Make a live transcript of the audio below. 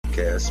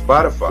Podcast,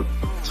 Spotify,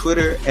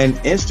 Twitter, and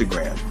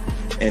Instagram.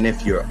 And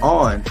if you're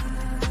on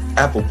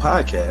Apple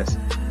Podcasts,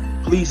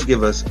 please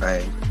give us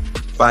a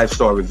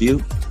 5-star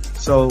review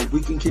so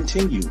we can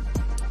continue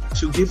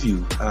to give you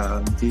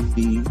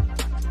the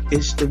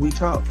ish that we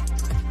talk.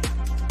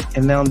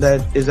 And now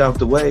that is out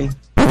the way,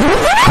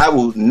 I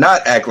will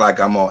not act like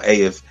I'm on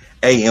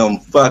AM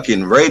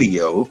fucking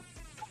radio.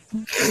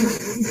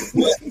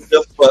 What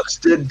the fuck's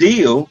the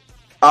deal?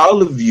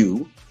 All of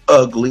you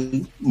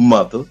ugly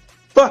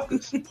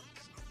motherfuckers.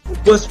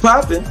 What's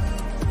poppin'?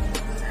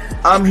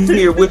 I'm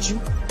here with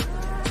you.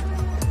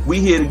 We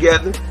here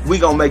together. We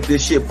gonna make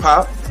this shit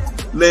pop.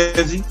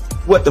 Lindsay,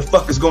 what the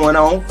fuck is going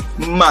on?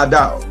 My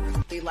dog.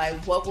 Like,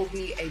 what will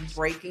be a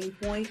breaking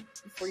point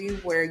for you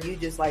where you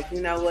just like,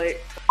 you know what?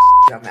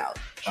 I'm out.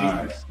 All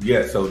right.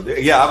 Yeah, so I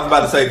was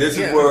about to say this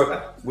is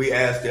where we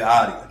asked the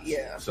audience.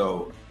 Yeah.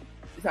 So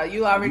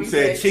you already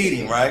said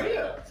cheating, right?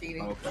 Yeah.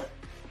 Cheating. Okay.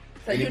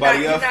 So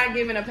Anybody you're not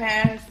giving a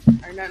pass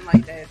or nothing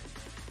like that.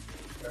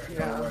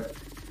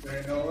 There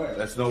ain't no way.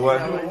 That's no way.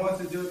 Do it once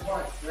and do it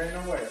twice. There ain't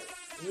no way.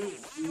 You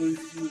would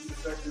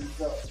protect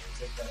yourself.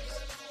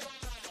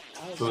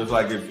 So it's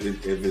like if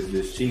it's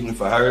just cheating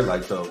for her,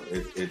 like, so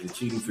is it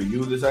cheating for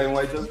you the same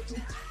way too?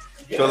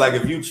 Yeah. So like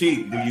if you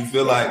cheat, do you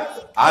feel like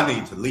I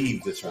need to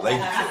leave this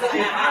relationship?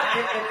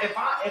 If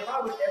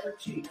I would ever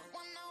cheat,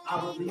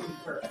 I would leave you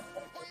first.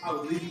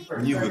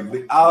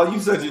 You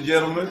such a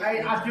gentleman.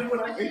 I do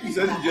what I do. You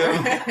such a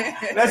gentleman.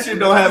 That shit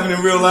don't happen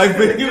in real life,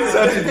 but you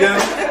such a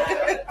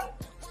gentleman.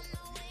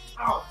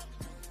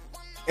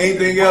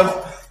 Anything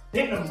else?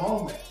 In the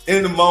moment.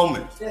 In the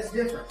moment. That's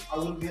different. I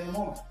wouldn't be in the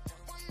moment.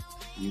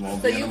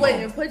 So you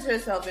wouldn't put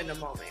yourself in the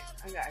moment.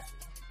 I got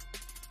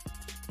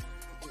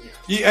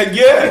you.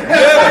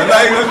 Yeah.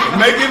 Like,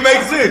 make it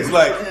make sense.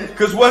 Like,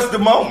 because what's the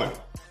moment?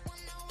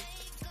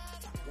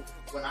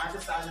 When I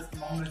decide it's the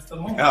moment, it's the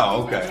moment.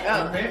 Oh, okay.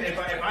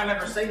 If I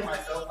never say to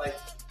myself, like,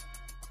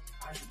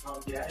 I should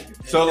probably get out of here.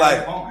 So,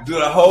 like, do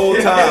the whole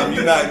time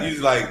you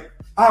just like,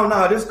 oh,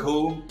 no, this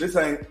cool. This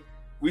ain't,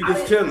 we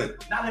just chilling.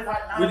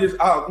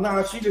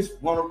 She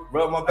just want to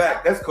rub my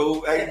back. That's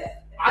cool. Ain't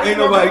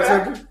nobody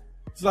tripping.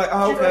 It's like,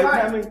 oh, okay.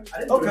 I mean,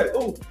 okay.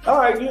 Ooh, all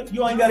right.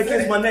 You ain't got to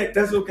kiss my neck.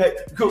 That's okay.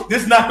 Cool.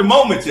 This is not the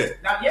moment yet.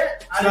 Not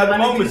yet. It's not the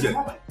moment yet.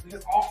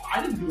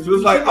 I didn't do it. So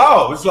it's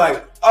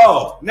like,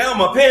 now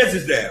my pants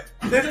is down.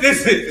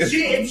 This is.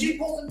 If she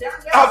pulls them down.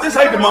 Oh, this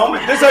ain't the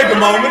moment. This ain't the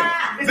moment.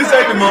 This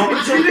ain't the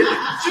moment. She did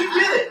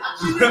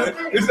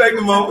it. This ain't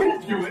the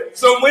moment.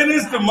 So when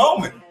is the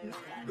moment?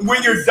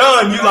 When you're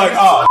done, you're like,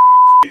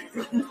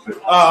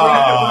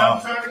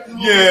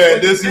 yeah,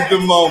 this is the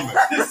moment.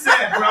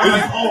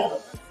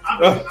 I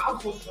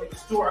was supposed to go to the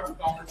store. I was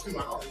gone for 2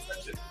 hours.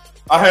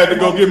 I had to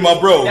go get my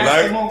bro,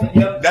 right? The moment,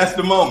 yep. That's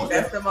the moment.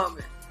 That's the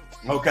moment.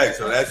 Okay,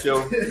 so that's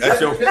your.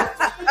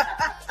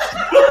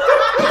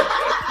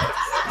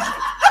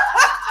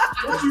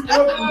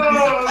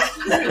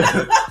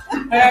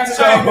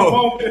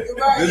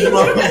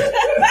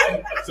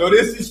 So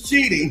this is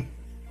cheating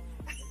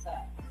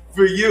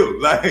for you.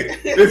 Like,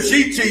 if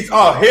she cheats,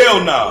 oh hell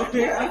no.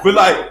 But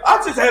like,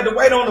 I just had to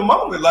wait on the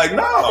moment. Like,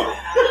 no.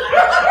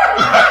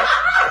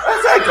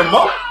 That's ain't the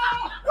moment.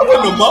 That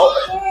wasn't the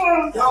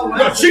moment.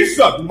 No, she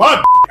sucked my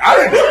d. I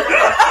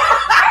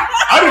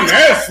didn't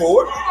ask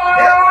for it.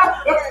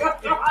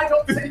 I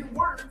don't say the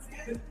words.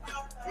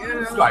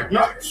 It's like,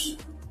 no,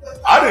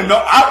 I didn't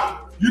know.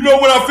 You know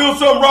when I feel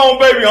something wrong,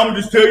 baby, I'm gonna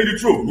just tell you the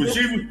truth.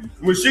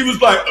 When she was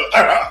like,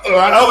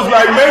 I was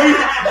like,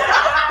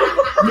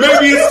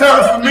 maybe it's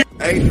time for me.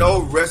 Ain't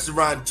no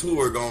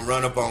restaurateur gonna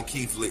run up on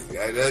Keith Lee.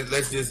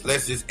 Let's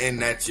just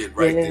end that shit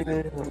right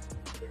there.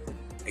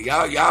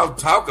 Y'all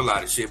talk a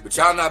lot of shit, but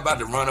y'all not about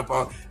to run up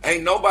on.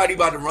 Ain't nobody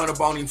about to run up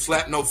on him,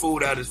 slap no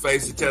food out his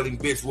face, and tell him,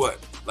 bitch, what?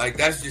 Like,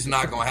 that's just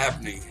not gonna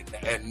happen to you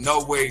in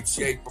no way,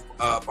 shape,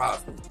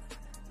 possible.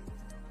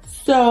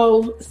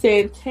 So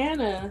Saucy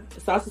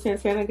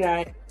Santana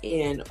got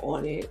in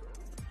on it.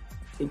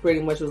 He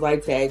pretty much was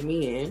like, tag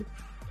me in,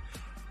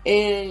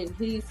 and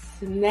he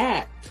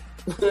snapped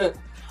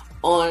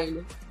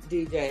on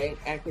DJ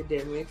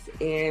Academics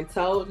and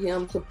told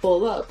him to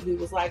pull up. He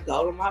was like,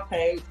 go to my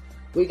page.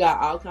 We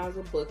got all kinds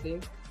of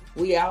bookings.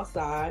 We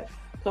outside.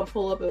 Come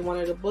pull up at one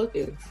of the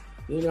bookings,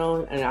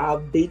 and I'll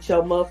beat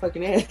your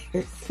motherfucking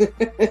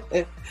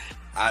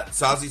ass.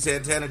 Saucy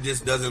Santana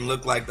just doesn't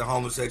look like the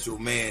homosexual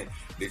man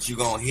that you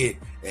gonna hit,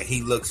 and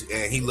he looked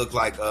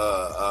like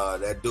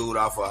that dude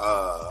off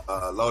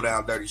of Low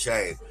Down Dirty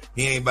Shame.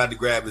 He ain't about to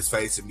grab his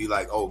face and be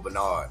like, "Oh,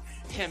 Bernard,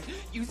 him,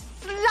 you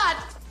slut."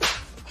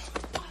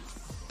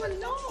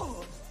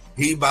 Bernard.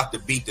 He about to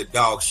beat the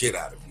dog shit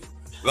out of you.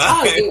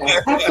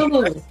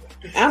 Absolutely.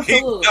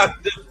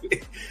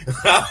 Absolutely.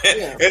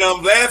 And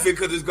I'm laughing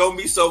because it's gonna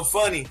be so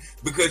funny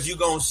because you're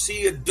gonna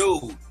see a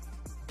dude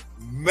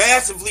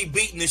massively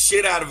beating the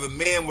shit out of a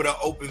man with an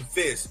open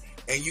fist,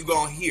 and you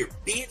gonna hear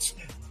bitch.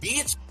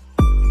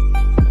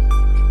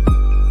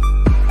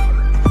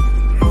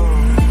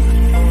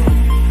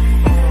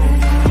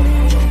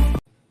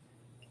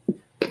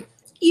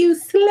 You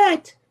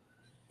slut.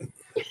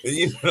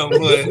 You know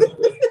what?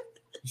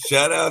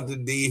 Shout out to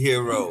D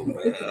Hero,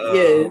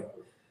 man.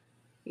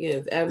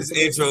 Yes, This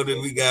absolutely. intro that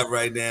we got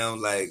right now,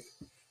 like,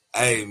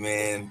 hey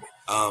man,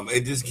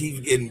 it just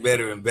keeps getting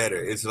better and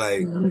better. It's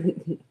like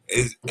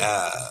it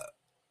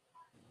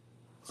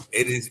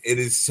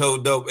is so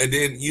dope. And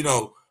then, you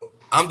know,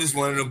 I'm just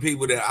one of them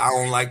people that I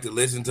don't like to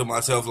listen to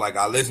myself. Like,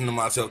 I listen to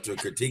myself to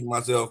critique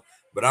myself,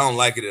 but I don't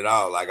like it at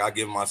all. Like, I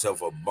give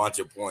myself a bunch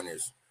of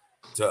pointers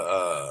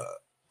to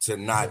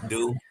not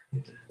do.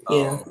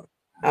 Yeah,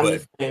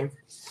 but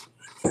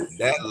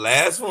that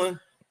last one,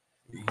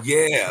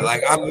 yeah,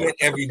 like I meant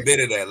every bit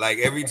of that. Like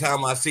every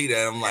time I see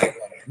that, I'm like,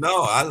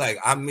 no,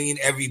 I mean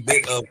every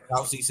bit of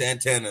Saucy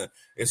Santana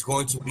is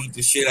going to beat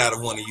the shit out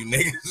of one of you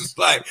niggas. It's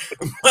like,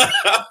 and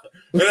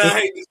I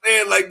hate to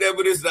say it like that,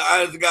 but it's the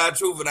honest to God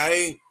truth, and I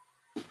ain't,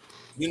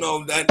 you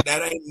know, that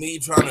ain't me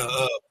trying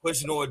to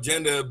push no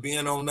agenda,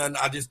 being on nothing.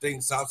 I just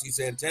think Saucy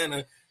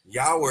Santana,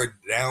 y'all were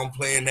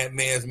downplaying that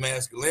man's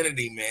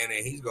masculinity, man,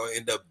 and he's gonna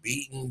end up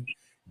beating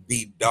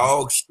the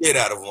dog shit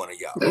out of one of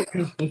y'all.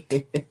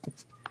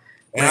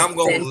 And I'm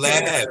gonna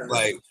laugh,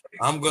 like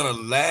I'm gonna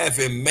laugh,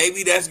 and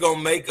maybe that's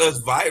gonna make us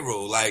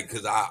viral, like,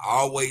 cause I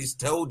always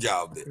told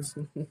y'all this,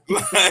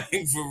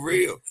 like for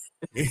real.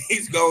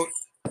 He's going,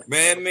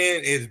 man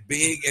is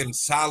big and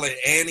solid,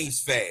 and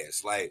he's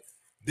fast. Like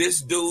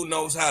this dude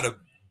knows how to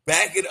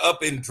back it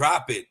up and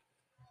drop it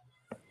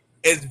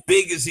as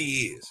big as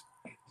he is.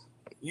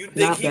 You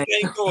think he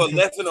can't throw a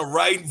left and a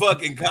right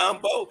fucking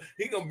combo?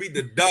 He gonna beat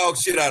the dog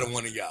shit out of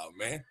one of y'all,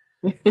 man.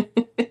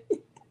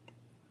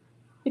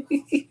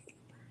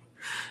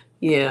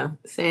 Yeah,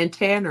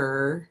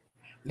 Santana.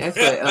 That's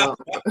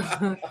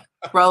what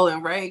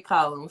Roland Ray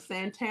call him,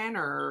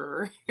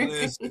 Santana.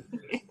 Listen,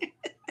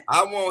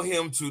 I want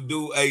him to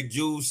do a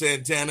Jules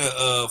Santana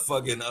I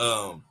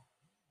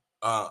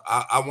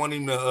want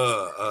him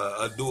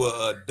to do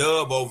a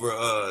dub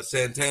over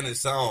Santana's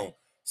song.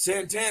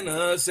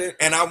 Santana,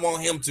 and I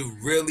want him to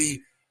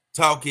really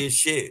talk his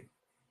shit.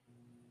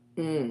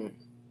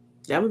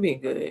 That would be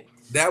good.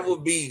 That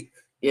would be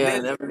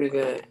that would be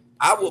good.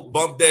 I would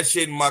bump that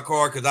shit in my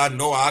car because I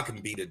know I can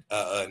beat a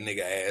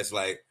nigga ass,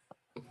 like,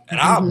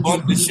 and I'll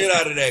bump the shit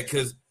out of that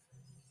because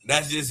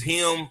that's just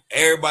him.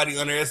 Everybody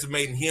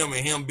underestimating him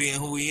and him being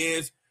who he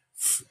is.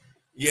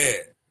 Yeah.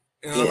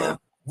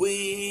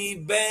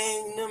 We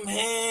bang them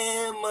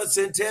hammers,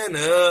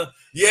 Santana.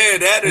 Yeah,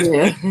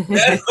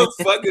 that'll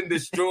fucking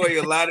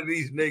destroy a lot of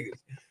these niggas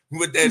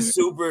with that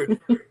super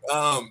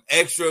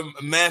extra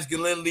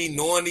masculinity,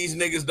 knowing these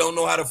niggas don't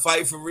know how to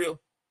fight for real.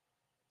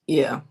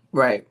 Yeah,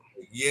 right.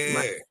 Yeah.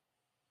 Right.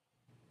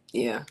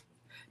 Yeah,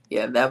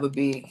 that would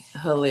be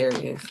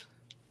hilarious.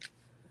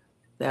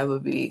 That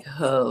would be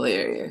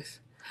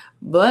hilarious.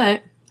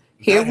 But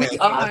here we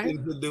are.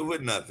 Nothing to do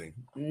with nothing.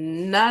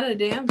 Not a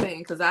damn thing,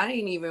 because I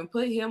ain't even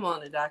put him on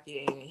the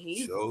docket. And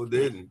he sure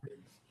didn't.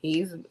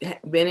 He's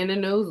been in the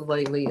news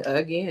lately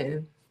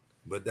again.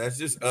 But that's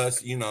just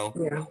us, you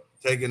know,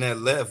 taking that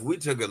left. We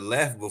took a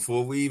left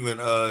before we even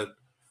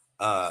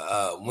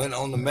went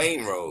on the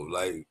main road.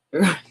 Like,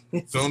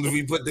 as soon as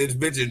we put this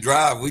bitch in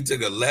drive, we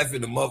took a left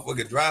in the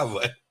motherfucking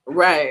driveway.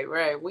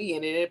 Right. We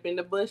ended up in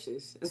the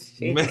bushes.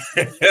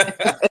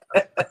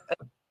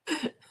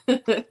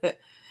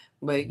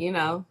 But you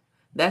know,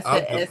 that's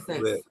the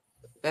essence.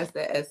 That's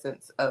the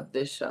essence of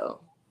this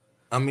show.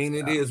 I mean,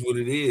 it is what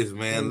it is,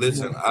 man.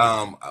 Listen,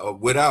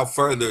 without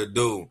further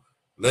ado,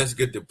 let's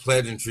get the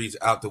pleasantries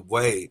out the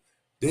way.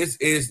 This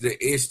is the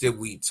ish that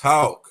we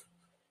talk.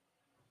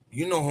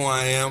 You know who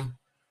I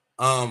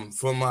am.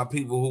 For my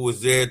people who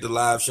was there at the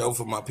live show,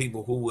 for my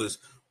people who was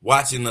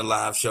watching the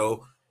live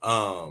show,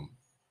 I'm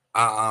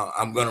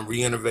gonna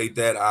reiterate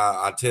that.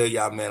 I tell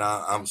y'all, man,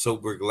 I'm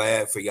super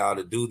glad for y'all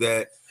to do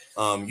that.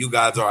 You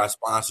guys are our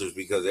sponsors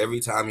because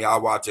every time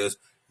y'all watch us,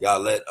 y'all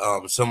let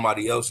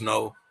somebody else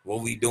know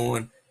what we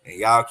doing, and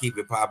y'all keep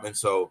it popping.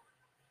 So,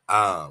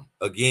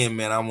 again,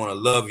 man, I want to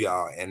love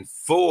y'all. And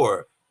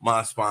for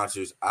my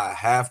sponsors, I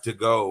have to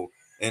go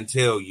and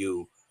tell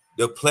you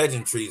the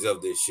pleasantries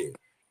of this shit.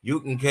 You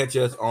can catch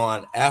us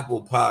on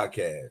Apple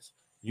Podcasts.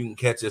 You can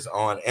catch us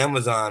on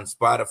Amazon,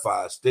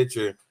 Spotify,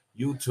 Stitcher,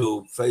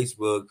 YouTube,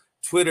 Facebook,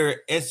 Twitter,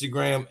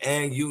 Instagram,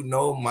 and you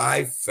know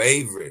my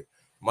favorite.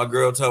 My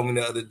girl told me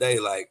the other day,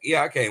 like,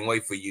 yeah, I can't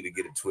wait for you to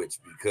get a Twitch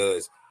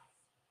because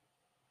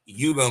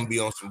you're going to be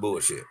on some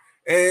bullshit.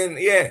 And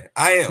yeah,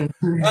 I am.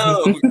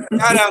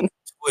 Shout out to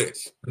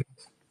Twitch.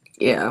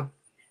 Yeah.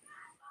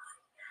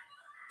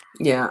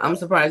 Yeah, I'm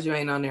surprised you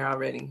ain't on there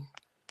already.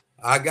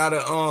 I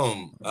gotta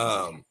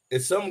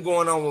it's something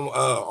going on with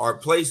our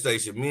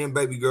PlayStation. Me and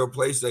baby girl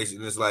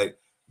PlayStation. It's like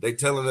they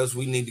telling us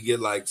we need to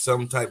get like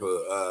some type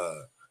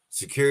of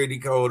security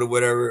code or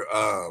whatever.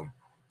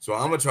 So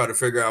I'm gonna try to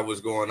figure out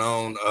what's going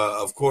on.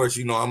 Of course,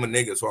 you know I'm a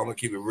nigga, so I'm gonna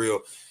keep it real.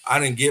 I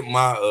didn't get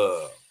my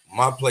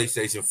my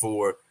PlayStation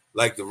 4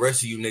 like the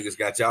rest of you niggas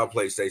got y'all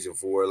PlayStation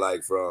 4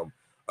 like from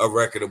a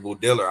reputable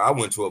dealer. I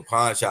went to a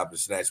pawn shop and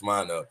snatched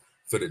mine up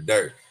for the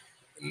dirt.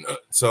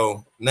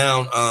 So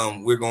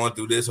now we're going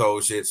through this whole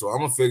shit. So I'm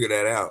gonna figure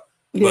that out.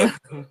 But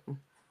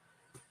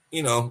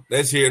you know,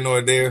 that's here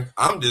nor there.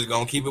 I'm just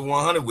gonna keep it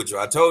 100 with you.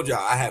 I told y'all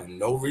I have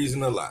no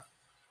reason to lie.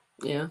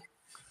 Yeah.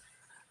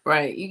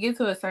 Right. You get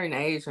to a certain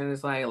age and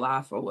it's like,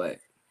 lie for what?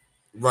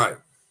 Right.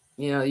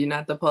 You know, you're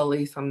not the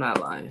police. I'm not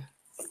lying.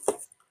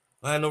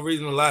 I had no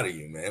reason to lie to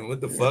you, man.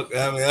 What the fuck?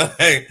 I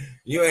mean,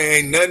 you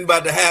ain't nothing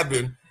about to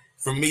happen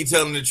from me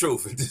telling the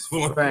truth at this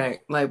point.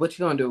 Right. Like, what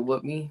you gonna do?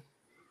 Whoop me?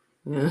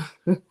 Yeah.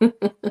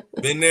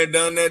 Been there,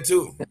 done that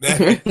too.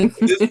 At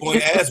this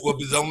point, ass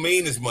whoopers don't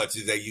mean as much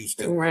as they used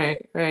to.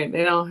 Right.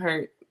 They don't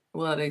hurt.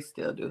 Well, they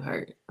still do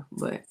hurt,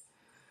 but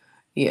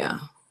yeah,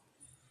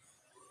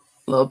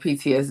 a little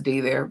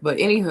PTSD there. But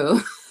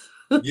anywho,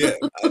 yeah,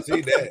 I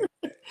see that.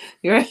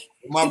 You're right.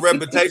 My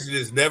reputation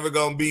is never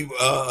gonna be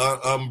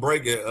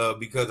unbreaking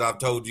because I've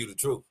told you the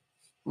truth.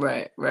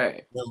 Right.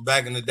 Remember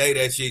back in the day,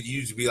 that shit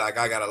used to be like,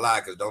 I gotta lie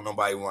because don't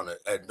nobody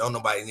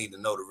need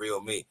to know the real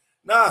me.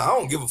 Nah, I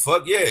don't give a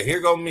fuck. Yeah,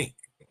 here go me.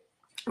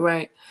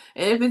 Right.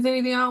 And if it's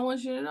anything I don't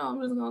want you to know, I'm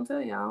just gonna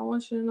tell you. I don't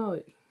want you to know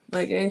it.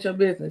 Like, it ain't your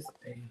business.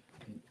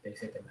 They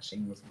said the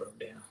machine was broke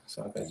down.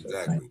 So I guess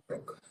exactly.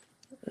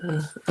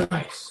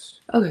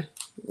 Ice. Okay.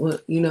 Well,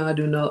 you know I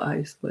do no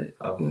ice, but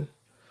Oh.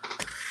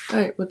 All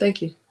right. Well,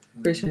 thank you.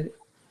 Appreciate it.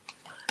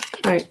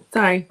 All right.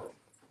 Sorry.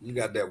 You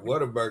got that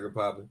Whataburger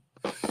popping.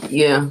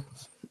 Yeah.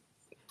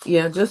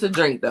 Yeah. Just a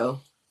drink though.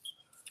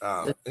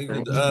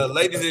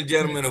 Ladies and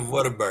gentlemen of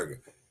Whataburger,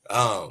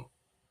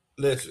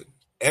 listen.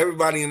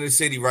 Everybody in the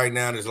city right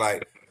now is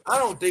like, I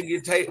don't think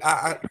it tastes.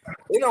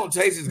 It don't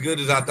taste as good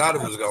as I thought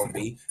it was gonna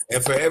be.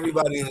 And for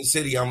everybody in the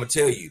city, I'm gonna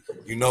tell you.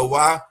 You know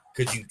why?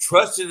 Because you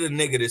trusted a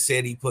nigga that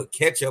said he put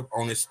ketchup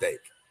on his steak.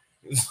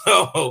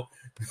 So,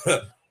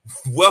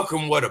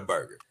 welcome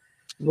Whataburger.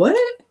 What?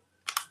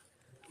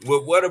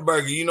 With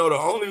Whataburger, you know the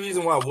only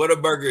reason why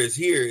Whataburger is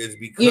here is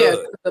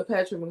because the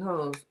Patrick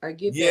Mahomes. I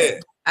get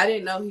that. I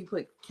didn't know he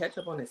put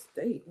ketchup on his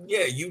steak.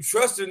 Yeah, you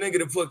trust a nigga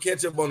to put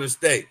ketchup on his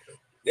steak.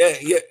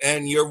 Yeah,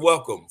 and you're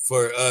welcome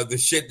for the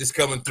shit that's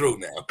coming through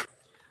now.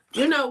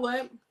 You know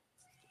what?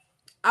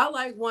 I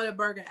like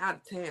Whataburger out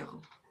of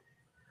town.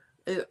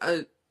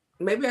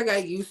 Maybe I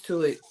got used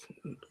to it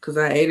because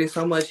I ate it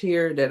so much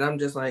here that I'm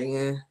just like,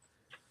 yeah.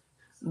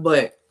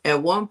 But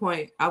at one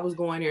point, I was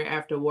going there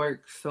after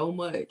work so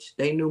much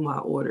they knew my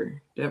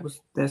order.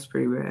 That's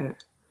pretty bad.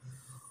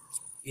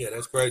 Yeah,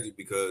 that's crazy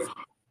because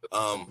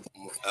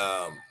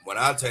when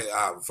I tell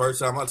you, first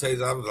time I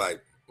tasted, I was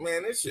like,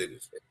 man, this shit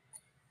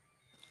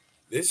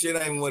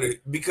ain't what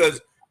it.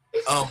 Because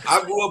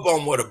I grew up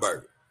on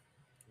Whataburger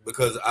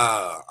because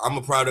I'm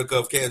a product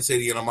of Kansas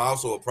City and I'm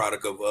also a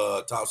product of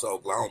Tulsa,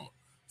 Oklahoma.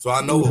 So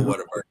I know what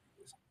Whataburger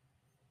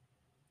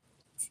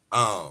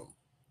is.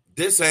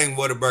 This ain't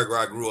Whataburger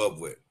I grew up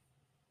with.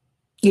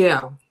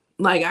 Yeah,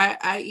 like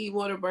I eat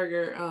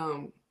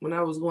Whataburger. When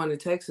I was going to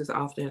Texas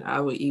often, I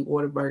would eat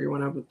Whataburger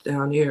when I was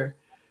down here,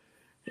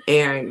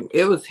 and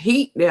it was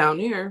heat down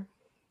there.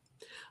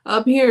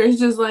 Up here, it's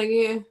just like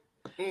yeah.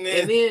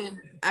 And then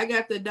I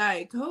got the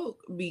Diet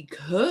Coke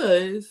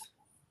because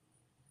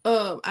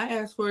I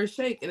asked for a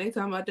shake, and they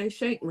talking about their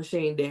shake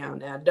machine down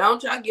now.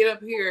 Don't y'all get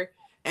up here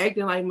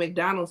acting like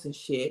McDonald's and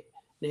shit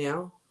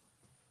now.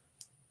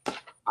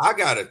 I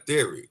got a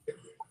theory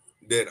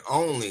that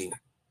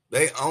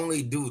they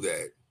only do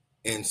that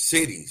in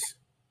cities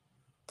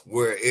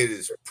where it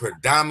is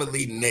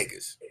predominantly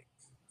niggas.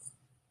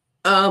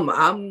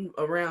 I'm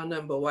around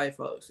nothing but white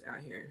folks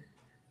out here.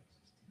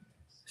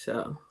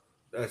 So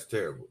that's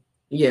terrible.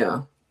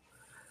 Yeah.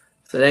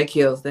 So that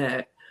kills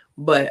that.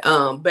 But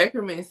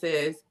Beckerman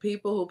says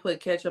people who put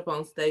ketchup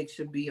on steak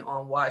should be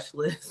on watch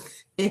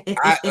lists.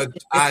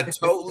 I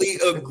totally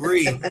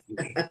agree.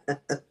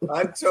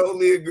 I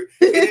totally agree.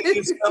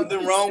 There's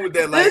something wrong with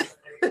that. Like,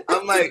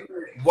 I'm like,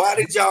 why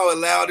did y'all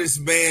allow this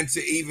man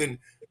to even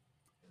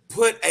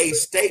put a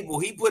staple?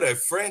 He put a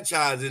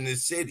franchise in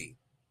this city.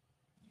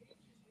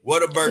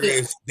 Whataburger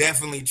is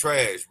definitely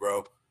trash,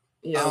 bro.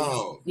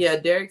 Yeah,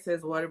 Derek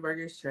says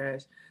Whataburger is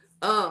trash.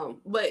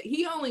 But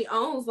he only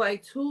owns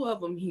like 2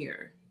 of them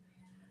here.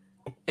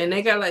 And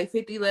they got like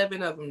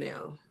 50-11 of them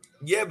now.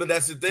 Yeah, but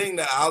that's the thing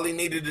that all he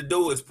needed to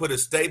do is put a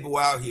staple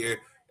out here,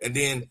 and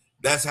then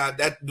that's how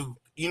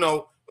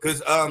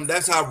because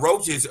that's how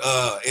roaches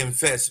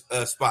infest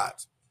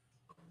spots.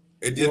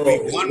 It just be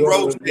one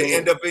roach that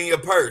end up in your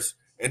purse,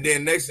 and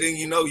then next thing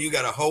you know, you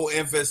got a whole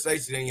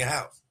infestation in your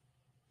house.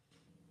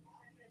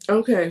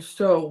 Okay,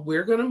 so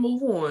we're gonna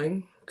move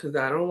on because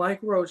I don't like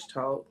roach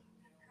talk.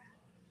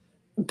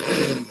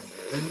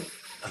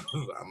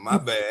 My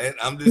bad.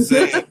 I'm just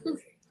saying.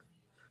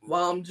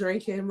 While I'm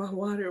drinking my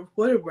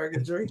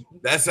Whataburger drink.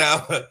 That's how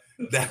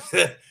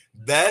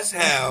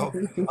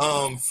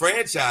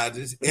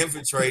franchises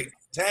infiltrate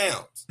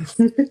towns.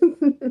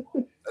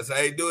 That's how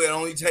they do it.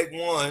 Only take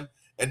one,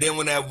 and then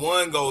when that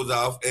one goes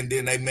off, and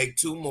then they make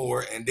 2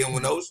 more, and then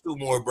when those 2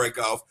 more break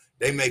off,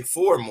 they make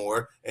 4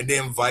 more, and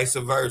then vice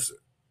versa.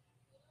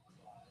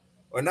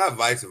 Or not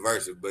vice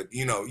versa, but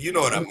you know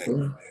what I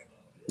mean.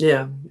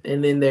 Yeah,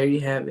 and then there you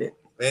have it.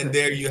 And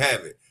there you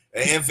have it.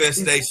 An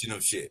infestation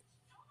of shit.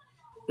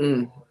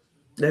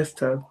 That's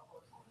tough.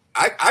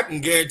 I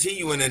can guarantee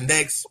you in the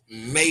next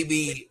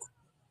maybe,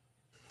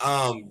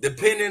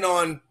 depending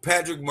on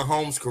Patrick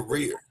Mahomes'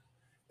 career,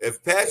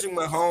 if Patrick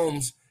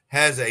Mahomes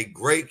has a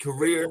great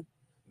career,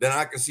 then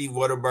I can see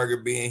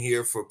Whataburger being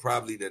here for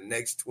probably the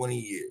next 20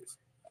 years.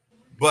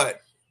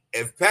 But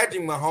if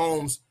Patrick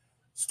Mahomes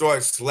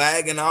starts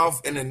slagging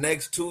off in the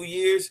next 2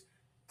 years,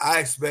 I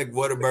expect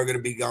Whataburger to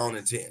be gone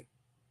in 10.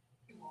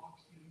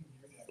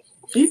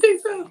 You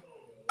think so?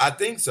 I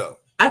think so.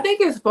 I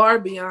think it's far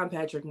beyond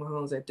Patrick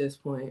Mahomes at this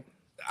point.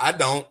 I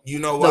don't. You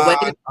know The way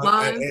why? the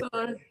lines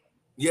are.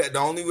 Yeah, the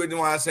only reason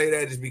why I say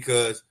that is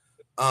because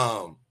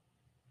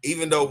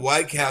even though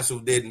White Castle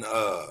didn't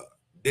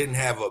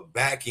have a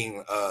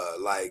backing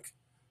like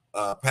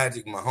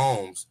Patrick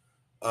Mahomes,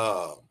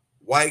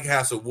 White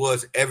Castle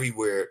was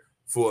everywhere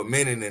for a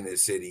minute in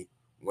this city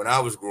when I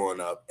was growing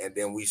up, and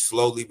then we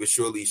slowly but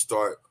surely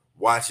start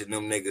watching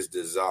them niggas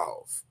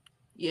dissolve.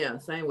 Yeah,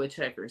 same with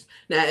Checkers.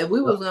 Now, if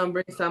we was gonna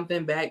bring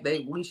something back,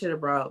 we should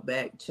have brought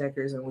back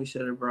Checkers and we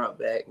should have brought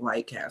back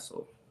White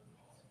Castle.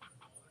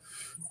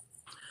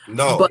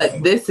 No,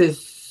 but this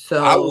is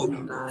so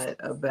not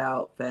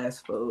about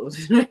fast food.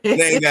 It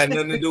ain't got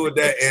nothing to do with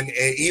that. And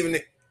even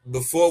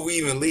before we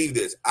even leave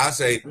this, I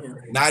say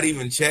not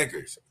even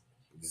Checkers,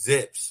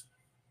 Zips.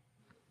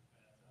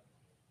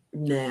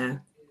 Nah,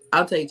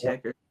 I'll take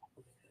Checkers.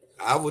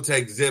 I will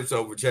take Zips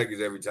over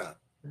Checkers every time.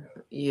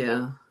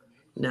 Yeah,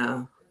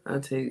 no,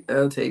 I'll take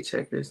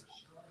Checkers.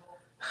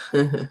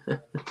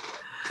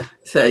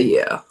 So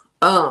yeah,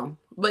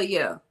 but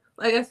yeah,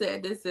 like I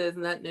said, this has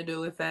nothing to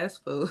do with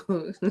fast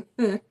food.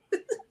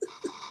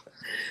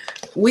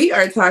 We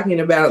are talking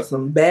about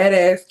some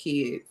badass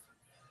kids.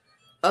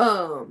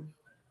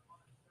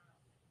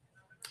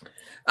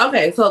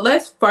 Okay, so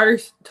let's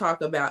first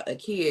talk about a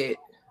kid.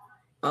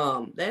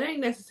 That ain't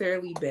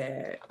necessarily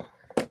bad.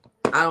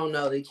 I don't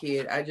know the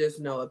kid. I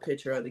just know a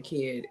picture of the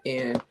kid,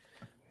 and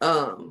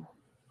from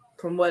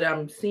what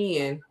I'm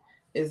seeing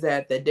is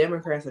that the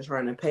Democrats are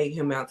trying to paint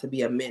him out to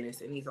be a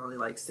menace, and he's only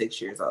like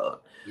 6 years old.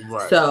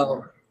 Right.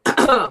 So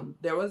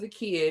there was a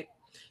kid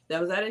that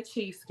was at a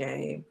Chiefs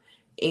game,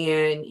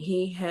 and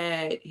he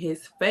had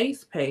his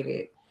face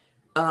painted,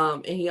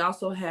 and he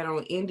also had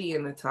on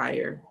Indian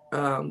attire,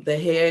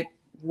 the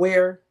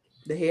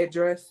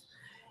headdress.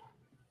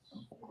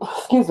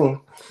 Excuse me.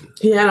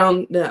 He had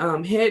on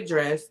the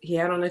headdress. He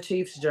had on a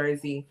Chiefs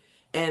jersey,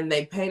 and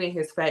they painted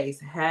his face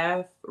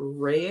half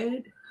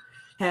red,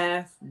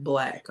 half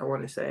black. I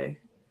want to say.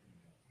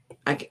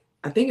 I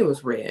think it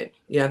was red.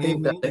 Yeah, I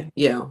think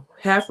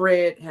half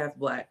red, half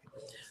black.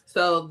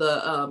 So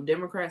the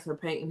Democrats are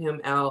painting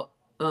him out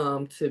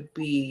to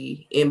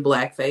be in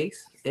blackface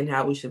and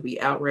how we should be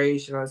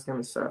outraged and all this kind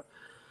of stuff.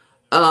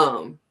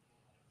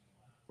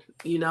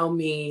 You know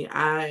me,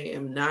 I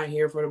am not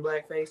here for the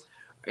blackface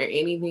or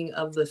anything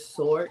of the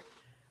sort.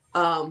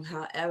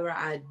 However,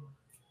 I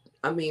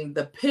mean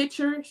the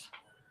pictures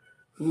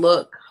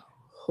look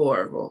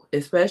horrible,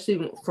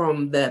 especially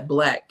from that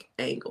black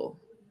angle.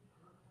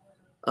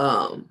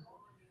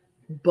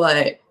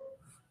 But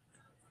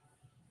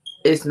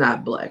it's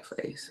not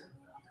blackface.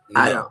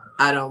 No,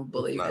 I don't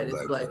believe that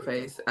it's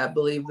blackface. I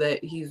believe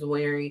that he's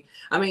wearing.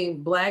 I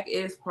mean, black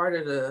is part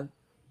of the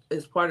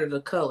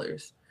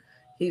colors.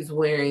 He's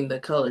wearing the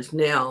colors.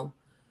 Now,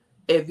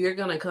 if you're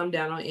gonna come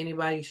down on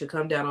anybody, you should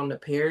come down on the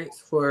parents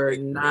for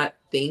not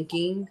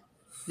thinking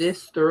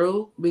this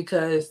through,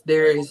 because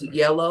there is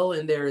yellow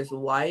and there is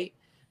white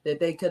that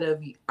they could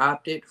have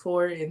opted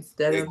for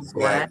instead of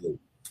black.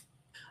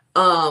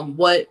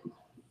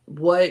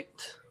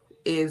 What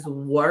is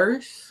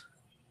worse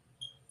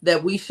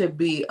that we should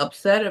be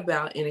upset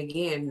about, and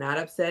again, not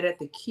upset at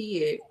the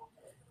kid,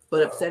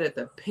 but upset at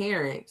the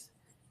parents,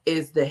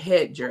 is the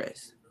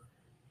headdress.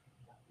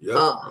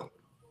 Yep.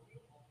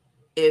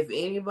 If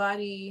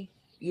anybody,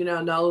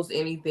 knows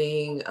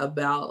anything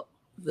about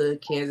the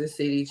Kansas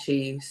City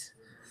Chiefs,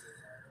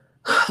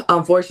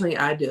 unfortunately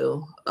I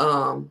do.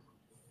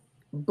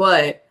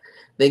 But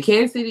the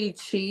Kansas City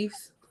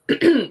Chiefs,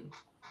 the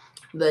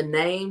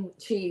name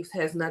Chiefs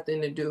has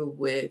nothing to do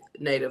with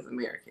Native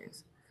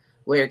Americans,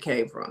 where it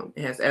came from.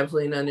 It has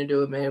absolutely nothing to do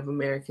with Native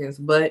Americans,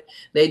 but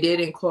they did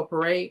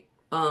incorporate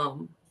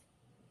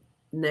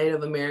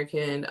Native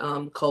American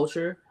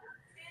culture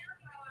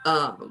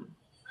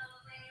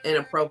and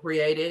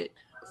appropriate it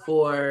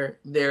for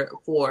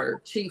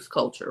Chiefs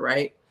culture,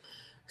 right?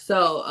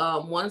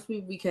 So once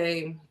we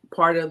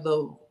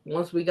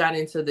got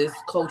into this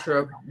culture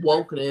of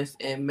wokeness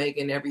and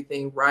making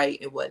everything right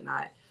and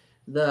whatnot,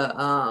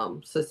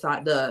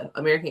 the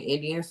American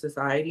Indian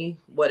Society,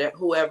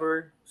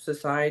 whoever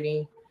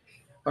society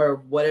or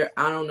whatever,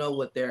 I don't know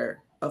what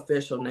their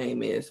official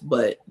name is,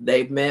 but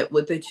they met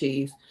with the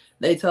Chiefs.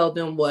 They told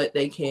them what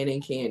they can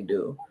and can't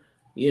do,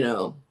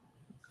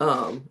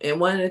 and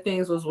one of the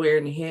things was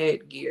wearing the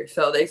headgear.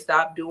 So they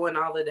stopped doing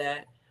all of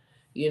that,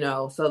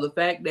 So the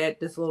fact that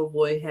this little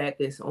boy had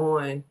this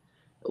on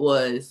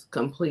was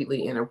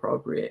completely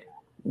inappropriate.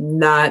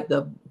 Not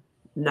the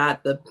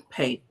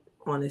paint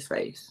on his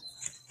face.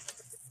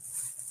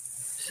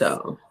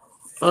 So,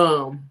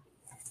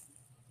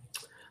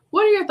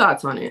 What are your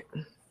thoughts on it?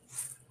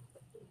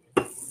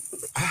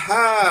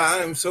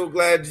 I'm so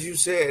glad you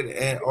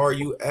said or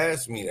you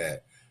asked me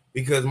that,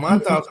 because my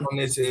thoughts on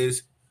this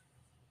is,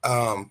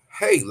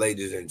 hey,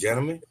 ladies and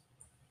gentlemen,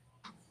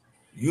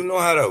 you know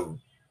how to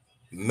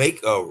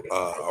make a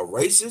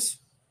racist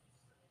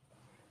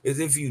is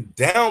if you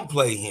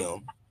downplay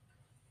him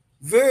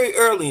very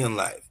early in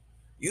life.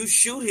 You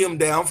shoot him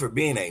down for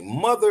being a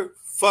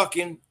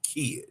motherfucking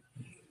kid.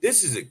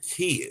 This is a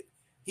kid.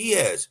 He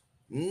has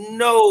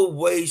no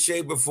way,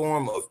 shape, or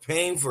form of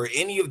paying for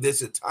any of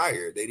this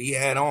attire that he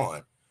had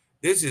on.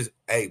 This is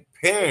a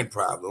parent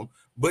problem,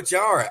 but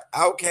y'all are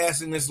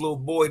outcasting this little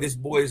boy. This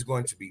boy is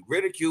going to be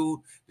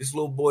ridiculed. This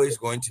little boy is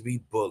going to be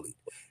bullied.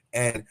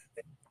 And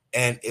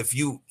if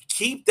you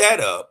keep that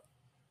up,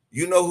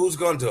 you know who's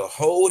going to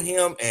hold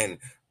him and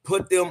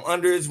put them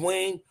under his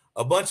wing?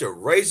 A bunch of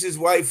racist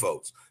white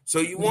folks. So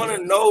you want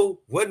to know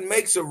what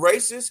makes a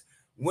racist?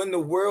 When the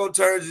world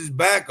turns its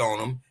back on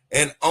them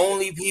and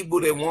only people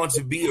that want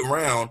to be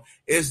around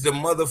is the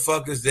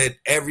motherfuckers that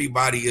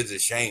everybody is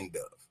ashamed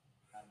of.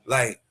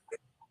 Like,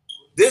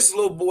 this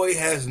little boy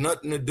has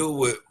nothing to do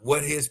with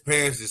what his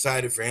parents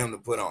decided for him to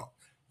put on.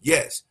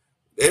 Yes,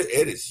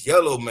 it is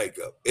yellow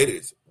makeup. It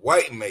is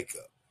white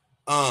makeup.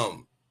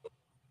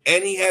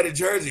 And he had a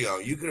jersey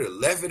on. You could have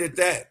left it at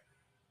that.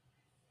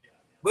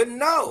 But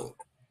no,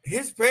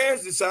 his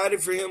parents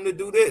decided for him to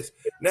do this.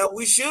 Now,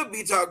 we should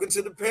be talking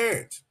to the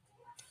parents.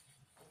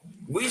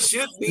 We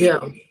should be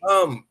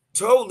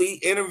totally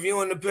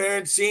interviewing the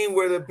parents, seeing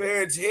where the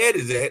parents' head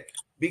is at,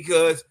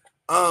 because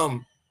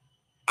I'm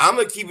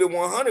gonna keep it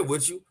 100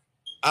 with you.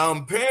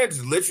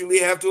 Parents literally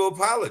have to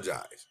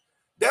apologize.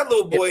 That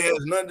little boy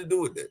has nothing to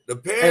do with it. The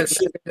parents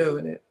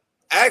should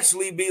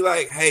actually be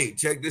like, hey,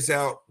 check this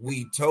out.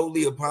 We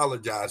totally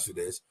apologize for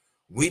this.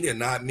 We did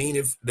not mean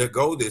it to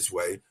go this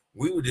way.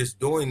 We were just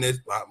doing this.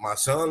 My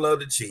son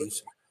loved the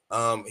Chiefs.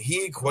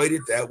 He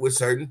equated that with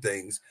certain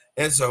things.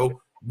 And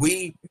so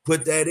we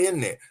put that in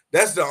there.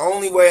 That's the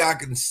only way I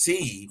can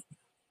see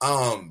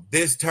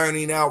this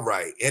turning out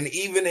right. And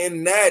even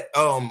in that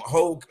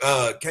whole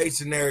case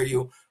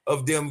scenario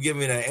of them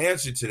giving an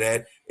answer to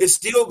that, it's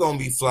still gonna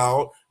be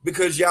flawed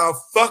because y'all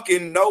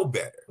fucking know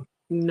better.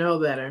 Know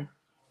better.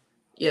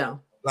 Yeah.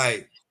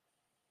 Like,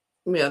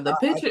 yeah,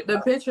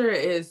 the picture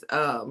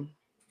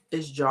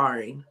is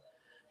jarring,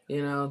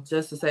 you know,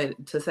 just to say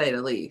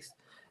the least.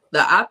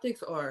 The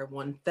optics are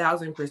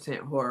 1000%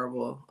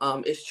 horrible.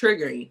 It's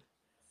triggering.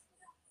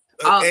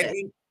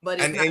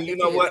 And you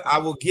know what? I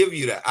will give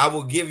you that. I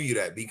will give you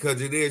that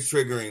because it is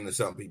triggering to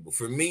some people.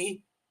 For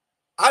me,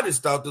 I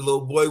just thought the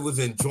little boy was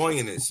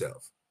enjoying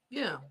himself.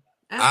 Yeah.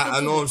 I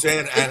know what I'm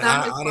saying. It's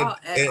not his fault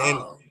at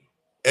all.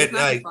 It's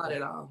not his fault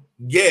at all.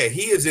 Yeah,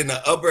 he is in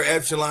the upper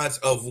echelons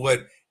of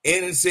what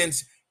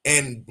innocence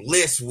and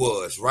bliss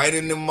was right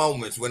in the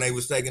moments when they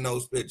was taking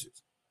those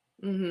pictures.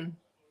 Mm-hmm.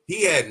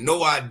 He had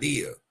no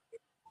idea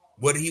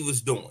what he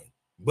was doing,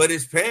 but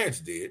his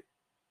parents did.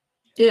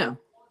 Yeah.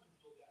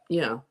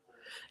 Yeah.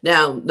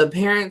 Now, the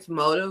parents'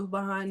 motive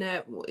behind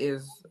that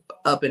is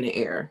up in the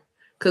air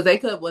because they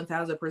could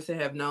 1000%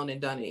 have known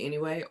and done it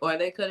anyway, or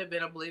they could have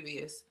been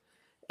oblivious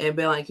and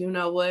been like, you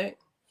know what?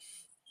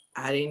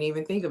 I didn't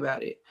even think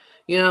about it.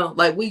 You know,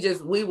 like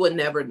we would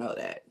never know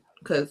that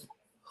because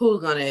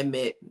who's going to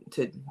admit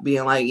to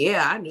being like,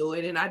 yeah, I knew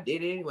it and I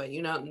did it anyway.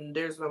 You know,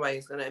 there's nobody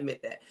who's going to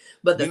admit that.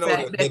 But the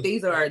fact that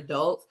these are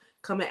adults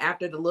coming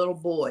after the little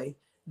boy,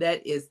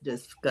 that is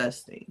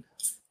disgusting.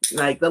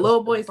 Like, the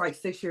little boy is like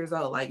 6 years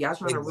old. Like, y'all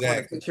trying to ruin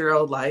a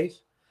 6-year-old life?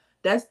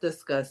 That's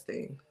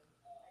disgusting.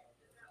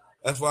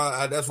 That's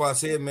why I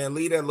said, man,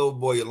 leave that little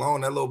boy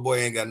alone. That little boy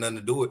ain't got nothing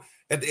to do with it.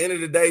 At the end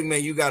of the day,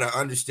 man, you got to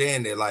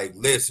understand that, like,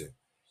 listen,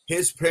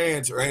 his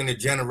parents are in a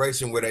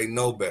generation where they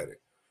know better.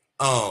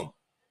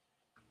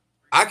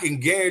 I can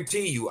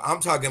guarantee you, I'm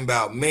talking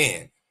about,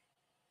 man,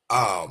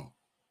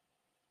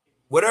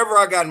 whatever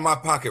I got in my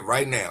pocket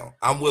right now,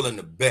 I'm willing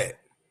to bet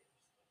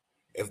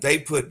if they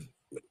put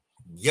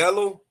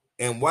yellow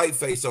and white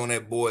face on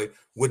that boy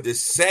with the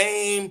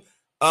same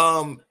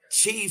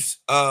Chiefs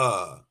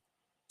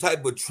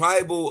type of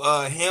tribal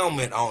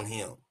helmet on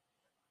him,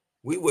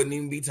 we wouldn't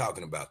even be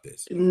talking about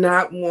this.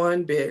 Not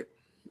one bit.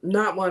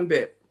 Not one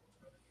bit.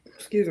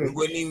 Excuse me. We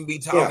wouldn't even be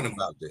talking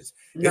about this.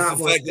 It's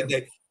the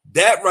fact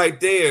that right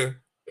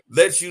there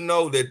lets you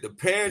know that the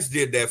parents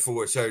did that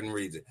for a certain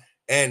reason.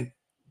 And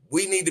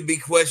we need to be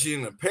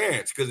questioning the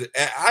parents, because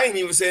I ain't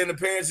even saying the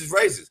parents is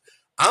racist.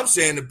 I'm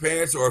saying the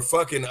parents are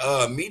fucking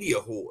media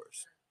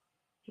whores.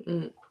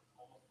 Mm.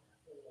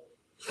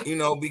 You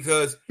know,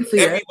 because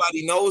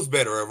everybody knows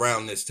better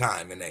around this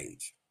time and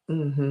age.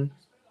 Mm-hmm.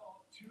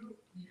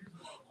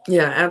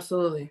 Yeah,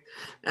 absolutely.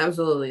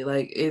 Absolutely.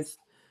 Like, it's,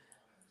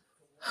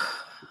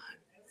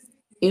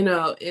 you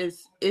know,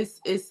 it's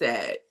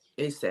sad.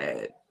 It's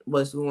sad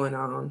what's going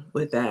on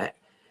with that,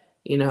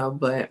 you know,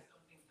 but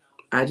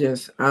I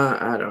just,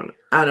 I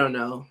don't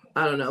know.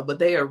 But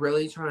they are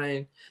really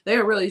trying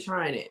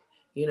it,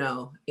 you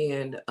know,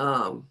 and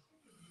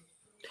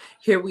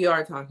here we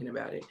are talking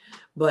about it.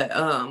 But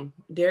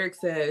Derek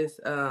says,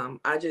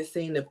 I just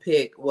seen the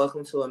pic,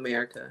 Welcome to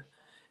America.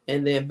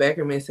 And then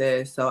Beckerman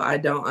says, so I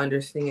don't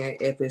understand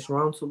if it's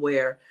wrong to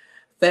wear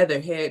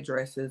feather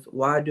headdresses.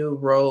 Why do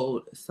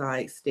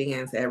roadside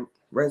stands at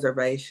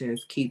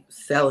reservations keep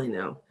selling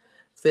them?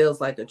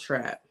 Feels like a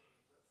trap.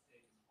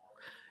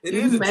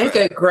 You make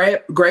a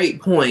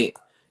great point.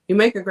 You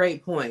make a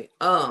great point.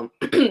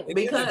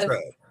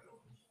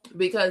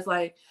 Because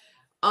like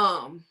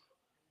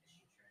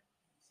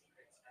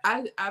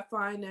I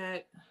find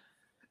that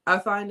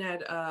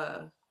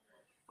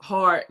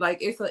hard. Like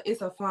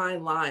it's a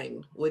fine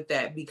line with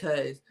that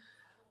because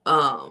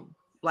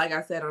like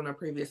I said on a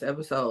previous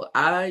episode,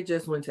 I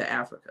just went to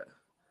Africa.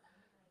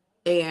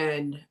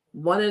 And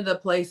one of the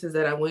places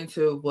that I went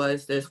to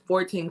was this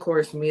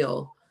 14-course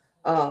meal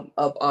of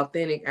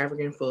authentic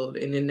African food.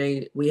 And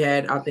then we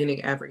had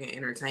authentic African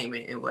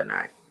entertainment and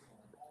whatnot.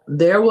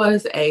 There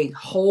was a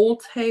whole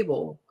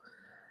table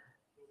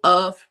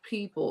of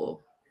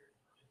people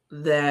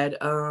that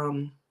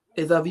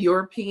is of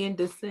European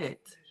descent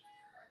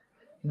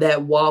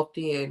that walked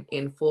in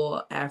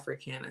full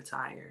African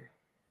attire.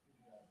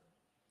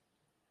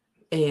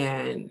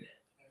 And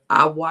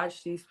I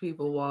watched these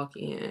people walk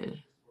in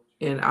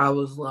and I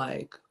was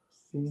like,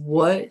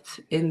 what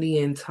in the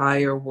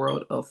entire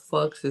world of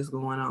fucks is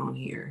going on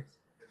here?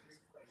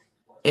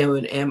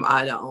 And am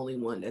I the only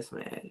one that's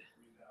mad?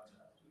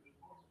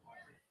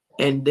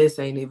 And this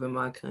ain't even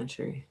my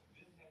country.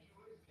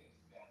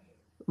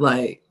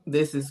 Like,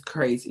 this is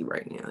crazy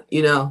right now,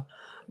 you know?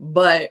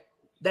 But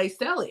they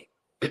sell it.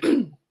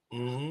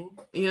 Mm-hmm.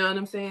 You know what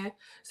I'm saying?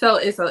 So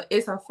it's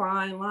a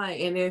fine line.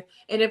 And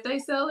if they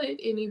sell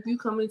it, and if you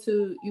coming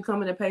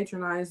to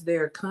patronize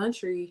their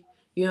country,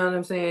 you know what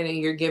I'm saying, and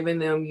you're giving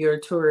them your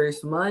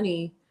tourist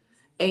money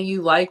and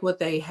you like what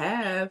they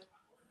have,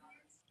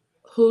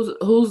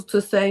 who's to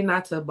say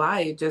not to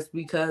buy it just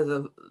because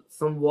of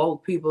some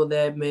woke people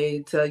that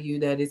may tell you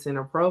that it's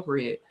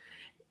inappropriate?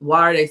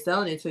 Why are they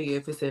selling it to you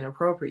if it's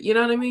inappropriate? You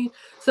know what I mean?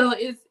 So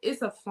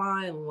it's a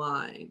fine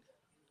line.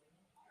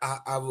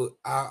 I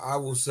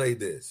will say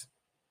this,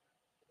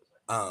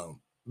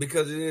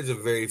 because it is a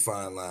very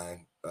fine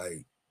line.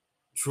 Like,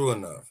 true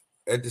enough.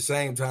 At the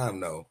same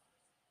time, though,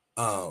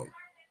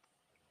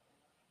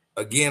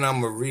 again,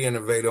 I'm gonna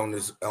reinnovate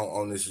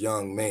on this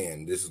young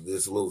man, this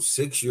little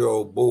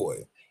 6-year-old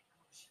boy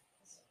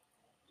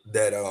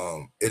that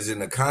is in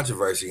the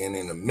controversy and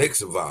in the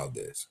mix of all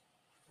this.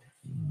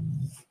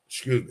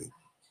 Excuse me.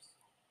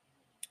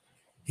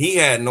 He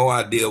had no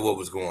idea what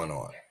was going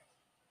on.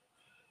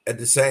 At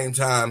the same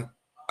time,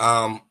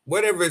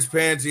 whatever his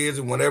parents is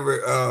and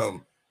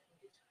whatever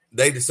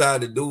they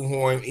decide to do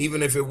for him,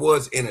 even if it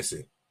was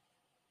innocent,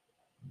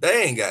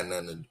 they ain't got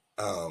nothing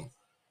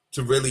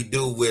to really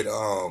do with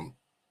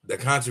the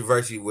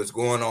controversy what's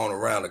going on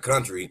around the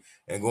country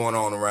and going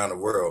on around the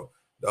world.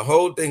 The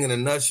whole thing in a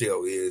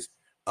nutshell is,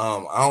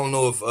 I don't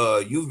know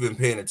if you've been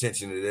paying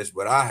attention to this,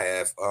 but I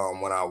have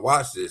when I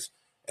watched this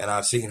and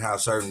I've seen how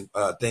certain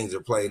things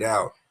are played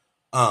out.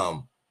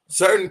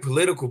 Certain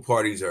political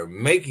parties are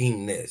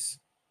making this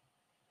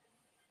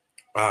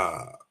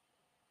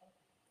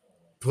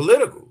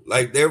political.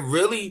 Like, they're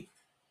really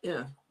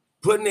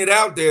putting it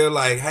out there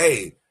like,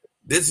 hey,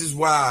 this is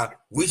why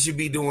we should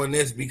be doing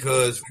this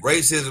because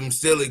racism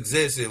still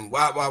exists and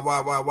why,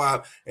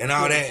 and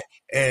all that.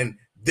 And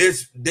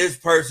this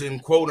person,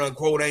 quote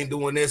unquote, ain't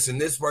doing this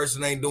and this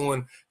person ain't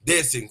doing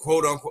this and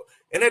quote unquote.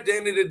 And at the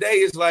end of the day,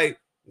 it's like,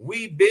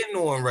 we've been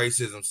knowing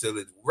racism still.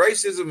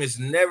 Racism is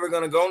never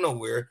going to go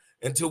nowhere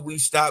until we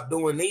stop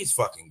doing these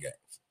fucking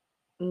games.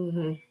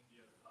 Mm-hmm.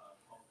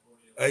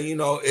 You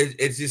know,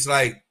 it's just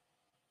like,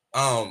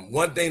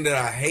 one thing that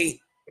I hate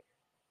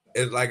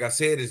is, like I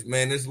said, is,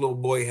 man, this little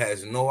boy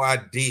has no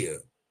idea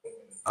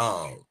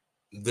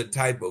the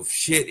type of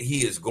shit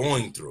he is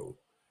going through.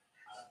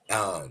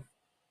 And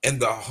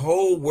the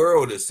whole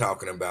world is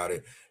talking about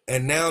it.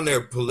 And now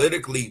they're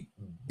politically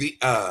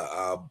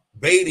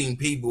baiting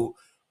people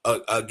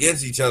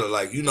against each other.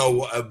 Like, you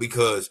know,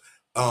 because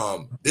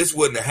this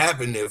wouldn't have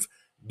happened if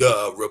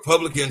the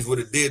Republicans would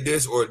have did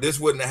this, or this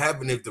wouldn't have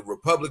happened if the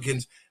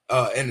Republicans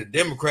and the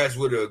Democrats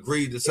would have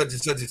agreed to such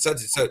and such and such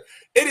and such.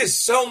 It is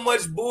so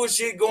much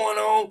bullshit going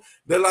on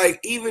that, like,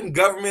 even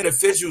government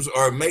officials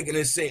are making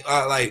it seem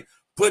like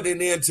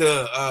putting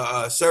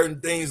into certain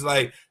things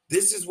like,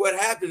 this is what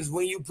happens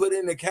when you put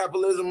in the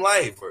capitalism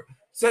life or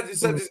such and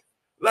such.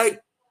 Like,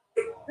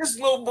 this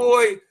little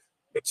boy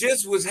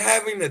just was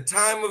having the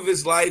time of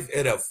his life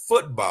at a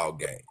football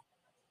game.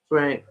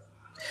 Right.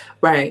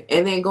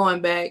 And then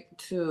going back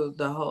to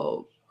the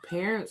whole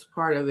parents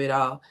part of it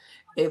all,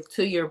 if,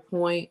 to your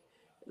point,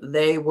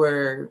 they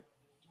were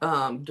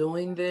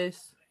doing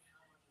this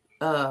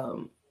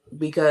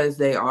because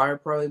they are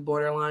probably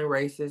borderline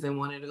racist and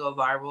wanted to go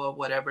viral or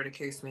whatever the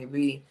case may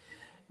be,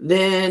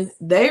 then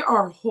they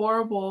are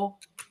horrible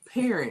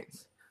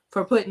parents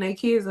for putting their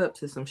kids up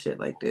to some shit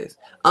like this,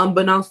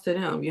 unbeknownst to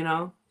them, you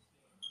know?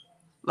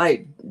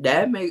 Like,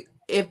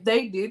 if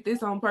they did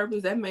this on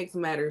purpose, that makes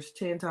matters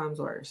 10 times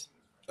worse.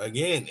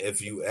 Again,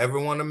 if you ever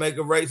want to make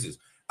a racist,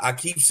 I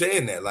keep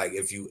saying that. Like,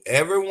 if you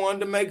ever wanted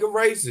to make a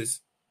racist,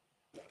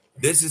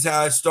 this is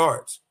how it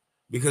starts.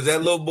 Because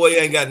that little boy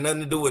ain't got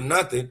nothing to do with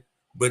nothing.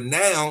 But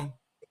now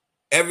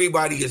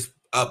everybody is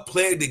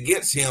plagued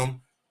against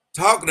him,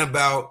 talking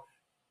about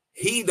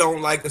he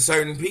don't like a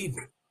certain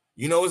people.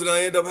 You know what's going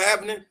to end up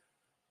happening?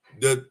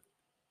 The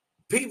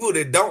people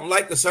that don't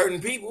like a certain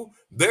people,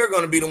 they're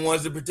going to be the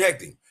ones that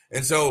protect him.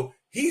 And so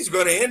he's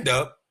going to end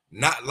up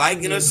not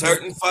liking a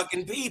certain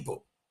fucking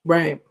people.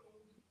 Right.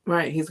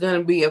 Right. He's going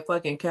to be a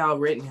fucking Kyle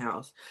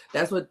Rittenhouse.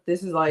 That's what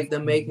this is like, the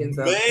makings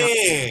of.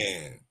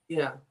 Man.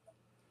 Yeah.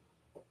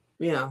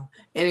 Yeah.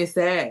 And it's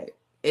sad.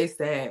 It's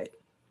sad.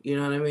 You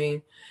know what I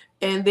mean?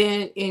 And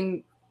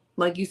then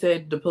like you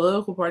said, the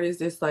political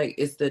parties, it's like,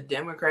 it's the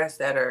Democrats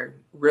that are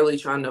really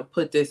trying to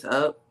put this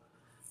up,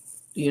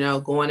 you know,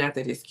 going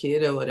after this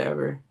kid or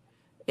whatever.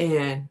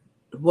 And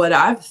what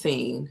I've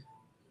seen,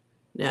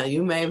 now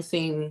you may have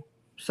seen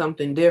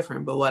something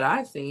different, but what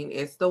I've seen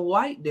is the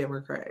white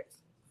Democrats.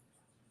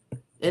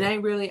 I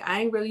ain't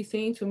really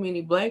seen too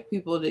many black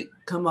people that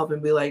come up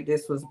and be like,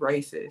 this was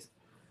racist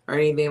or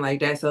anything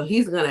like that. So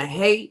he's going to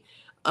hate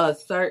a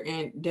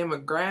certain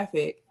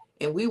demographic,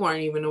 and we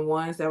weren't even the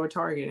ones that were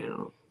targeting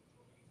them.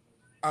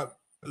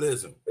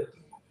 Listen,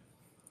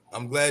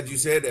 I'm glad you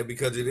said that,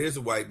 because it is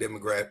a white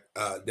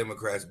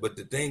Democrats. But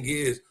the thing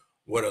is,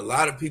 what a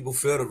lot of people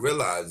fail to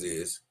realize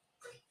is,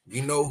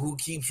 you know who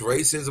keeps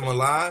racism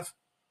alive?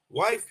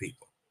 White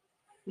people.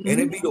 Mm-hmm. And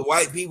it be the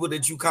white people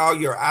that you call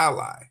your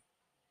ally.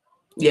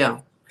 Yeah.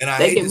 And I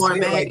hate to say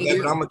it like that,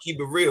 but I'm going to keep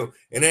it real.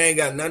 And it ain't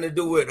got nothing to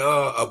do with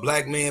a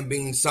black man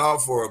being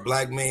soft or a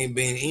black man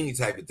being any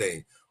type of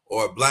thing,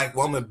 or a black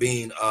woman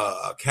being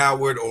a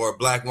coward, or a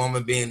black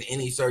woman being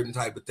any certain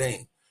type of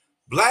thing.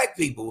 Black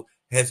people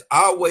has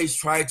always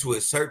tried to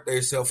assert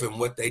themselves in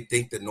what they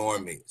think the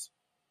norm is.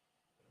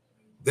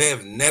 They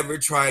have never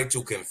tried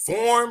to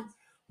conform,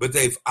 but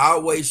they've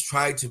always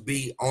tried to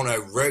be on a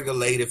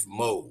regulative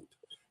mode.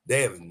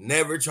 They have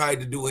never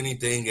tried to do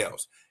anything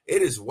else.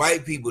 It is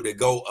white people that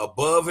go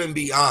above and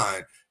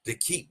beyond to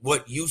keep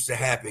what used to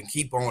happen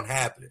keep on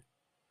happening,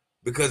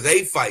 because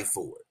they fight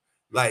for it.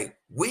 Like,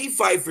 we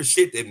fight for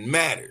shit that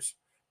matters.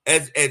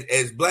 As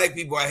black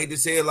people, I hate to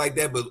say it like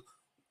that, but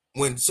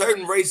when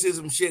certain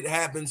racism shit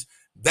happens,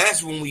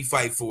 that's when we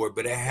fight for it.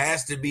 But it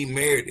has to be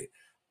merited.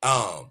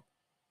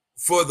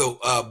 For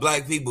the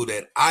black people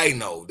that I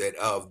know that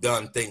have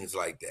done things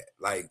like that,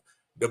 like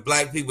the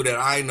black people that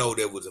I know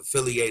that was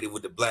affiliated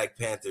with the Black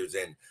Panthers,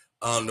 and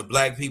the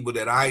black people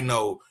that I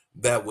know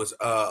that was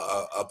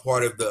a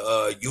part of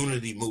the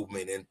unity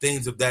movement and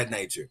things of that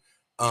nature.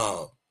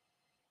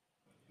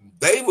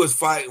 They was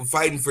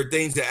fighting for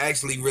things that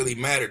actually really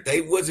mattered.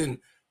 They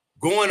wasn't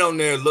going on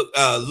there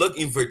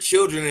looking for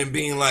children and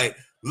being like,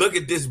 look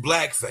at this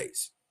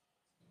blackface.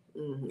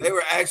 Mm-hmm. They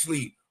were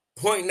actually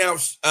pointing out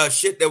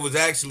shit that was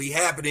actually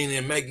happening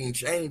and making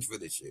change for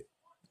this shit.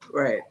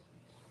 Right.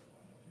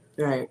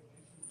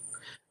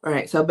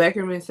 So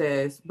Beckerman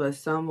says, but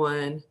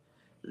someone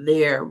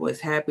there was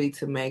happy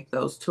to make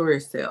those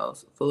tourist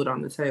sales, food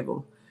on the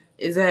table.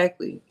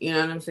 Exactly. You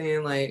know what I'm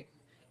saying? Like,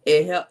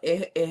 it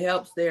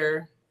helps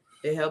their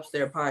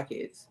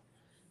pockets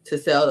to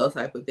sell those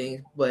type of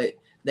things, but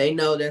they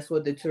know that's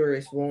what the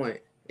tourists want.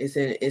 It's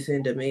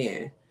in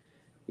demand,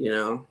 you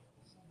know.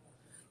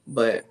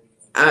 But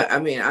I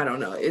mean, I don't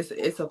know.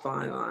 It's a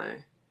fine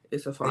line.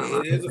 It's a fine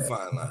line. It is a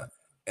fine line.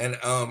 And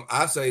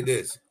I say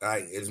this,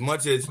 like, as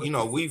much as, you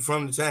know, we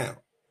from the town.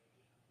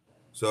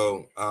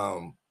 So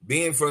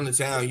being from the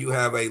town, you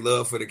have a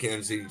love for the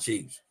Kansas City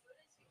Chiefs.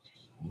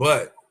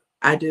 But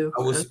I do.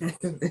 I was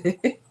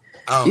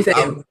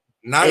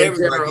not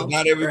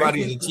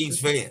everybody's right? a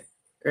Chiefs fan.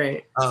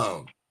 Right.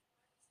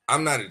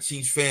 I'm not a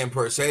Chiefs fan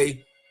per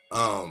se.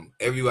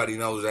 Everybody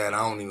knows that. I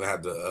don't even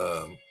have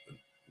to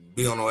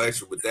be on no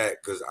extra with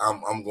that, because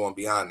I'm going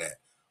beyond that.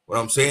 What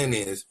I'm saying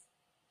is,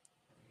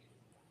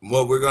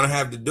 what we're gonna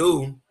have to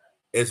do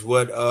is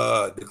what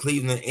the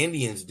Cleveland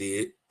Indians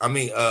did. I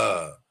mean,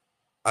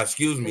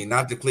 excuse me,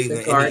 not the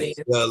Cleveland Indians,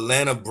 the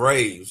Atlanta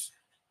Braves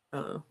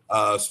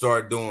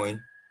start doing.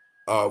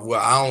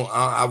 Well,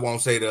 I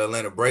won't say the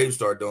Atlanta Braves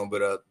start doing,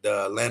 but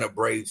the Atlanta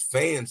Braves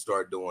fans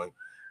start doing,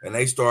 and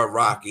they start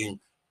rocking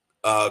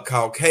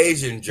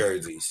Caucasian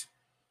jerseys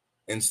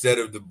instead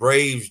of the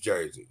Braves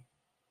jersey.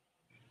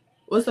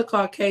 What's a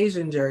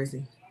Caucasian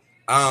jersey?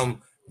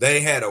 They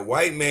had a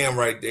white man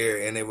right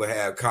there, and they would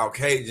have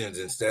Caucasians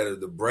instead of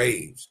the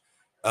Braves.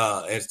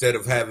 Instead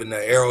of having the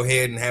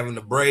arrowhead and having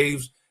the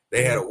Braves,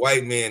 they had a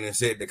white man and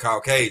said the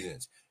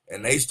Caucasians,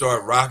 and they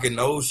start rocking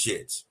those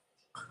shits.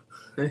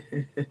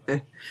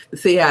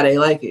 See how they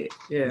like it.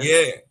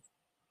 Yeah.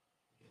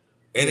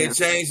 And it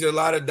changed a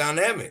lot of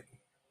dynamic.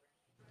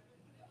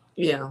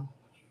 Yeah.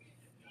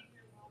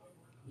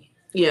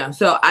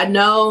 So I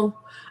know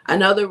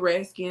the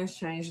Redskins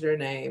changed their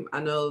name. I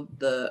know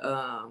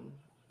the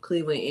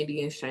Cleveland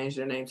Indians changed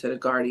their name to the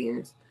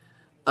Guardians.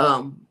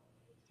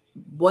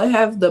 What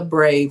have the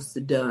Braves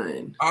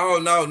done? Oh,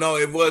 no,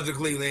 it was the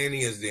Cleveland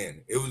Indians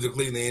then. It was the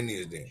Cleveland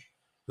Indians then.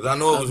 Because I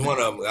know it was one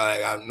of them.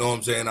 I know what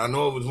I'm saying. I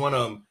know it was one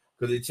of them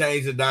because it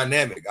changed the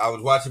dynamic. I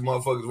was watching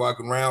motherfuckers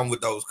walking around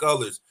with those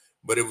colors,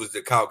 but it was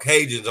the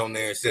Caucasians on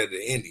there instead of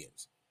the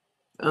Indians.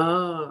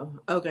 Oh,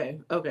 okay.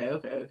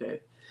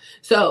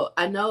 So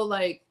I know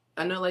like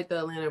the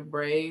Atlanta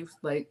Braves,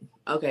 like,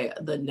 okay,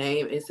 the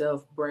name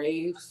itself,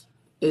 Braves,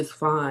 is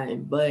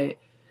fine, but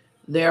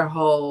their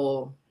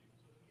whole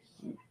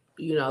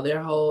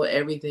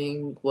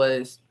everything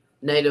was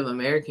Native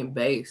American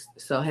based.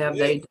 So have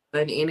they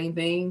done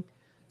anything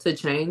to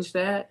change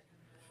that?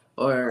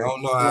 Or I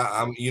don't know.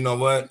 I'm. You know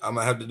what? I'm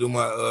gonna have to do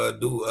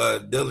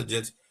my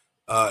diligence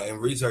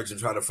and research and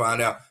try to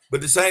find out.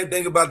 But the same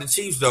thing about the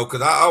Chiefs though,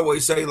 because I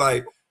always say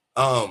like,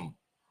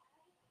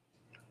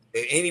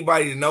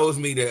 anybody that knows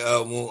me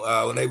that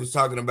when they was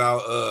talking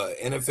about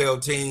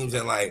NFL teams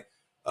and like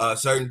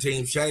certain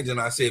teams changing,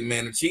 I said,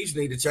 man, the Chiefs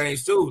need to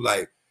change too.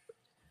 Like,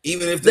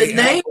 even if they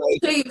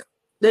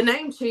the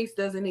name Chiefs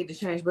doesn't need to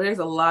change, but there's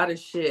a lot of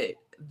shit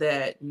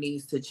that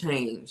needs to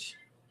change.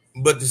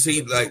 But to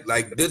see like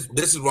this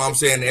is what I'm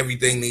saying.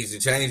 Everything needs to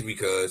change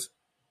because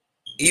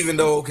even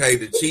though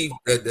the Chief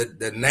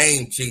the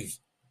name Chiefs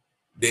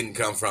didn't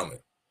come from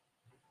it.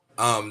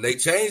 They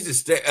changed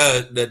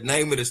the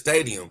name of the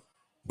stadium,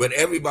 but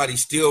everybody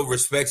still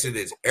respects it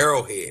as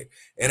Arrowhead,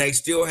 and they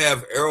still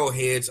have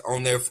arrowheads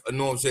on there. You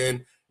know what I'm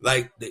saying?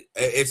 Like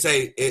it's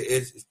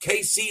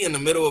KC in the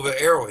middle of an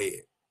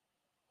arrowhead.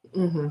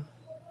 Mm-hmm.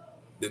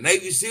 The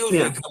Navy SEALs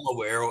didn't come up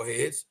with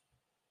arrowheads.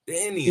 The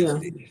Indians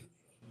did.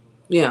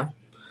 Yeah.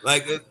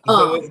 Like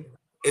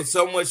it's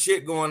so much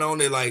shit going on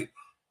that like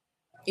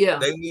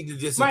they need to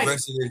just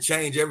address it and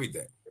change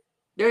everything.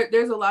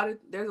 There's a lot of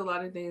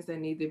things that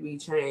need to be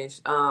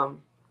changed.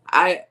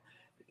 Everybody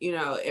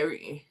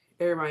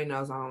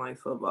knows I don't like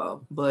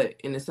football, but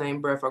in the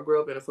same breath, I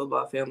grew up in a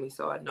football family,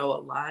 so I know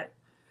a lot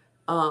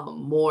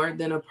more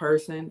than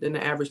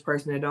the average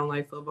person that don't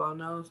like football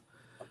knows.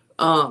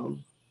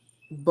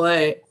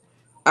 But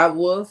I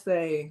will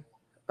say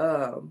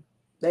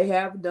they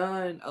have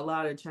done a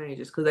lot of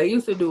changes because they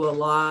used to do a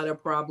lot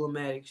of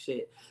problematic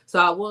shit. So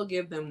I will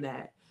give them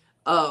that.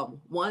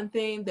 One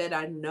thing that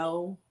I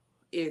know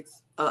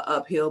it's an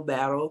uphill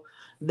battle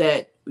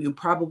that you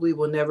probably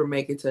will never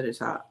make it to the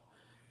top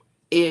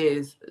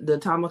is the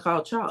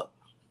tomahawk chop.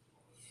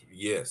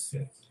 Yes.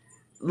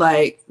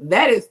 Like,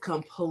 that is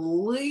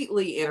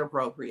completely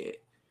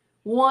inappropriate.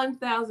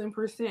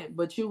 1,000%.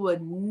 But you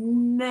would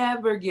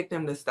never get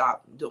them to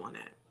stop doing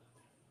that.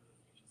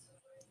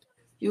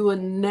 You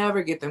would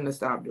never get them to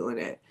stop doing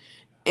that.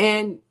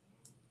 And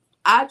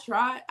I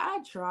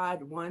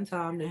tried one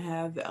time to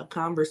have a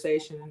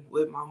conversation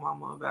with my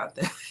mama about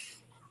that.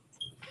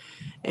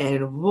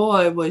 And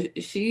boy,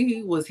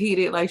 she was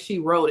heated like she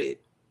wrote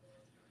it.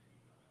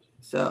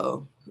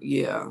 So,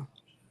 yeah.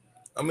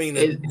 I mean,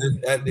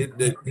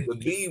 the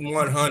be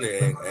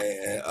 100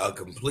 and a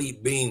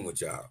complete being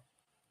with y'all.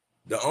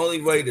 The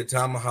only way the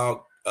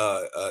tomahawk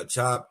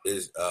chop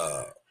is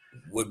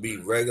would be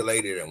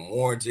regulated and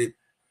warranted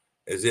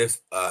is if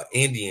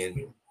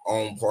Indian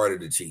own part of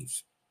the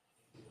Chiefs.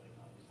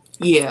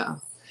 Yeah.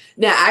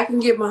 Now I can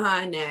get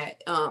behind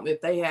that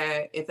if they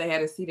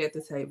had a seat at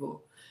the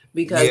table,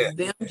 because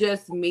them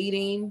just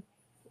meeting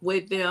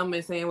with them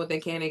and saying what they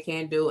can and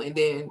can't do, and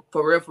then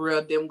for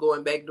real, them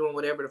going back doing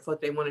whatever the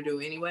fuck they want to do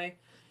anyway,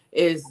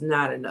 is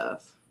not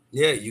enough.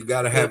 Yeah, you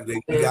gotta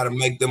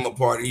make them a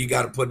part. You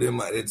gotta put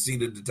them at the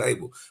seat at the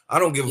table. I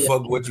don't give a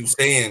fuck what you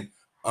saying.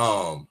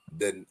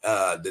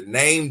 The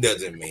name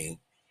doesn't mean.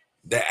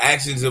 The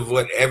actions of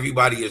what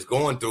everybody is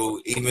going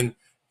through, even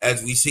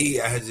as we see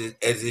as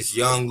this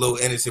young little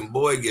innocent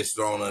boy gets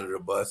thrown under the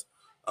bus.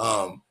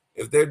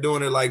 If they're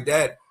doing it like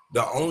that,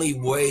 the only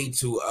way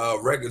to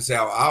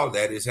reconcile all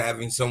that is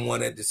having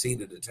someone at the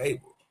seat of the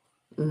table.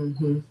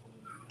 Mm-hmm.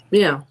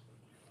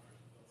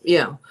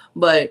 Yeah,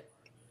 but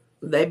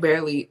they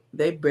barely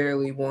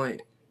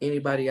want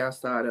anybody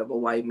outside of a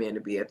white man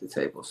to be at the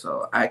table.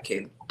 So I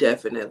can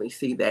definitely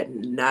see that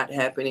not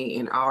happening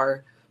in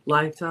our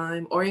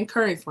lifetime or in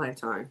Current's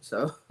lifetime.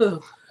 So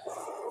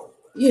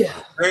yeah,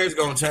 Current's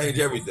gonna change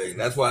everything.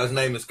 That's why his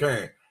name is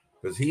Current,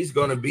 because he's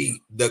gonna be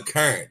the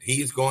current.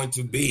 He's going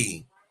to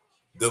be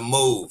the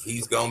move.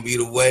 He's gonna be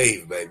the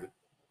wave, baby.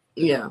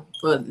 Yeah,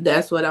 but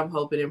that's what I'm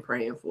hoping and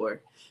praying for,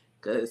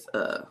 because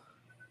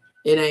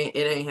it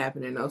ain't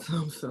happening no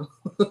time soon.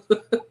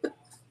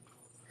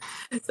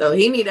 So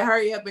he need to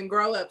hurry up and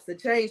grow up to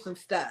change some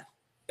stuff.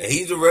 And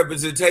he's a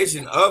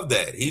representation of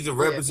that. He's a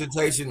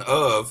representation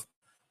of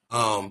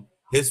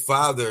his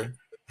father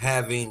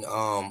having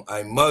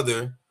a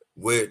mother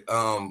with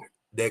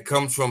that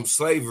comes from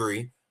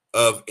slavery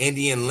of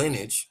Indian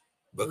lineage,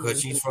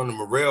 because she's from the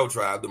Morel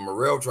tribe. The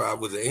Morel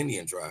tribe was an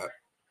Indian tribe.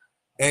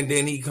 And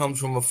then he comes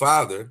from a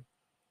father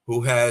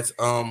who has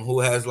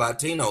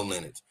Latino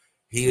lineage.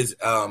 He is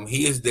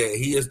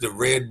the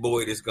red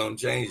boy that's gonna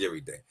change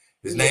everything.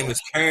 His name is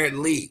Current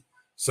Lee.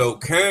 So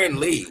Current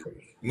Lee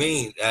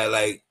means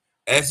like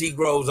as he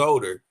grows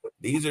older,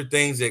 these are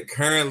things that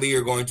currently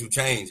are going to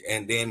change.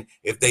 And then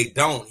if they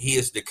don't, he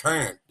is the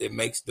current that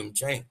makes them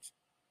change.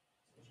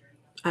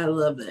 I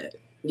love that.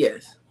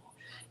 Yes.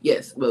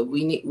 Yes, but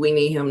we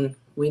need him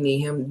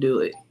to do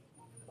it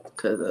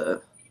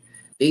because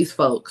these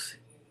folks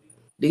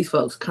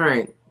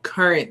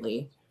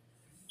currently.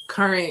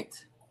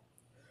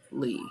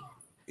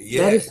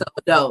 Yeah. That is so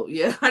dope.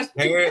 Yeah.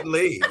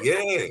 Apparently,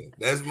 yeah.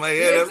 That's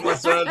my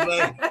son's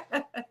name.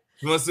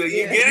 You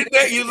get it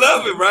there, you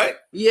love it, right?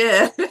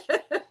 Yeah.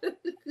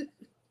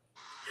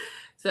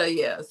 So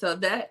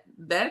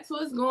that's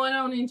what's going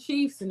on in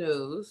Chiefs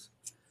news.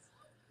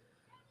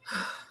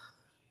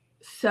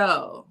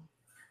 So,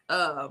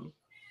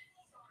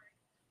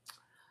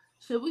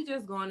 should we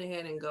just go on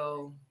ahead and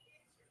go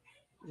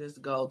to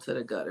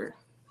the gutter?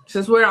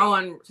 Since we're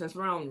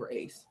on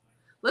race,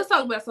 let's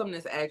talk about something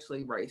that's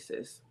actually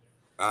racist.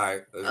 All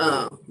right.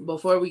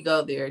 Before we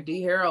go there,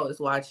 D Harold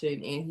is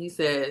watching and he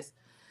says,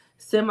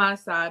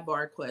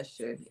 semi-sidebar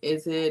question: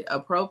 is it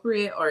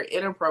appropriate or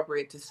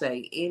inappropriate to say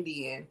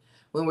Indian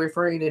when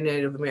referring to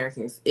Native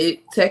Americans?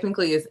 It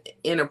technically is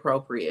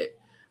inappropriate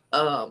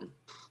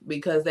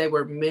because they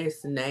were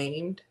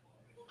misnamed.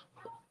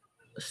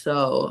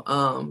 So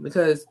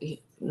because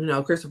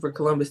Christopher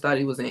Columbus thought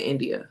he was in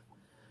India.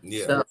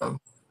 Yeah. So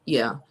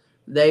yeah,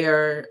 they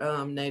are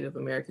Native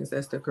Americans.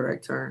 That's the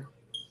correct term.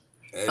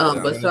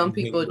 But some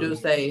people do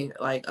say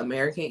like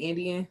American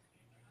Indian.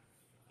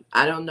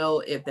 I don't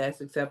know if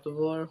that's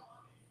acceptable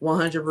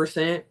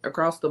 100%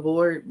 across the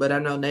board, but I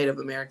know Native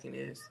American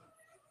is.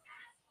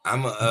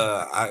 I'm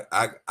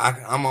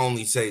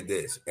only say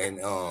this, and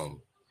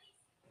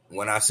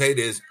when I say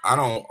this, I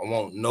don't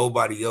want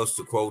nobody else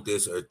to quote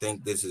this or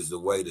think this is the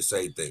way to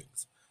say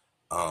things.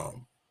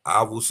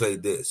 I will say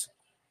this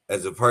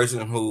as a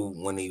person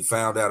who, when he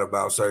found out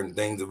about certain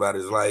things about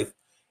his life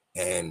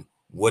and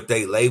what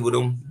they labeled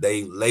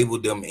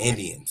them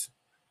Indians,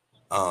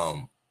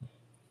 not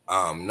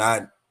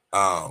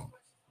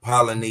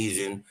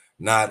Polynesian,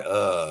 not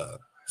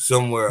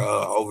somewhere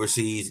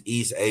overseas,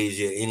 East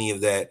Asia, any of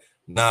that.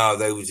 No,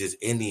 they were just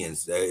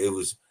Indians. It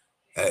was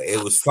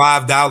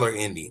 $5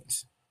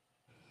 Indians,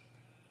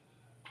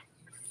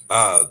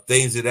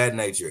 things of that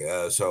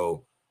nature.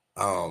 So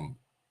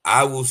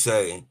I will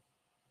say,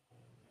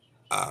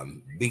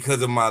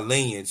 because of my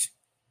lineage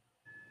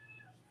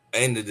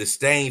and the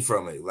disdain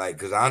from it, like,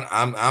 because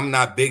I'm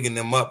not bigging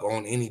them up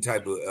on any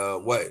type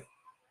of way.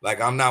 Like,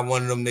 I'm not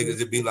one of them niggas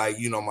that be like,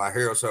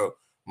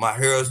 my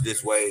hair's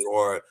this way,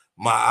 or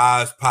my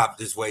eyes pop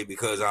this way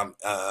because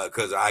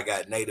because I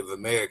got Native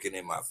American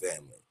in my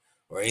family,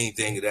 or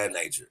anything of that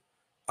nature.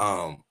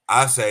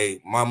 I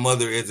say my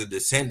mother is a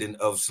descendant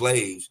of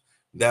slaves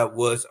that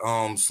was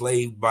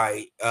slaved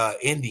by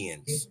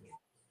Indians,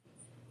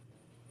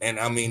 and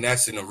I mean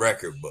that's in a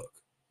record book.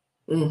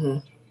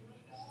 Mm-hmm.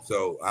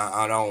 So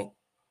I don't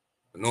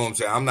know what I'm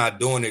saying. I'm not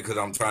doing it because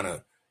I'm trying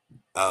to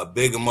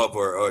big them up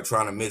or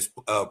trying to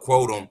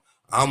misquote them.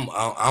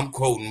 I'm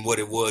quoting what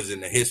it was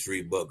in the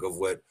history book of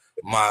what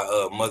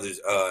my mother's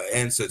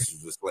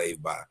ancestors were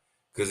slaved by,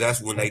 because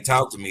that's when they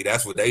talk to me.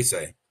 That's what they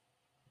say.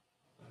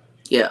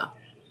 Yeah.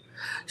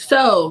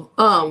 So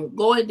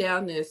going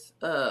down this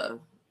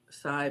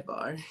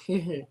sidebar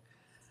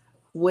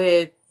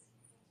with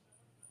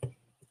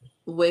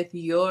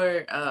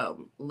your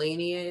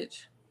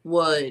lineage,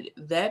 would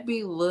that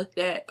be looked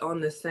at on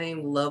the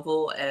same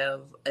level as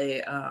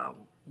a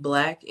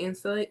black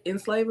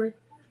enslaver?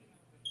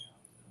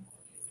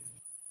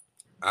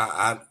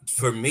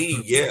 For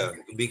me, yeah,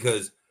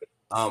 because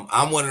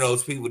I'm one of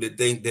those people that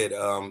think that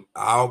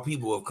all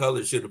people of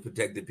color should have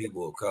protected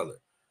people of color.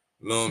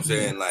 You know what I'm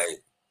saying?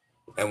 Like,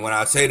 and when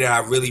I say that, I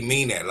really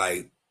mean that.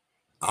 Like,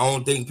 I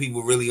don't think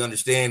people really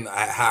understand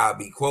how I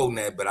be quoting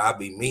that, but I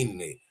be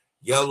meaning it.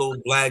 Yellow,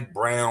 black,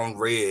 brown,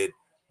 red.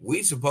 We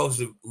are supposed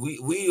to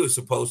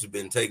have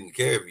been taking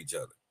care of each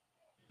other.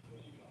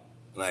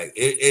 Like,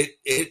 it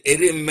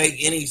didn't make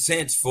any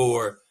sense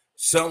for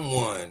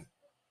someone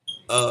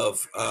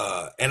of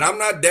and I'm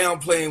not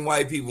downplaying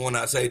white people when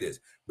I say this,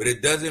 but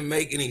it doesn't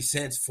make any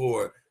sense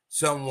for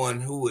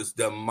someone who is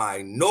the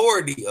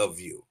minority of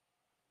you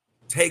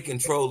take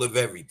control of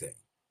everything.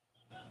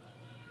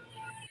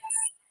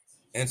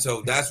 And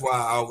so that's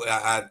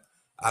why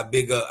I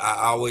big up.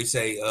 I always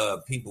say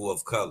people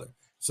of color.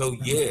 So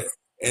yeah,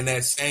 in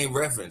that same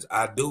reference,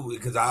 I do,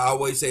 because I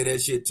always say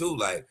that shit too.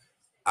 Like,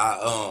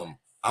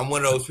 I'm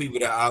one of those people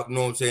that I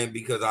know what I'm saying,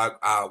 because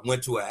I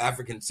went to an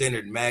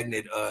African-centered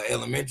magnet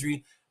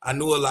elementary. I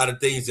knew a lot of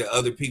things that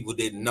other people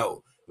didn't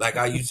know. Like,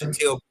 I used to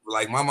tell people,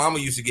 like, my mama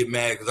used to get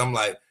mad because I'm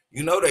like,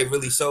 they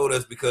really sold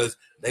us because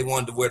they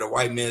wanted to wear the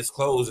white man's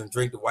clothes and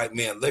drink the white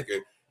man liquor.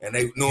 And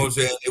they, know what I'm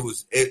saying? It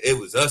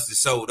was us that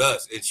sold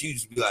us. And she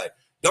used to be like,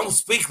 don't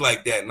speak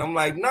like that. And I'm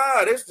like,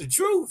 nah, that's the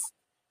truth.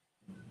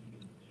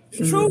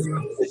 It's truth.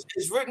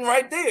 It's written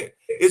right there.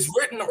 It's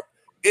written.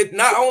 It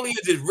not only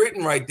is it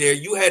written right there,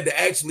 you had to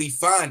actually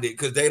find it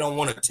because they don't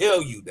want to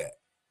tell you that.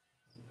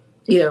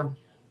 Yeah.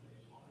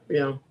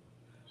 Yeah.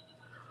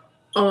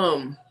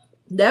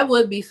 That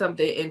would be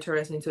something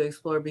interesting to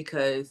explore,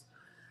 because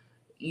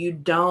you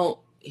don't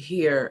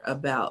hear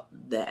about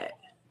that.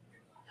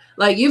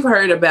 Like, you've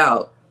heard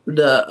about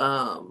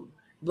the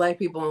black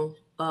people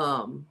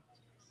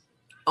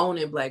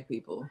owning black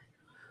people,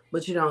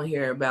 but you don't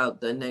hear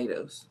about the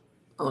natives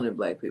owning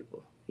black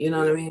people. You know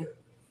what I mean?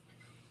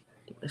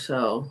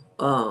 So,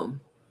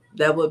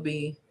 that would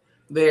be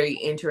very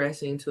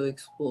interesting to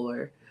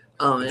explore.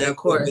 And of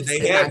course, but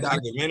they have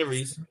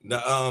documentaries.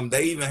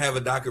 They even have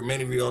a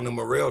documentary on the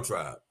Morel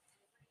tribe.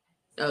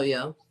 Oh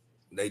yeah,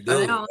 they do. Are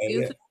they on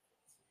YouTube?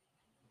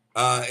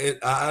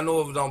 I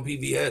know it was on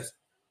PBS.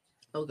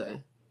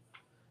 Okay.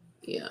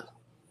 Yeah.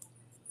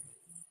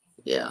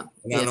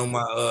 And I know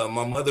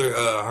my mother,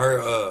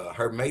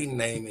 her maiden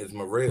name is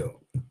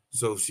Morel,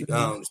 so she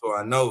so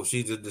I know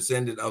she's a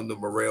descendant of the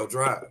Morel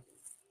tribe.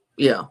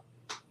 Yeah.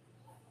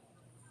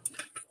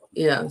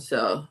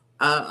 So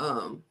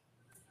I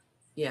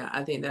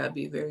think that would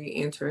be very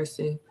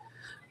interesting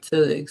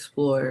to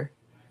explore.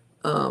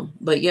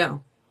 But yeah.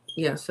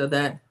 So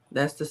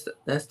that's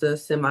the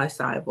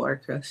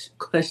semi-cyborg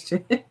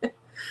question.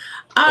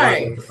 All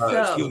right.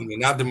 Excuse me,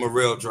 not the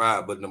Morel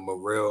tribe, but the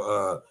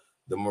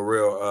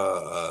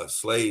Morel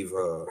slave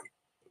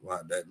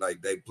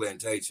they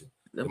plantation.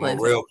 The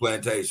Morel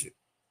plantation.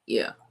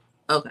 Yeah.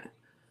 Okay.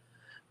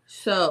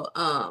 So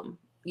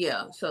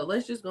so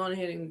let's just go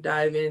ahead and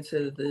dive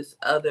into this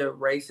other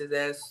racist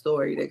ass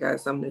story that got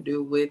something to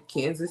do with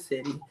Kansas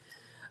City.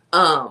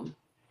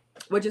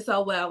 Which is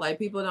so wild. Like,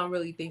 people don't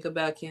really think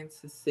about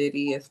Kansas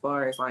City as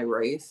far as like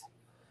race.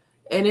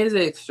 And it is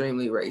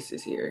extremely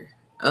racist here.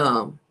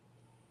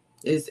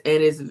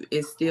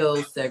 It's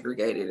still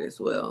segregated as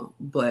well.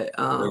 But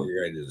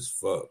segregated as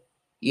fuck.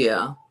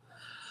 Yeah.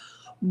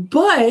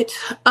 But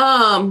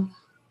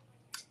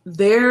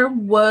there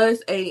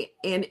was an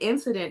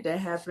incident that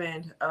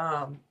happened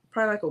probably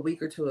like a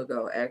week or two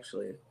ago,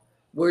 actually.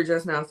 We're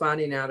just now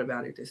finding out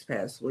about it this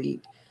past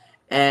week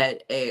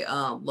at a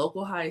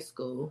local high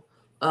school.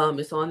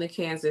 It's on the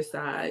Kansas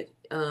side,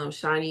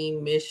 Shawnee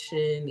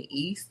Mission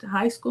East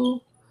High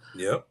School.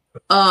 Yep.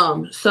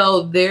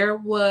 So there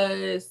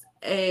was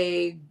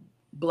a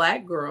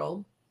black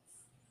girl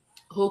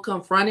who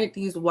confronted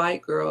these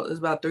white girls. There's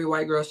about 3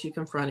 white girls she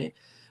confronted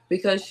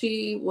because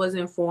she was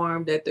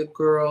informed that the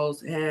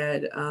girls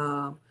had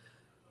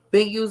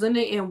been using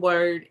the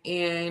N-word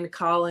and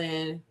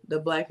calling the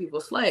black people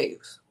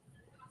slaves.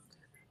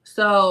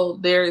 So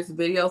there's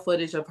video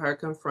footage of her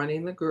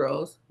confronting the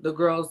girls. The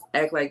girls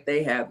act like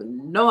they have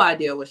no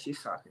idea what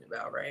she's talking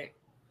about, right?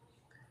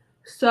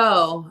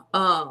 So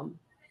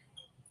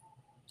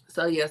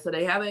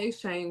they have an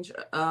exchange,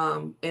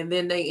 and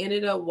then they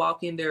ended up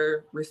walking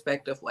their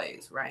respective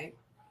ways, right?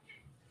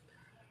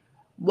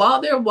 While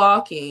they're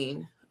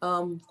walking,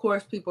 of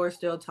course, people are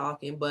still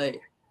talking, but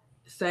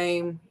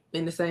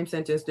in the same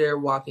sentence, they're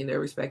walking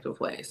their respective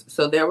ways.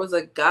 So there was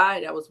a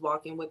guy that was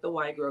walking with the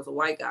white girls, a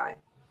white guy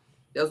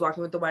that was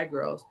walking with the white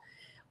girls.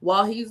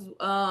 While he's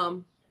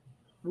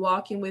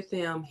walking with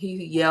them,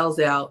 he yells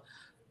out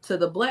to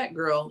the black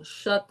girl,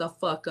 "Shut the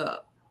fuck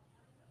up."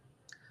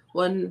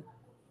 When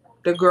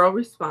the girl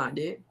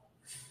responded,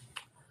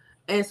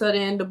 and so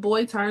then the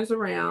boy turns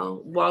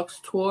around,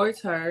 walks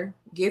towards her,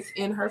 gets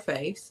in her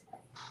face,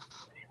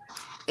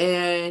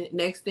 and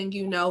next thing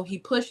you know, he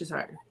pushes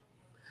her.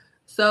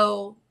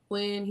 So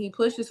when he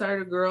pushes her,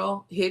 the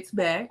girl hits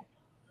back,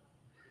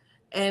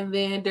 and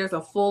then there's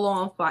a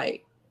full-on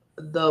fight.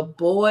 The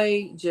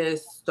boy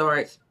just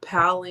starts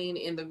palling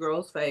in the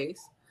girl's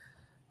face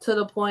to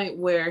the point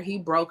where he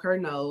broke her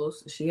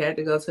nose. She had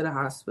to go to the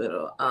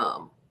hospital.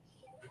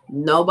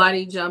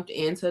 Nobody jumped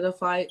into the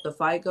fight. The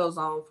fight goes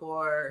on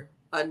for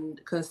a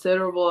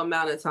considerable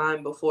amount of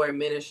time before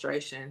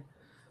administration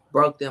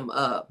broke them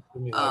up.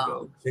 Like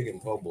a chicken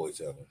po' boy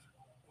challenge.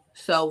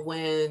 So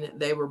when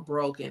they were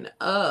broken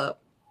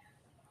up,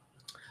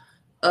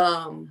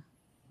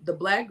 the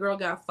black girl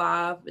got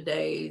 5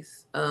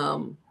 days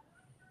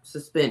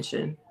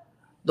suspension.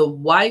 The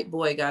white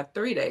boy got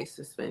 3 days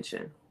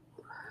suspension.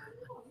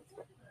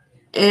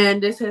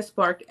 And this has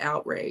sparked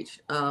outrage.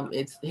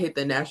 It's hit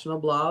the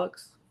national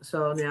blogs.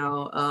 So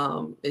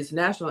now it's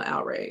national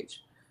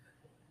outrage.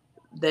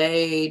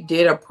 They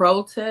did a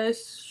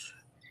protest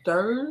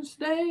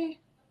Thursday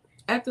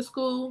at the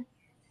school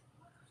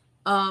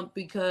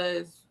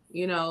because,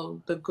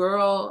 the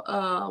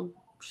girl,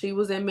 she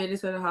was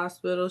admitted to the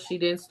hospital. She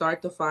didn't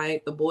start the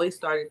fight. The boy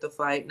started the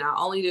fight. Not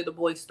only did the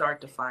boy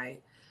start the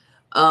fight,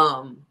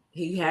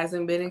 he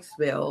hasn't been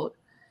expelled.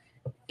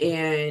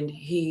 And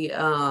he...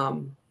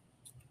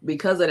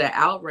 because of the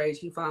outrage,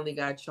 he finally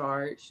got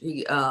charged.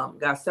 He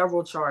got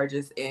several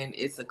charges, and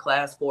it's a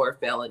class 4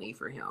 felony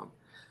for him.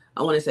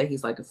 I want to say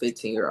he's like a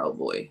 15-year-old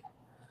boy.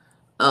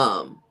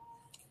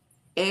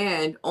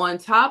 And on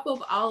top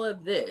of all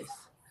of this,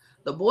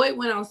 the boy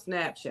went on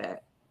Snapchat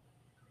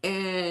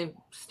and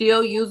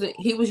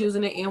he was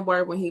using the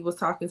N-word when he was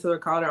talking to her,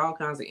 called her all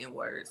kinds of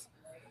N-words.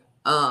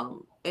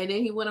 And then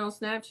he went on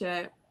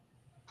Snapchat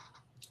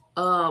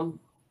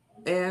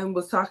and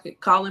was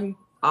calling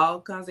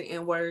all kinds of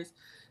N-words.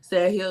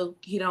 Said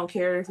he don't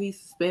care if he's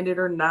suspended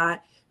or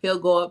not. He'll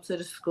go up to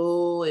the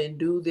school and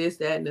do this,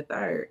 that, and the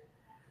third.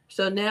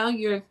 So now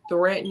you're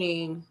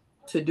threatening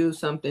to do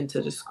something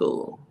to the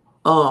school.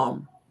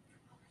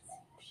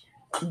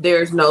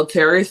 There's no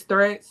terrorist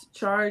threats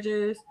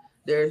charges.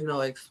 There's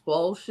no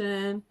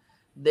expulsion.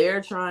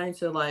 They're trying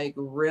to like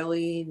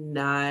really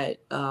not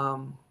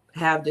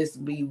have this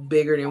be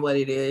bigger than what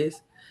it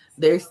is.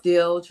 They're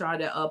still trying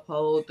to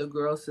uphold the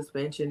girl's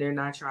suspension. They're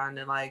not trying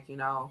to like,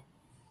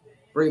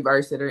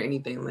 reverse it or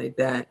anything like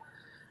that.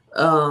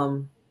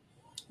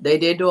 They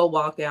did do a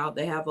walkout.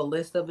 They have a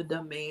list of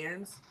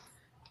demands.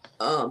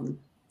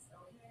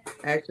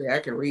 Actually, I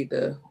can read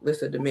the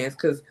list of demands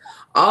because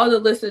all the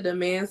list of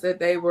demands that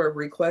they were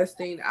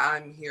requesting,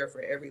 I'm here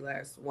for every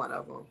last one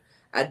of them.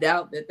 I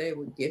doubt that they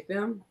would get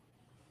them,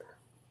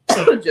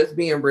 just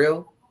being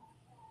real.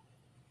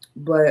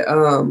 But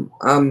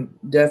I'm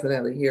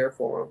definitely here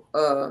for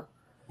them.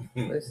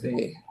 Let's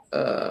see.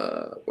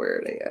 Where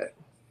are they at?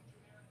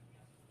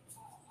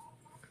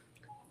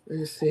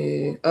 Let's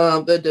see.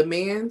 The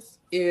demands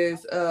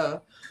is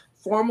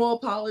formal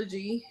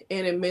apology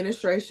and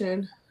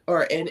administration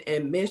or an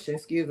admission,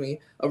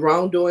 of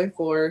wrongdoing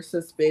for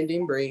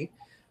suspending Bree.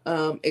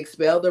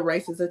 Expel the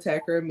racist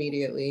attacker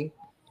immediately.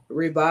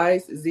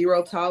 Revise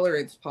zero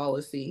tolerance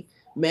policy.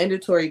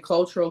 Mandatory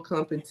cultural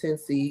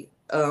competency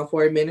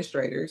for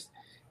administrators.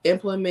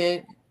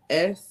 Implement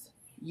SURJ-KC's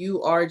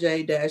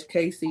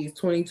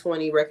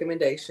 2020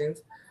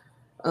 recommendations.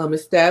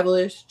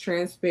 Establish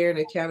transparent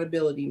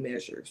accountability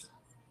measures.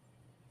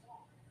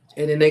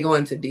 And then they go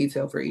into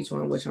detail for each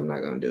one, which I'm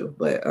not going to do.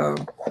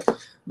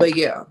 But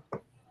yeah.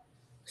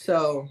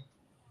 So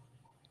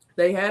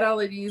they had all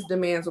of these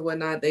demands and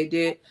whatnot. They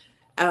did.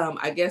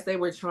 I guess they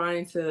were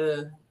trying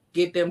to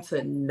get them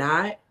to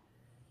not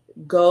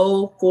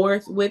go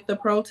forth with the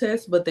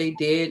protest, but they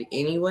did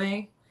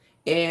anyway.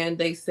 And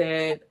they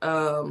said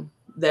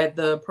that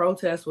the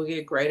protests will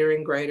get greater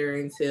and greater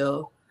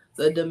until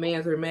the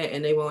demands are met,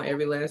 and they want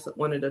every last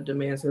one of the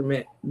demands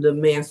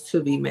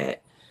to be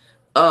met.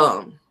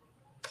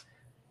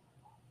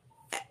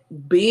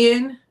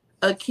 Being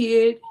a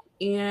kid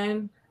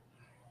in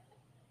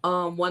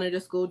one of the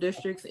school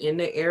districts in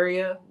the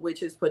area,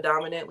 which is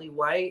predominantly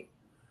white,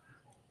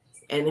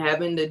 and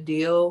having to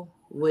deal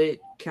with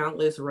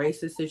countless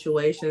racist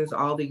situations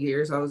all the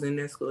years I was in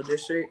that school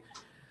district,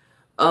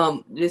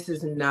 this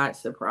is not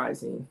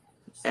surprising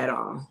at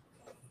all.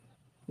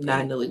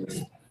 Not in the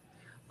least.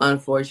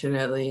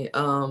 Unfortunately,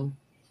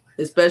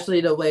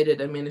 especially the way that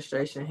the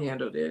administration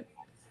handled it,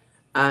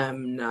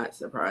 I'm not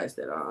surprised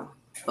at all.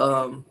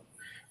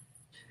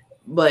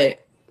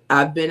 But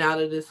I've been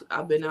out of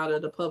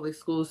the public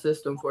school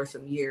system for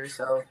some years,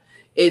 so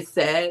it's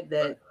sad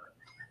that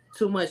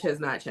too much has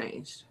not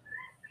changed,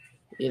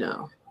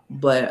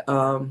 But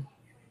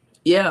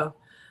yeah,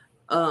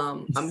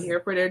 I'm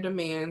here for their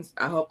demands.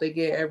 I hope they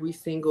get every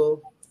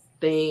single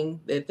thing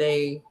that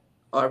they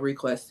are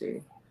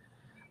requesting.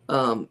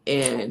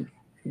 And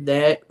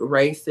that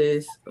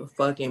racist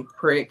fucking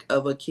prick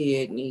of a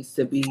kid needs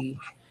to be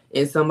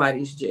in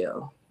somebody's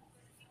jail.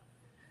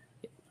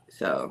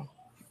 So,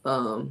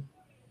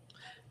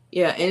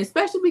 yeah, and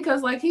especially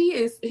because like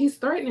he's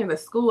threatening the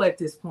school at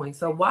this point.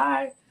 So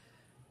why,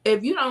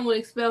 if you don't want to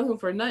expel him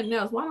for nothing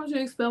else, why don't you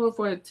expel him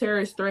for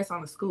terrorist threats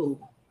on the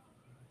school?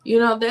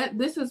 That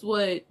this is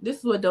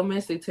what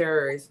domestic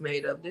terror is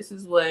made of. This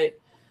is what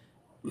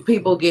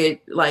people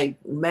get, like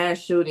mass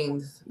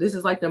shootings. This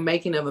is like the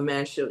making of a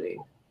mass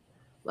shooting.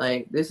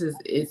 Like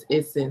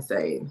it's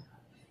insane.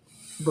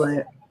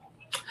 But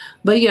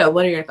yeah,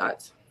 what are your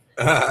thoughts?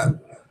 One,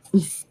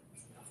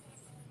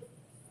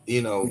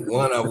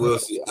 I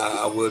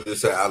will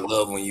just say I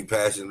love when you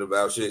passionate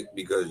about shit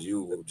because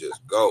you will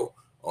just go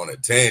on a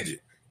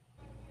tangent.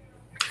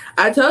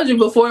 I told you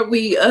before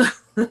we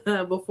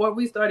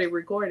started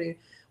recording,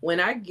 when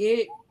I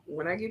get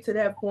to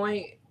that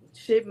point,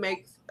 shit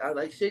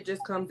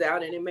just comes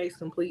out and it makes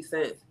complete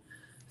sense.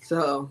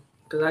 So,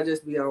 because I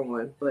just be on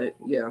one, but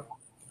yeah,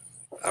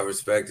 I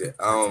respect it.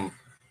 I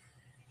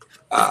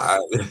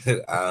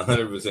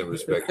 100%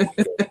 respect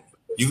it.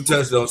 You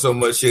touched on so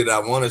much shit I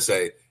want to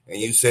say, and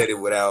you said it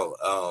without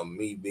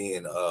me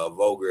being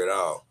vulgar at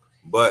all.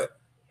 But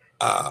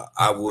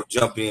I will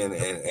jump in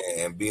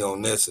and be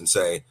on this and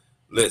say,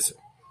 listen,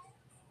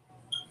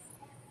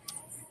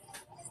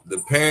 the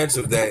parents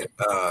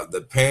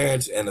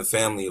and the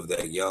family of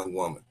that young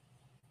woman.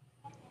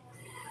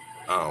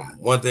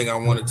 One thing I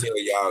want to tell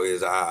y'all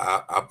is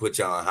I put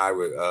y'all on high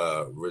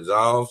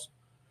resolves.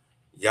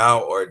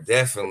 Y'all are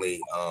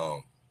definitely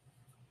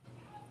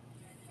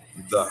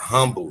the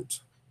humbled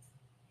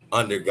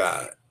under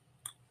God.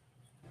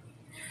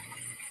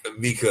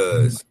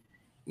 Because,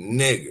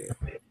 nigga,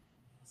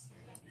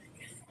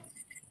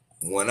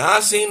 when I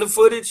seen the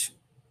footage,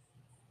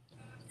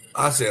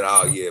 I said,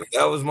 oh yeah, if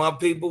that was my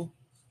people,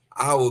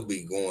 I would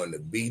be going to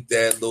beat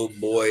that little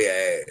boy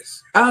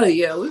ass. Oh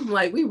yeah,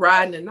 we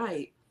riding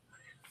tonight.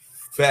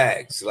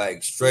 Facts,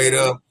 like straight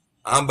up,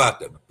 I'm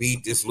about to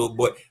beat this little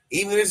boy.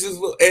 Even if this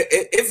little,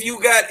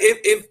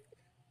 if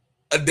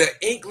the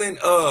inkling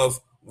of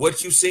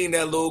what you seen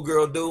that little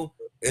girl do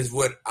is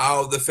what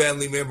all the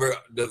family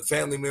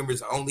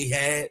members only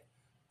had.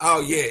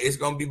 Oh yeah, it's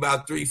gonna be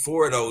about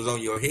 3-4 of those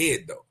on your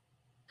head though.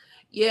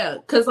 Yeah,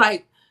 because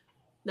like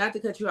not to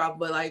cut you off,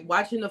 but like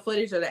watching the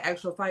footage of the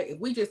actual fight, if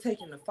we just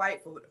taking the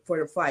fight for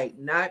the fight,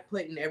 not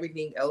putting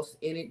everything else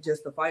in it,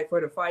 just the fight for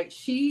the fight,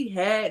 she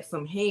had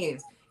some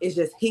hands. It's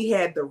just he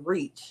had the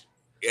reach.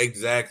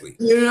 Exactly.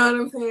 You know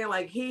what I'm saying?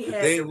 Like he had. The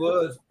thing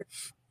was,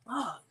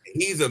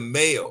 he's a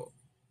male,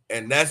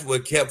 and that's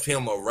what kept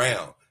him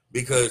around.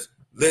 Because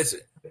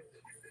listen,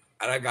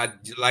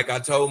 like I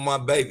told my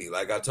baby,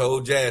 like I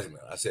told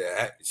Jasmine, I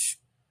said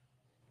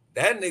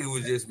that nigga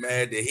was just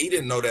mad that he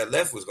didn't know that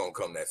left was gonna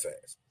come that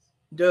fast.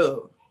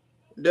 Dude.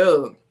 You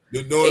know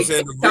what I'm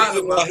saying? The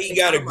reason why he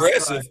got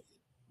aggressive,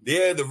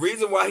 the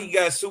reason why he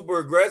got super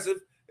aggressive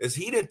is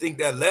he didn't think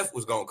that left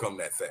was gonna come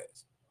that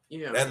fast.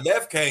 Yeah. That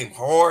left came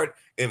hard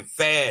and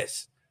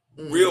fast,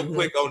 real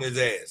quick on his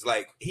ass.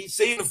 Like he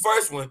seen the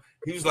first one,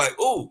 he was like,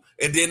 ooh,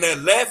 and then that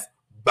left,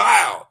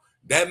 bow.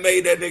 That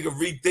made that nigga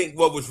rethink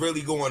what was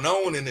really going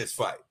on in this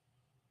fight.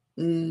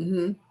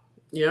 Mm-hmm.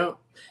 Yep.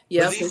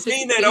 Yeah. He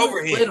seen that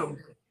overhand.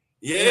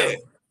 Yeah.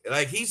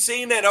 Like he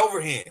seen that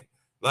overhand.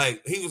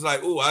 Like he was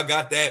like, "Oh, I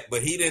got that,"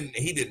 but he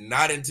did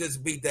not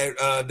anticipate that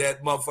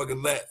that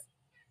motherfucking left.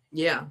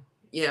 Yeah,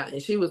 yeah,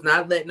 and she was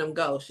not letting him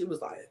go. She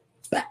was like,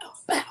 "Bow,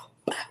 bow,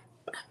 bow,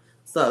 bow."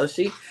 So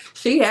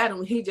she had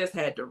him. He just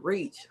had to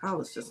reach. I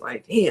was just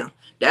like, "Damn,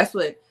 that's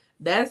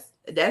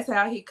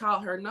how he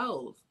caught her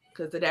nose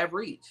because of that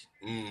reach."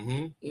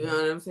 Mm-hmm. You know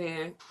what I'm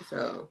saying?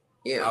 So.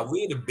 Yeah,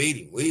 we'd have beat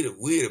him. We'd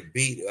have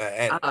beat.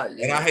 And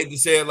I hate to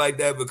say it like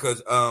that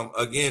because,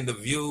 again, the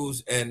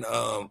views and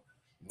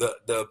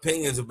the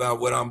opinions about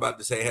what I'm about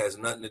to say has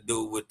nothing to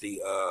do with the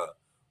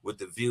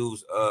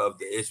views of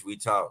the ish we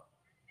talk.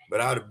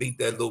 But I'd have beat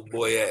that little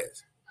boy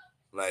ass,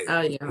 like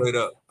straight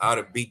up. I'd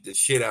have beat the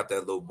shit out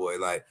that little boy.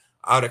 Like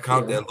I'd have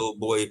caught that little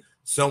boy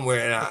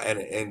somewhere,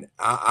 and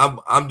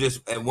I'm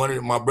just and one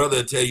of my brother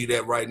will tell you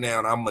that right now,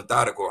 and I'm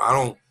methodical.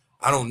 I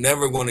don't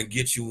never want to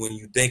get you when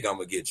you think I'm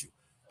gonna get you.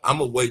 I'm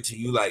going to wait till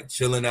you like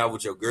chilling out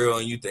with your girl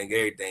and you think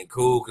everything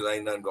cool because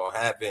ain't nothing going to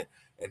happen.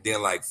 And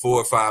then like 4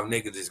 or 5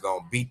 niggas is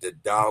going to beat the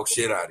dog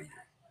shit out of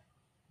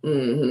you.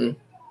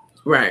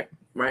 Mm-hmm. Right.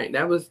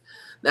 That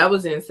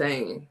was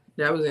insane.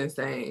 That was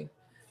insane.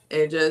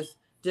 And just,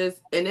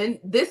 and then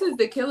this is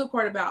the killer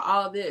part about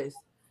all of this.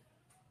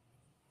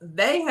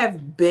 They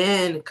have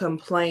been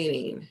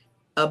complaining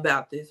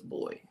about this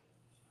boy.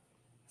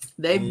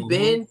 They've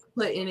been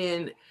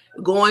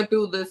going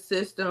through the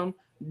system,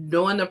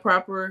 doing the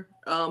proper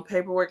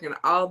paperwork and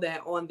all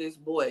that on this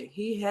boy.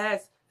 He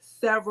has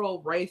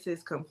several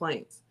racist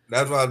complaints.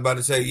 That's what I was about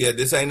to say. Yeah,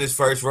 this ain't his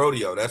first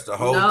rodeo. That's the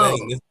whole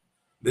thing.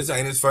 This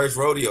ain't his first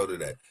rodeo to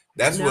that.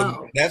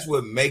 That's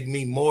what make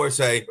me more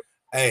say,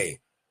 hey,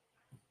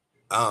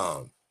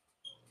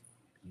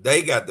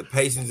 they got the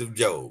patience of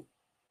Job.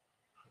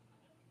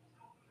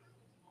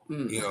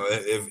 You know,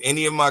 if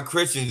any of my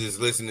Christians is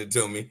listening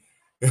to me,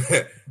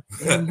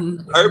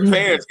 her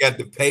parents got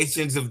the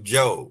patience of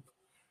Job.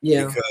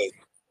 Yeah. Because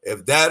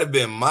if that had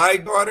been my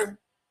daughter,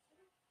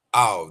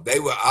 they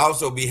would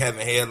also be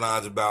having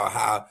headlines about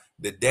how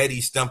the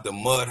daddy stumped a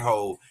mud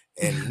hole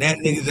and that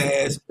nigga's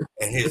ass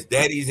and his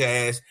daddy's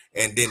ass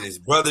and then his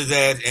brother's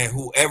ass and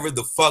whoever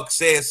the fuck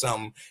said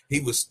something, he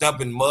was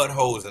stumping mud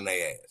holes in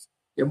their ass.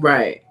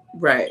 Right.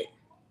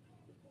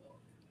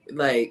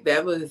 Like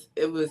it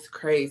was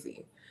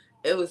crazy.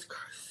 It was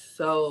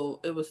so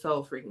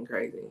freaking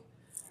crazy.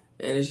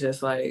 And it's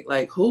just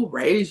like who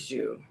raised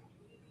you?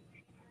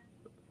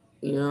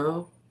 You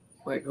know?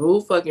 Like, who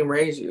fucking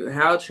raised you?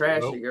 How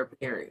trash are your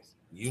parents?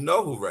 You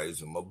know who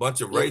raised them. A bunch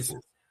of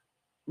racists.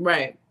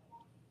 Right.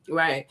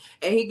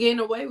 And he getting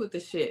away with the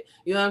shit.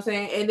 You know what I'm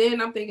saying? And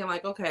then I'm thinking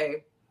like,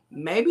 okay,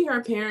 maybe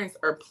her parents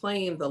are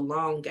playing the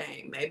long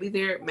game. Maybe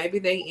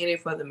they in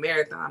it for the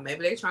marathon.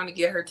 Maybe they're trying to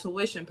get her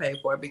tuition paid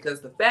for, because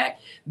the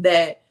fact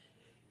that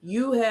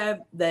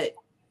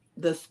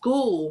the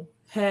school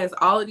has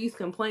all of these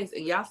complaints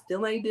and y'all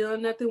still ain't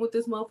doing nothing with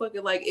this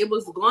motherfucker. Like it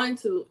was going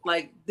to,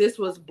 like, this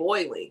was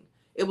boiling.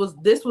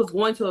 This was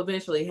going to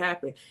eventually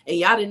happen. And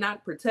y'all did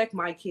not protect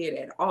my kid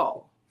at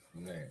all.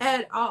 Man.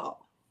 At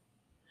all.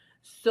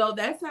 So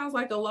that sounds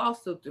like a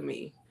lawsuit to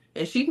me.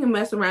 And she can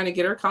mess around and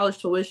get her college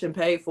tuition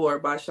paid for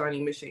by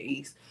Shawnee Mission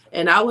East.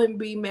 And I wouldn't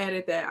be mad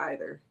at that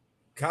either.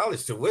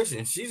 College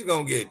tuition? She's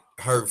going to get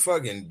her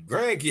fucking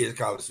grandkids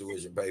college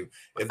tuition paid.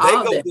 If they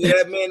go through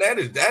that, man,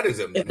 that is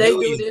if they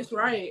do this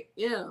right,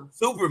 yeah.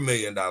 Super $1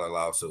 million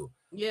lawsuit.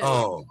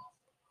 Yeah.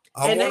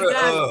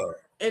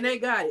 And they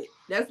got it.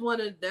 That's one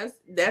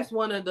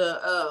of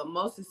the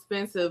most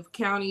expensive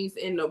counties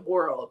in the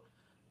world,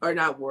 or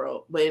not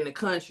world, but in the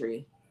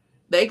country.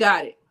 They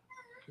got it.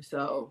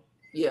 So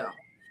yeah,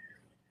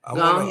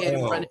 go ahead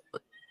and run it.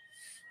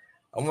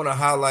 I want to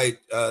highlight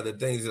the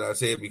things that I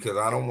said because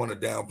I don't want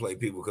to downplay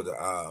people because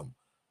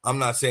I'm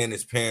not saying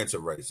his parents are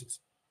racist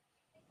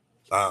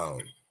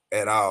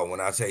at all.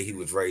 When I say he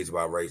was raised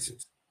by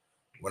racists,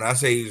 when I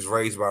say he was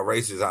raised by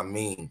racists, I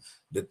mean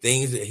the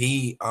things that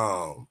he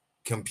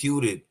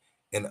computed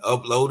and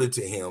uploaded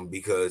to him,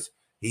 because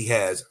he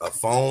has a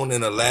phone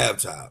and a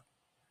laptop,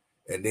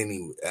 and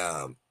then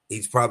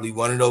he's probably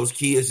one of those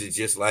kids that's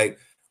just like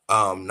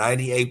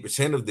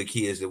 98% of the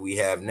kids that we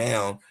have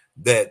now,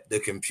 that the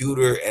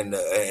computer and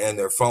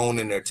their phone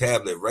and their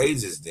tablet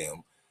raises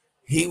them,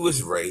 he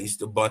was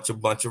raised a bunch of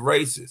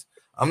racists.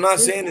 I'm not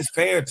saying his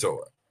parents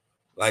are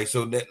like,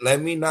 so that,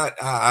 let me not,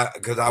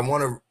 because I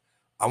want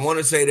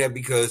to say that,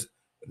 because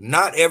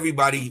not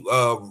everybody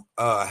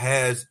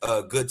has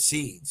good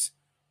seeds.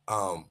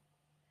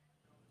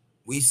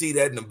 We see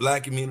that in the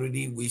Black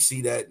community. We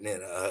see that in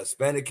the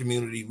Hispanic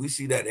community. We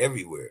see that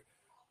everywhere.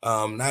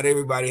 Not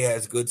everybody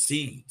has good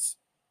seeds.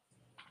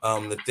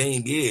 The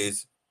thing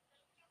is,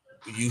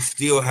 you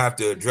still have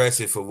to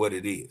address it for what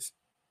it is.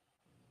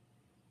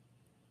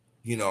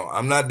 You know,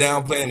 I'm not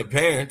downplaying the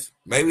parents.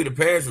 Maybe the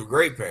parents were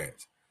great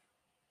parents.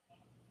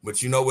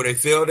 But you know where they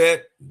failed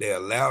at? They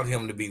allowed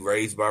him to be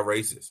raised by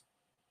racists.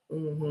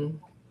 Mm-hmm.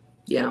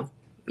 Yeah.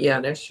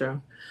 Yeah, that's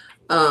true.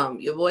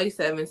 Your boy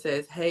 7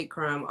 says hate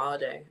crime all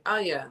day. Oh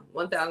yeah,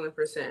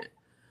 1,000%.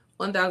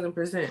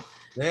 1,000%.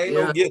 There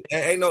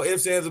ain't no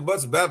ifs, ands, or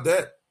buts about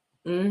that.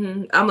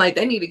 Mm-hmm. I'm like,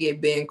 they need to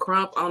get Ben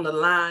Crump on the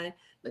line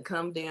to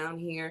come down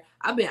here.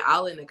 I've been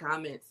all in the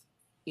comments,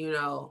 you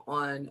know,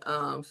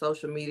 on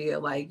social media,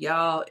 like,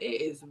 y'all, it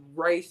is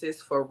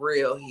racist for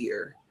real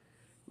here.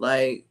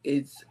 Like,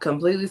 it's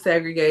completely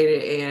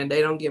segregated and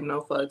they don't give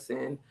no fucks.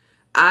 And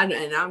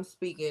I'm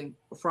speaking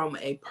from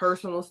a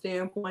personal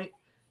standpoint,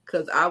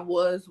 because I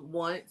was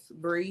once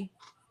Bree.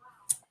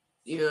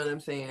 You know what I'm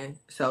saying?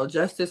 So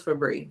justice for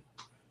Bree.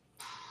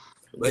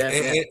 But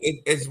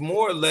it's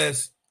more or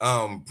less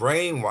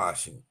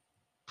brainwashing,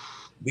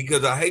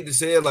 because I hate to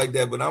say it like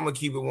that, but I'm gonna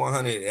keep it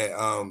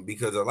 100.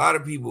 Because a lot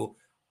of people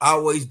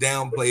always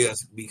downplay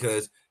us,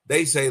 because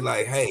they say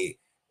like, hey,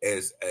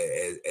 as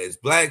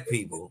Black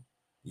people,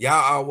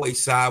 y'all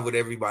always side with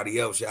everybody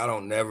else. Y'all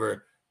don't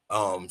never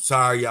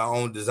sorry y'all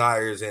own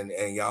desires and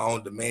y'all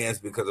own demands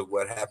because of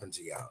what happened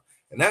to y'all.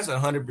 And that's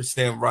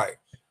 100% right.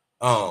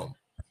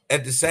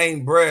 At the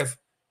same breath,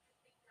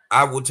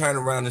 I will turn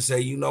around and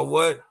say, you know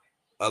what?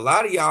 A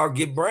lot of y'all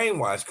get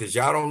brainwashed because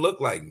y'all don't look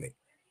like me.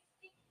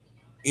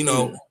 You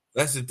know,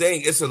 that's the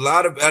thing. It's a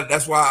lot of,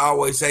 that's why I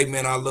always say,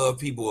 man, I love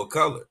people of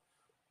color.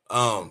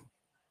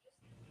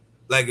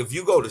 Like if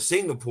you go to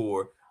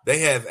Singapore, they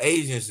have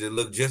Asians that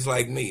look just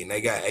like me, and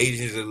they got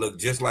Asians that look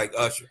just like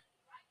Usher.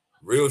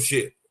 Real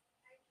shit.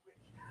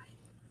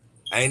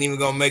 I ain't even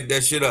gonna make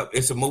that shit up.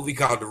 It's a movie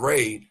called The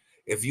Raid.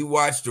 If you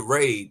watch The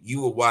Raid,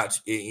 you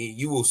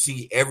will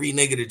see every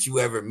nigga that you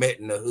ever met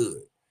in the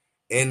hood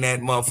in that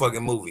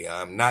motherfucking movie.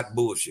 I'm not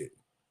bullshit.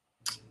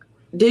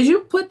 Did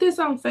you put this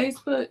on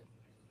Facebook?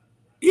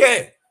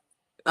 Yeah.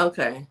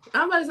 Okay.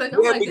 I'm about to say,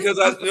 yeah, because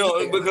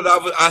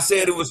I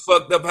said it was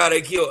fucked up how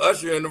they killed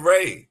Usher in The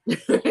Raid.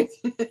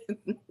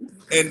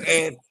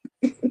 and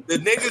the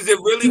niggas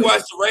that really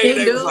watched The Raid,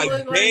 they was like,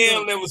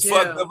 damn, that was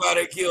fucked up how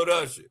they killed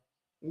Usher.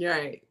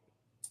 Right.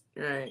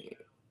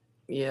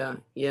 Yeah,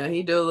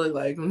 he do look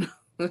like him.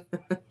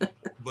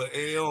 But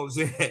you know what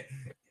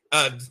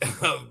I'm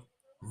saying?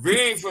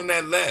 Reading from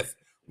that left,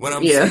 what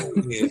I'm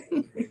saying is,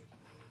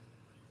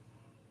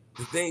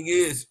 the thing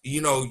is,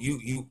 you know,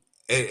 you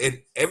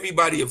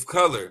everybody of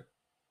color,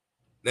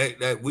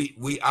 that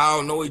we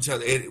all know each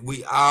other.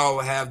 We all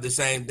have the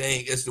same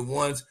thing. It's the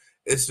ones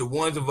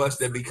of us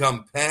that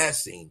become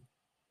passing,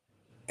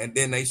 and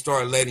then they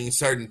start letting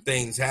certain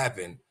things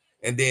happen,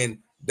 and then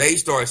they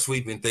start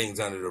sweeping things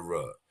under the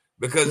rug.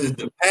 Because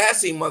it's the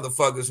passing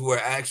motherfuckers who are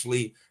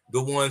actually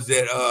the ones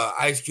that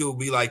Ice Cube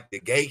be like the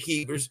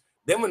gatekeepers.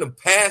 Them are the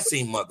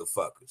passing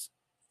motherfuckers.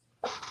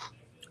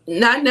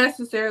 Not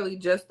necessarily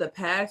just the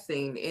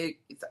passing.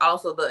 It's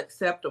also the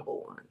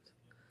acceptable ones.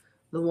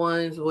 The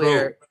ones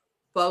where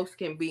folks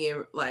can be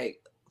in,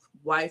 like,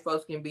 white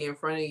folks can be in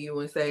front of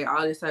you and say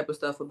all this type of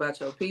stuff about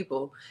your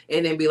people,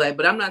 and then be like,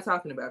 but I'm not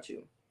talking about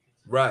you.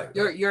 Right.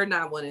 You're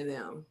not one of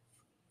them.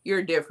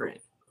 You're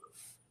different.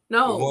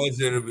 No. The ones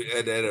that'll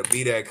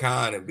be that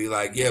kind and be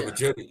like,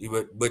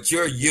 but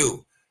you're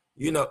you.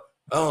 You know,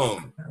 I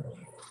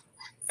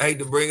hate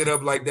to bring it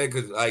up like that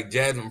because like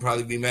Jasmine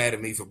probably be mad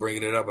at me for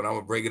bringing it up, and I'm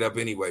gonna bring it up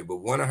anyway. But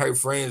one of her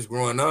friends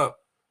growing up,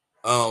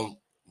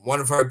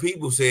 one of her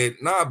people said,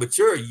 "Nah, but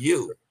you're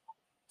you."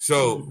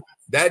 So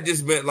that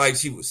just meant like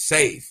she was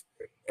safe,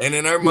 and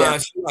in her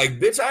mind, she's like,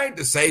 "Bitch, I ain't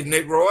the safe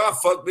Negro. I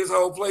fucked this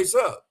whole place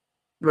up."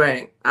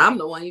 Right. I'm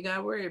the one you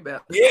gotta worry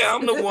about. Yeah,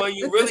 I'm the one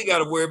you really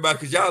gotta worry about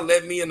because y'all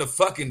let me in the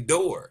fucking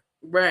door.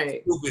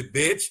 Right. Stupid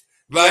bitch.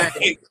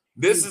 Like,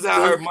 this is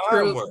how her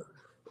mind works.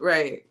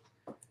 Right.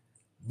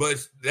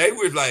 But they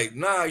were like,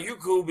 nah, you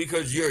cool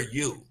because you're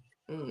you.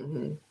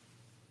 Mm-hmm.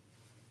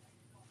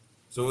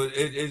 So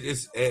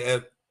it's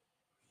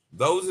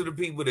those are the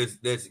people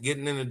that's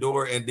getting in the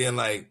door, and then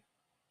like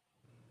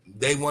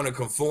they want to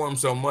conform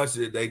so much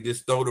that they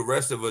just throw the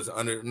rest of us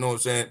under, you know what I'm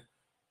saying,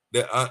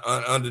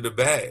 under the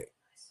bag.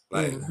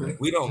 Like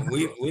we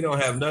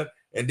don't have nothing,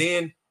 and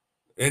then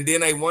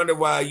they wonder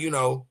why, you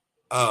know,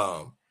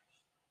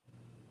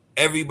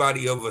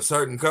 everybody of a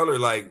certain color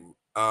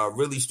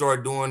really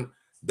start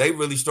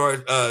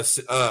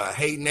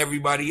hating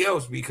everybody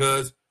else,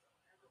 because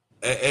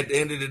at the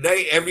end of the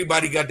day,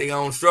 everybody got their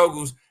own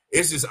struggles,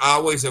 It's just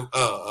always a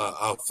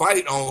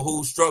fight on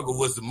whose struggle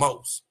was the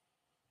most.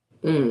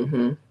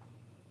 Mm-hmm.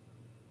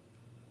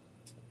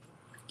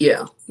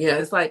 Yeah.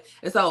 It's like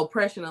it's all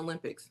oppression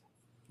Olympics.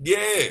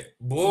 Yeah,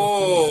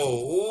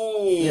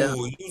 boy. Yeah.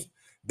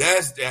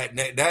 That's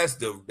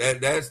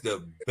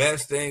the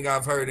best thing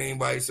I've heard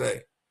anybody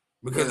say,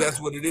 because that's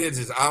what it is.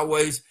 It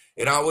always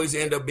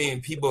end up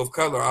being people of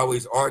color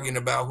always arguing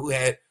about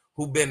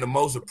who been the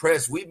most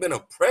oppressed. We've been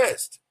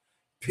oppressed,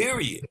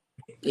 period.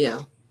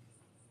 Yeah.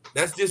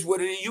 That's just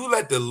what it is. You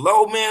let the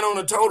low man on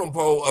the totem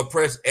pole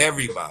oppress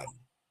everybody.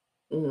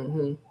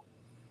 Mm-hmm.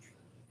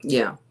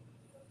 Yeah.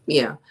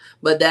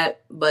 But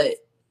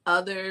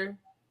other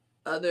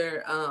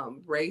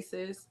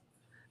races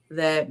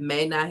that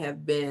may not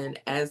have been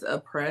as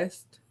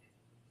oppressed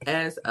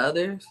as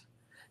others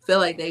feel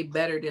like they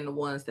better than the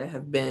ones that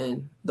have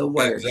been the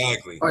worst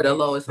or the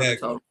lowest on the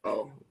totem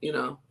pole, you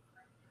know.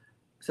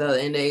 So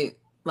and they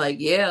like,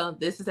 yeah,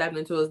 this is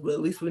happening to us, but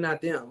at least we're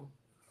not them.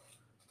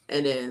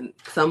 And then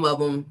some of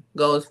them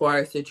go as far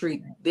as to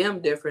treat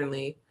them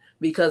differently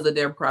because of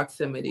their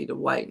proximity to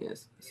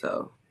whiteness.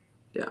 So,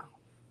 yeah.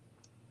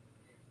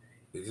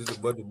 It's just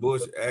a bunch of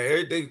bullshit.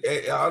 Everything,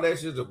 all that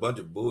shit's a bunch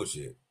of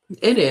bullshit.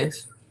 It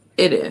is.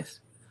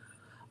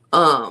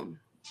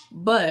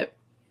 But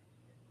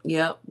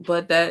yeah,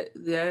 but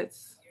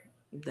that's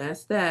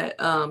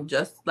that.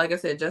 Just like I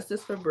said,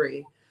 justice for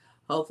Bree.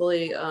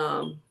 Hopefully,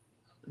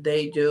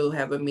 they do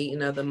have a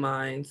meeting of the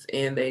minds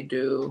and they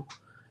do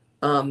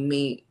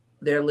meet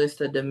their list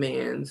of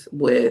demands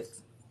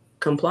with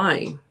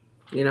complying.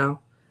 You know,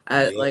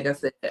 like I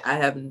said,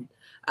 I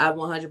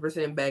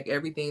 100% back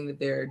everything that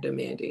they're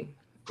demanding.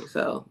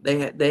 So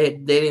they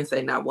didn't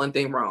say not one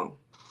thing wrong.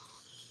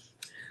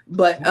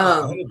 But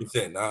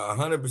 100%,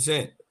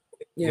 100%.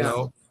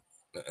 Yeah.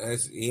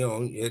 You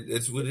know,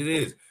 it's what it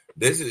is.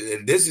 This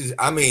is.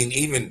 I mean,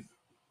 even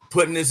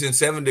putting this in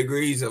 7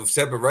 degrees of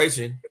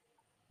separation,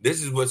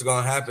 this is what's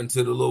going to happen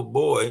to the little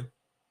boy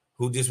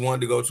who just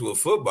wanted to go to a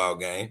football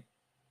game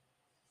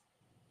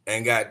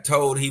and got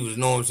told he was,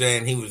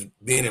 he was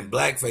being in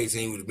blackface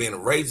and he was being a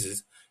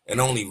racist, and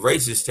only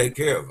racists take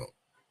care of him.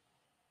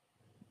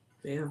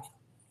 Yeah.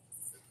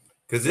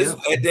 Because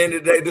at the end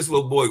of the day, this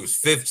little boy was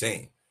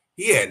 15.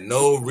 He had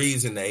no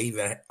reason to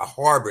even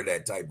harbor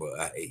that type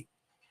of hate.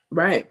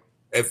 Right.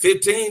 At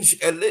 15,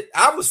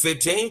 I was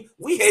 15.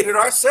 We hated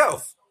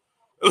ourselves.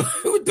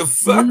 What the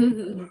fuck?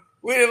 Mm-hmm.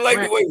 We didn't like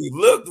the way we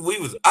looked. We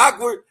was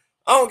awkward.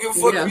 I don't give a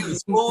fuck if you was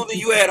smooth and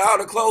you had all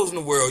the clothes in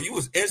the world. You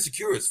was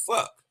insecure as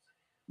fuck.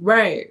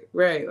 Right.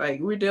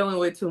 Like, we're dealing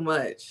with too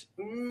much.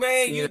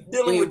 Man, you're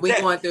dealing with that.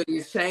 We're going through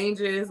these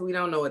changes. We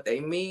don't know what they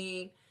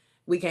mean.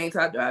 We can't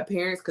talk to our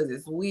parents because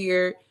it's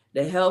weird.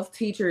 The health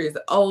teacher is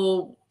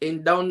old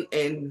and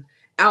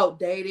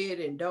outdated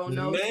and don't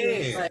know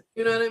shit. Like,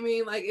 you know what I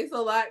mean? Like, it's a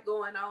lot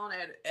going on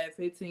at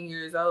 15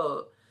 years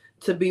old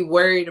to be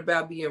worried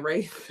about being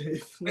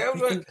racist.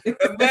 Imagine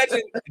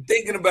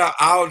thinking about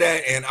all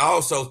that and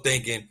also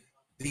thinking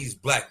these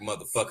black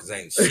motherfuckers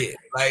ain't shit.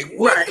 Like,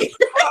 what the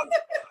fuck?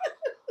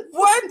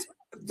 What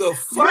the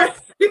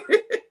fuck?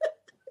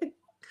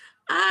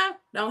 I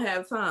don't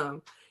have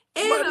time.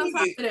 And on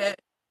top of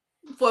that,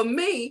 for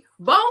me,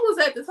 Bone was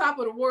at the top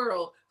of the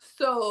world,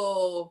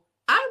 so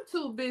I'm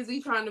too busy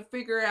trying to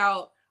figure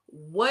out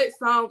what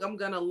song I'm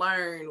gonna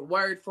learn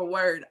word for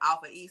word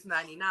off of East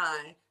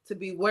 99 to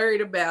be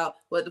worried about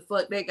what the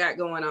fuck they got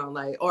going on,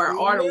 like, or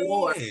Art of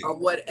War or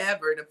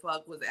whatever the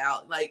fuck was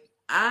out. Like,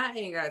 I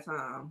ain't got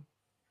time.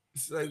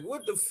 It's like,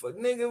 what the fuck,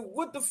 nigga?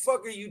 What the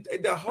fuck are you?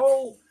 The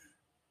whole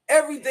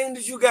everything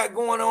that you got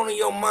going on in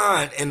your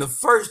mind, and the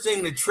first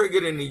thing that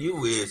triggered into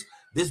you is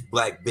this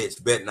black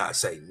bitch better not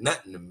say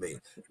nothing to me.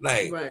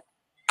 Like,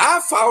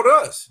 I fought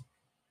us.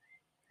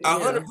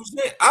 100%.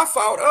 I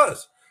fought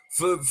us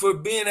for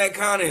being that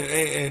kind of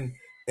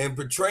and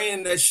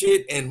portraying that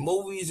shit in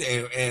movies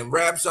and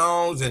rap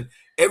songs and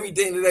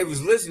everything that they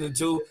was listening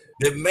to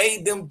that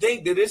made them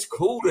think that it's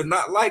cool to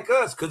not like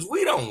us because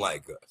we don't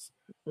like us.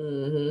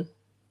 Mm-hmm.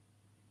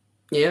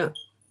 Yeah.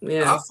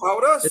 I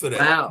fought us for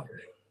that. Wow.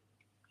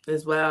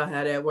 It's wild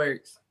how that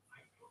works.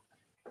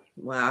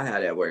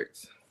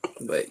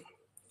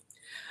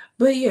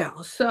 But yeah,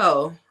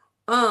 so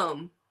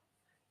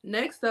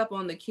next up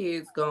on the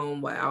Kids Gone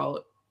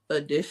Wild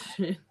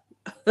edition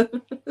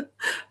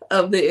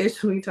of the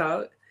Ish We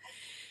Talk.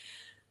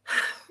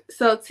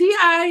 So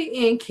T.I.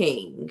 and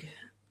King.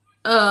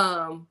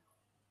 So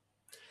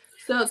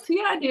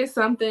T.I. did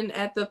something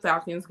at the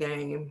Falcons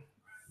game.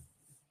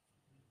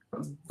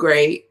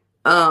 Great.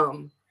 We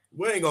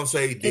ain't gonna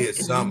say he did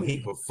something. He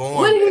performed.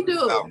 What did he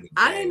do?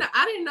 I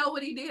didn't know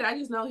what he did. I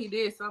just know he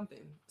did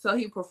something. So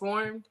he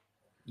performed.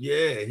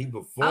 Yeah, he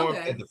performed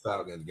at the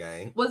Falcons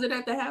game. Was it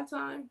at the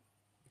halftime?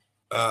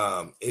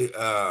 I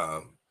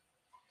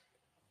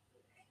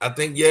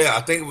think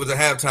it was a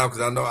halftime because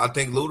I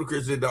think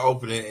Ludacris did the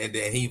opening and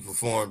then he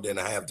performed in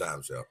a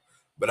halftime show.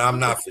 But I'm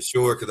not for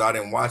sure because I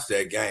didn't watch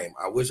that game.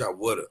 I wish I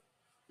would have.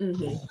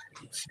 Mm-hmm.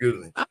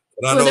 Excuse me. But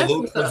I know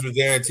Ludacris was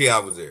there and T.I.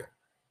 was there.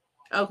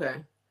 Okay.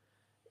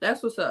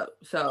 That's what's up.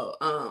 So,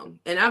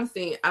 and I've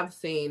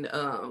seen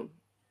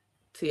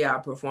T.I.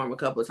 perform a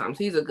couple of times.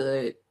 He's a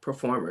good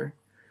performer.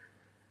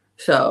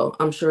 So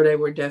I'm sure they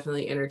were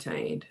definitely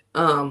entertained.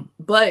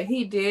 But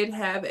he did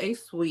have a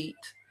suite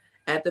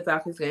at the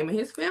Falcons game, and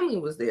his family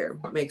was there.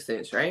 Makes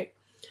sense, right?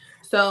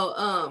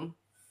 So,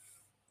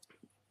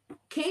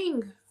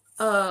 King,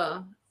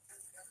 I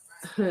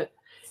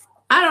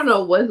don't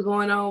know what's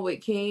going on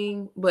with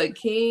King, but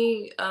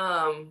King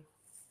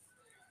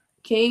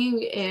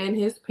and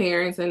his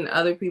parents and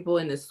other people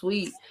in the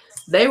suite,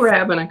 they were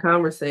having a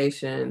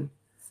conversation,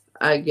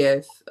 I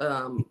guess,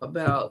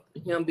 about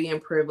him being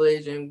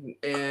privileged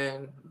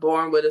and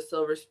born with a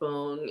silver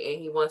spoon, and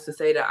he wants to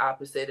say the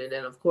opposite. And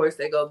then, of course,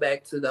 they go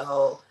back to the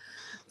whole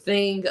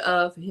thing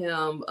of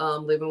him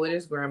living with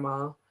his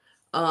grandma.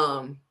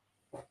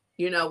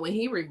 You know, when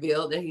he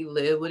revealed that he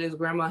lived with his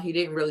grandma, he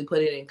didn't really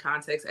put it in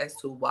context as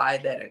to why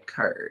that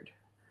occurred.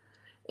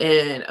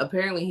 And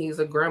apparently he's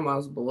a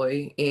grandma's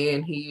boy,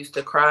 and he used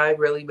to cry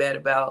really bad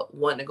about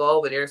wanting to go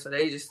over there. So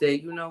they just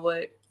said, you know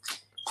what?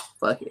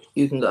 Fuck it.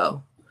 You can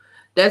go.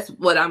 That's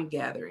what I'm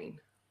gathering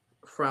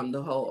from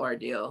the whole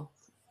ordeal,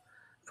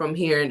 from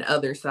hearing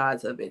other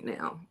sides of it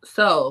now.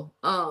 So,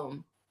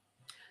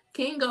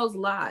 King goes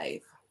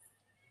live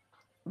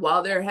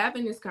while they're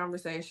having this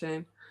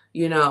conversation,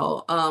 you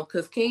know,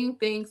 because King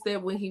thinks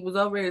that when he was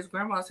over at his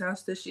grandma's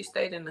house that she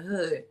stayed in the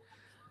hood.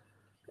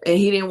 And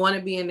he didn't want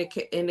to be in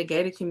the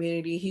gated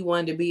community. He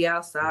wanted to be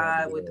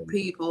outside with the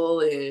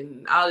people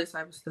and all this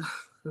type of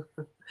stuff.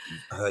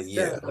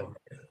 Yeah.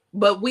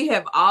 But we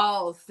have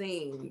all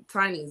seen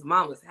Tiny's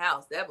mama's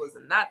house. That was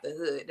not the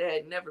hood. That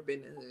had never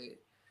been the hood.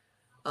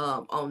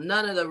 On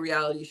none of the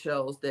reality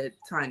shows that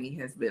Tiny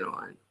has been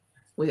on.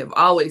 We have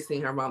always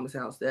seen her mama's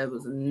house. That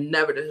was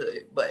never the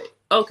hood. But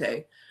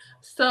okay.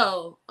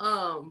 So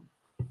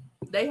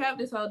they have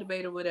this whole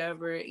debate or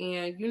whatever.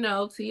 And you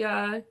know,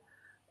 T.I.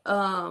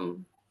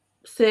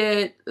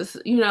 said,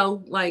 you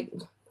know, like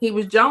he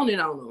was joning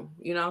on them,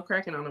 you know,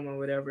 cracking on them or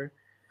whatever,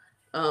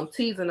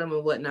 teasing them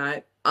and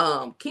whatnot.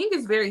 King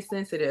is very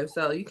sensitive,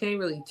 so you can't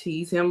really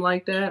tease him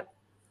like that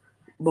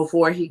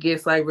before he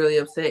gets like really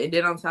upset. And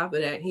then on top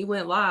of that, he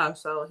went live,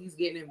 so he's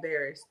getting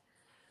embarrassed.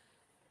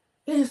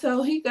 And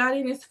so he got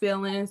in his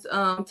feelings.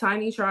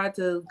 Tiny tried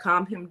to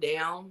calm him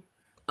down.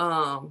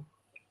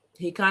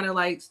 He kind of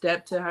like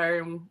stepped to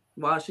her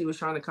while she was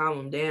trying to calm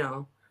him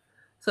down.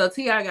 So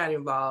T.I. got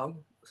involved.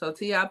 So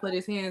T.I. put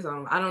his hands on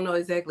him. I don't know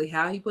exactly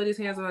how he put his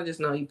hands on him. I just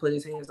know he put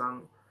his hands on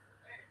him.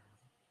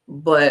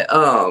 But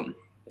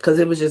because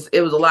it was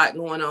a lot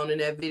going on in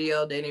that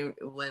video. They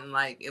didn't, when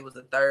like it was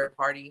a third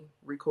party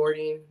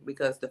recording,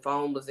 because the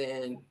phone was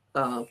in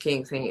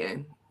King's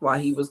hand while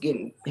he was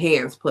getting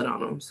hands put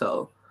on him.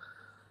 So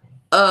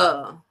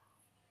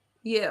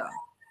yeah.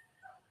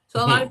 So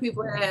a lot of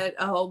people had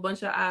a whole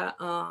bunch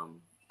of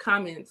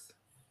comments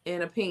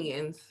and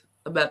opinions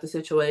about the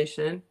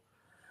situation.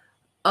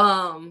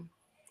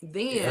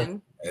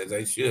 Then as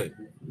they should.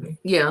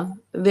 Yeah.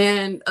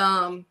 Then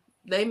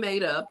they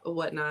made up or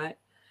whatnot.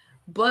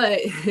 But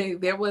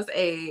there was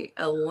a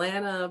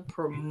Atlanta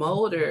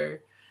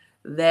promoter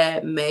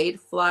that made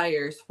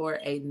flyers for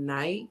a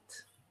night.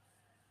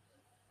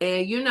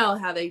 And you know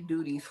how they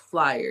do these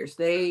flyers.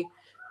 They'll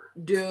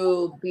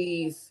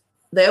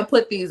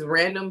put these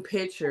random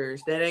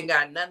pictures that ain't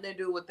got nothing to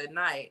do with the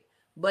night,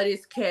 but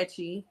it's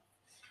catchy.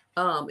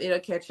 It'll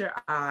catch your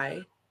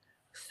eye.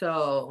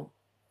 So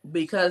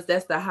because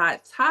that's the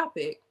hot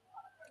topic,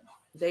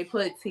 they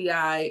put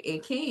T.I.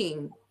 and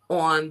King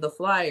on the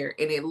flyer,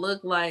 and it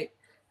looked like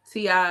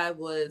T.I.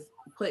 was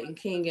putting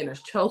King in a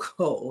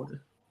chokehold.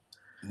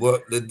 Well,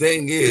 the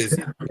thing is,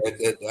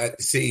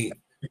 see,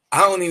 I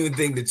don't even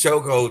think the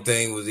chokehold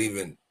thing was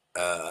even.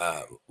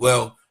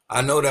 Well,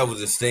 I know that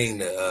was a thing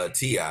to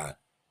T.I.,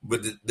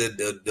 but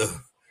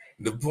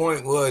the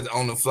point was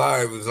on the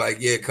flyer was like,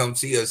 yeah, come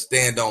see us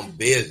stand on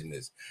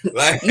business.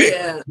 Like,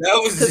 yeah,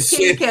 that was the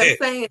King shit.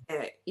 kept saying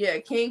that. Yeah,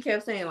 King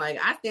kept saying like,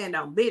 I stand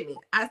on business.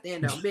 I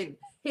stand on business.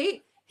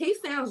 He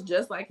sounds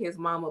just like his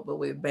mama, but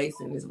with bass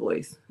in his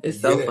voice. It's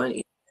so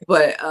funny.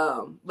 But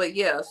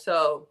yeah,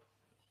 so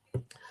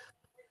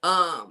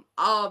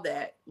all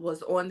that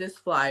was on this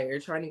flyer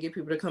trying to get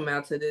people to come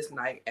out to this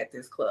night at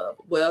this club.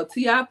 Well,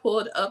 T.I.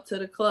 pulled up to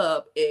the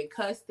club and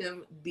cussed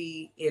him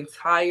the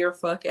entire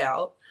fuck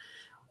out.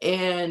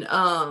 And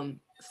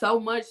so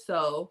much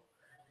so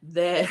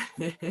that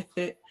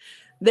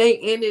they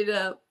ended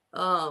up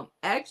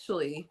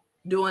actually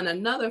doing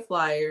another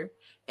flyer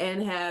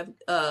and have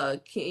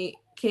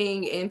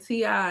King and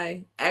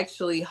T.I.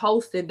 actually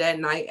hosted that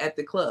night at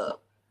the club.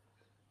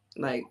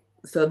 Like,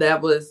 so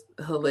that was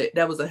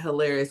a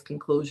hilarious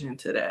conclusion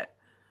to that.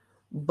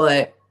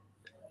 But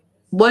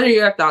what are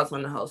your thoughts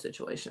on the whole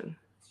situation?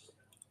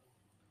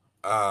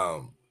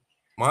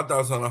 My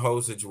thoughts on the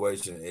whole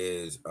situation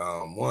is,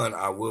 one,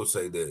 I will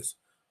say this.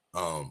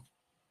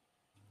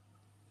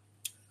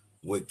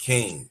 With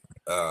King,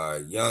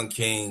 young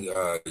King,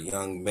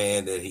 young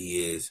man that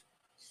he is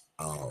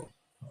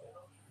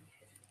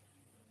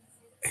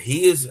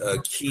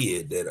a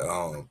kid that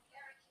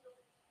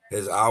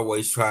has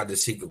always tried to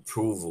seek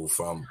approval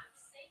from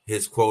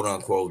his quote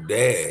unquote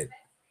dad.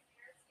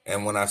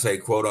 And when I say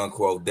quote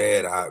unquote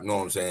dad, I know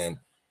what I'm saying.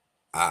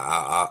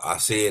 I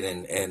say it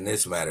in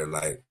this matter.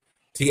 Like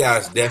T.I.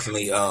 is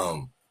definitely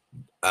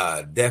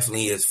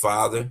his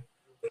father.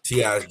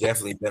 T.I. has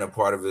definitely been a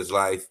part of his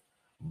life.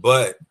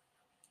 But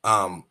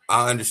I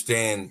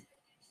understand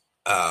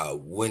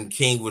when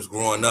King was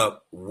growing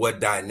up, what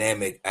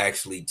dynamic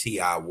actually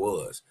T.I.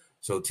 was.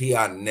 So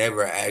T.I.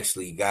 never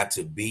actually got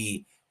to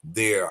be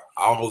there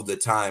all the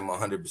time,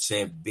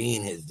 100%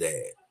 being his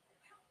dad.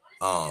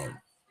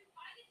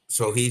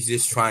 So he's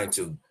just trying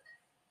to.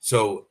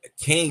 So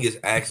King is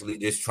actually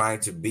just trying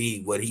to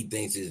be what he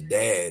thinks his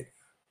dad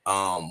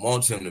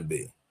wants him to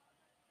be.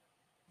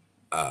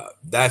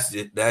 That's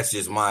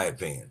just my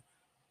opinion.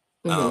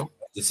 At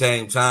the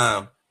same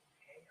time,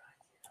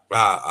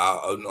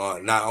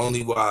 not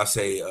only will I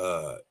say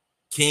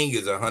King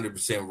is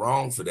 100%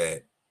 wrong for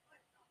that,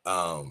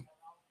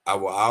 I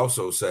will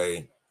also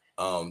say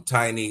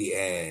Tiny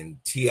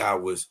and T.I.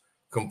 was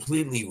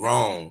completely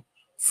wrong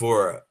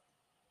for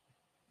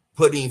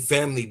putting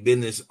family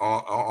business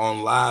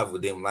on live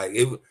with him. Like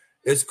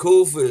it's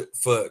cool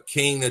for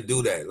King to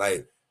do that.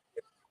 Like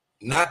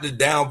not to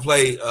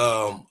downplay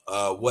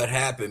what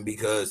happened,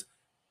 because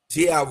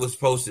T.I. was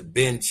supposed to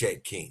bin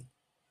check King,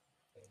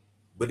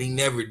 but he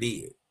never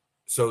did.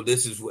 So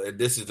this is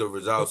the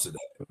results of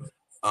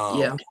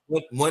that.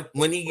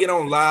 When he get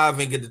on live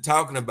and get to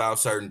talking about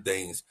certain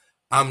things,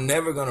 I'm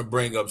never gonna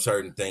bring up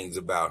certain things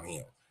about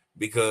him,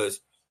 because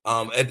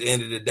at the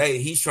end of the day,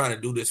 he's trying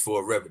to do this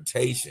for a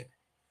reputation.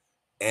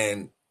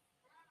 And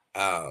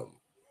I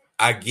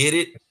get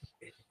it.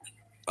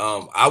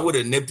 I would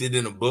have nipped it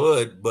in the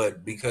bud,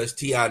 but because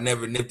T.I.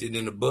 never nipped it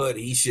in the bud,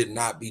 he should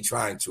not be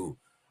trying to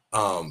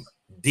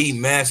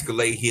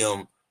demasculate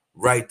him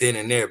right then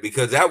and there,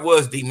 because that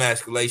was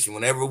demasculation.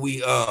 Whenever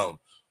we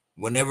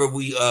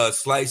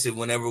slice it,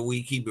 whenever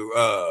we keep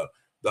it,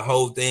 the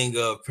whole thing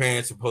of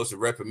parents supposed to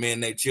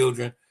reprimand their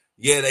children,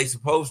 yeah, they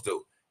supposed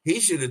to. He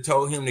should have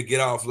told him to get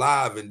off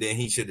live, and then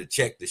he should have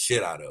checked the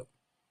shit out of him.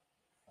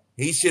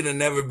 He should have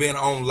never been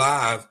on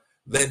live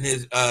letting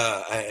his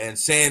and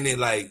saying it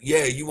like,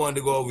 yeah, you wanted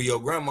to go over your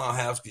grandma's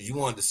house because you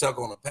wanted to suck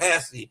on a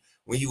pasty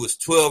when you was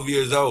 12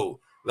 years old.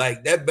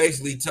 Like that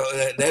basically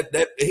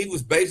that he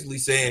was basically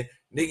saying,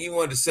 nigga, you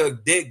wanted to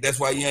suck dick. That's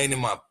why you ain't in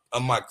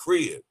my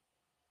crib.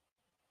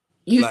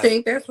 You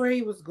think that's where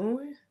he was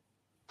going?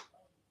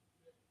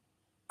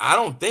 I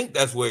don't think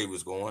that's where he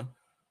was going.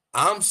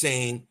 I'm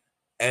saying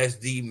as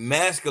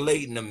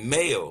demasculating the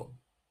male.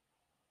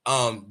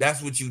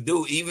 That's what you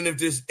do. Even if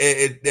this,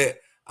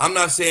 I'm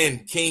not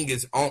saying King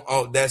is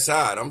on that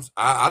side.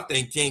 I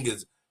think King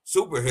is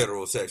super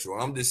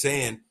heterosexual. I'm just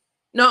saying.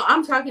 No,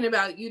 I'm talking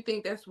about. You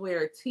think that's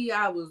where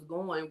T.I. was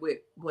going with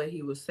what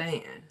he was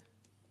saying?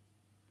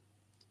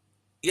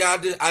 Yeah,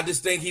 I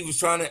just think he was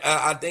trying to.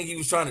 I think he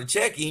was trying to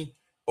check him,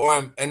 or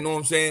I know what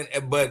I'm saying.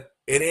 But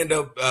it ended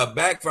up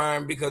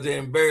backfiring because it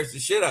embarrassed the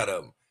shit out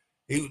of him.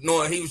 He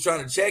was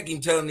trying to check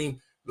him, telling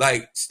him,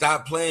 like,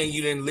 stop playing.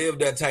 You didn't live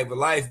that type of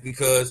life,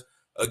 because,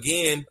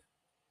 again,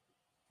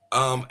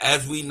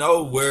 as we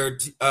know, where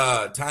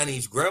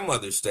Tiny's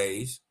grandmother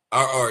stays,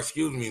 or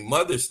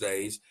mother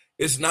stays,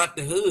 it's not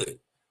the hood.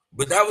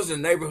 But that was the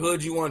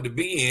neighborhood you wanted to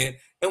be in.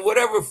 And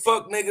whatever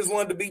fuck niggas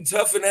wanted to be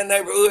tough in that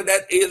neighborhood,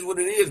 that is what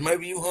it is.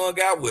 Maybe you hung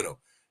out with them.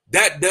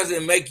 That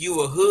doesn't make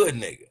you a hood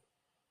nigga.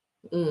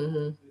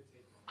 Mm-hmm.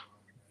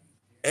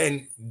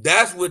 And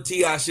that's what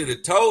T.I. should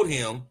have told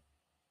him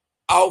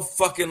off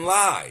fucking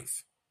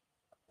live.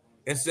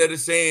 Instead of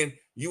saying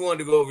you wanted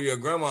to go over your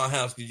grandma's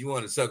house because you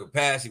wanted to suck a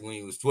passy when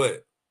you was 12.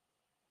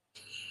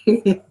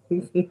 Do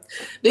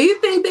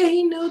you think that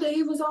he knew that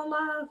he was on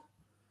live?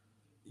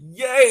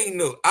 Yeah, he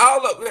knew.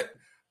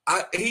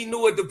 He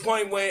knew at the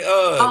point when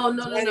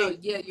no.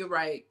 Yeah, you're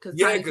right. Because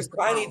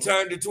Tiny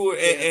turned into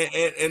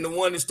it and the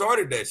one that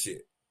started that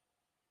shit.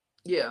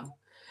 Yeah.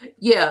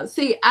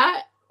 See,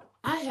 I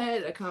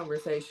had a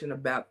conversation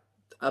about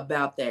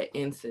that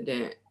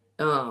incident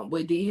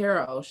with D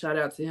Hero. Shout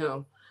out to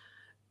him.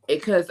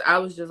 Because I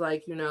was just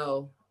like,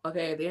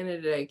 okay, at the end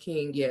of the day,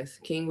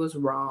 King was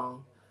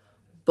wrong.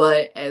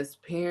 But as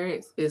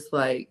parents, it's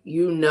like,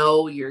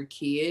 your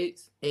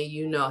kids and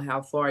you know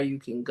how far you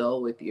can go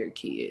with your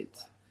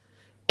kids.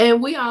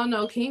 And we all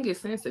know King is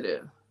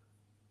sensitive.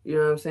 You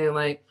know what I'm saying?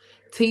 Like,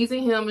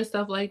 teasing him and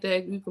stuff like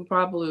that, you can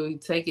probably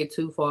take it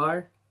too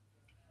far.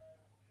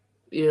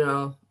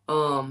 And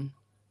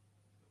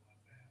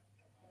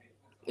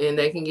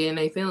they can get in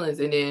their feelings.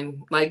 And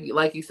then,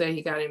 like you said,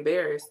 he got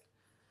embarrassed.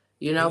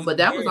 But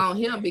that was on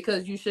him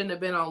because you shouldn't have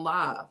been on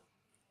live.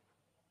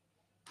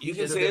 You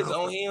can say it's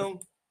on him,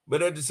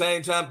 but at the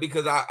same time,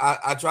 because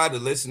I tried to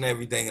listen to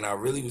everything and I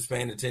really was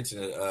paying attention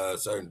to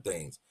certain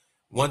things.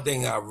 One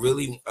thing I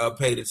really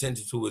paid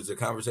attention to was the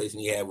conversation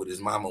he had with his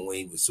mama when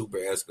he was super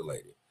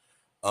escalated.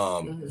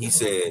 He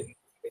said,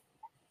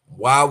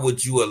 why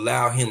would you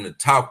allow him to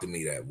talk to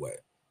me that way?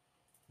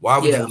 Why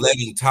would you let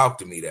him talk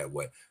to me that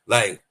way?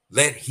 Like,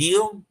 let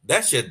him?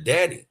 That's your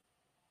daddy.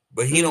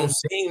 But he don't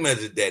seem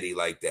as a daddy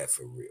like that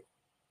for real.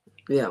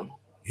 Yeah.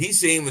 He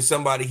seen him as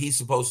somebody he's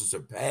supposed to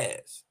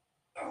surpass.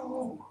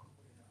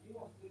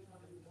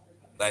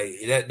 Like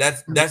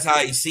that's how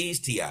he sees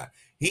T.I.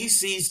 He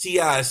sees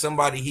T.I. as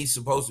somebody he's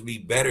supposed to be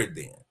better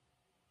than.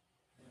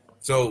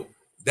 So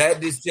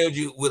that just tells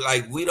you,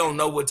 we don't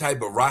know what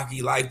type of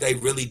rocky life they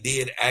really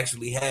did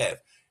actually have.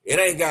 It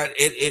ain't got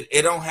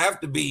it don't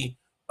have to be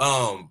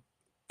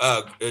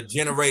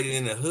generated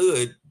in the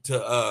hood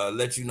to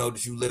let you know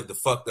that you lived a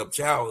fucked up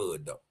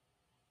childhood though.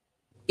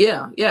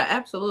 Yeah,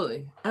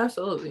 absolutely.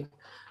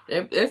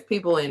 There's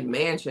people in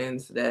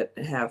mansions that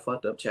have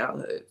fucked up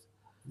childhoods.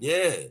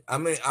 Yeah, I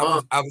mean,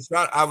 I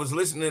was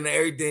listening to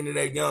everything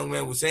that young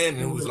man was saying,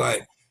 and it was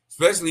like,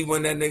 especially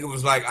when that nigga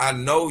was like, "I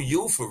know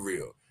you for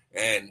real,"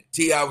 and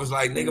T.I. was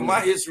like, "Nigga, my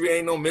history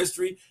ain't no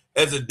mystery."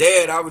 As a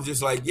dad, I was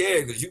just like, "Yeah,"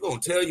 because you gonna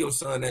tell your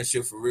son that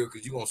shit for real,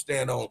 because you gonna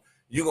stand on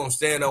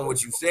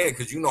what you said,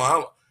 because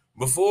I'm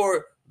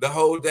before the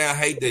whole thing. I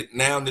hate that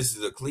now this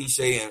is a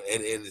cliche and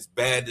it's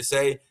bad to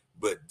say,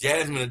 but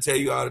Jasmine will tell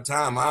you all the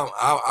time.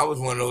 I was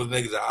one of those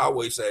niggas that I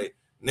always say,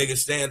 "Niggas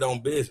stand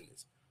on business."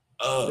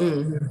 As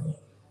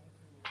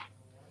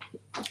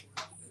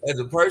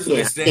a person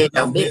that stands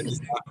on business,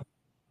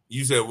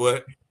 you said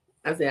what?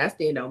 I said I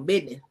stand on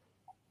business.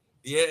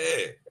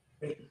 Yeah.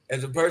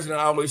 As a person that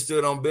always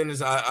stood on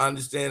business, I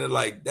understand that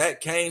like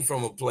that came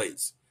from a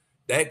place.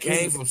 That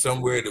came from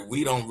somewhere that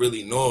we don't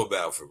really know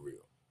about for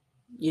real.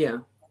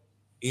 Yeah.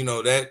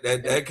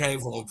 That came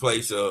from a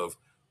place of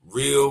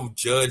real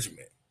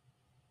judgment.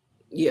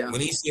 Yeah.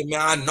 When he said,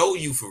 "Man, I know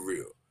you for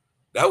real,"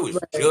 that was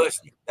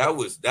judgment. That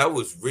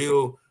was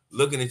real.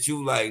 Looking at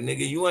you like,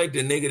 nigga, you ain't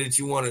the nigga that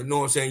you want to know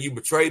what I'm saying. You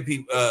betray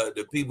people,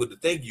 the people to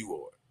think you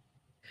are.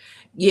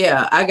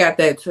 Yeah, I got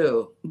that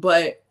too.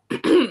 But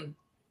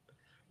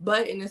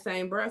but in the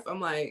same breath,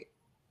 I'm like,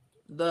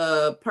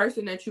 the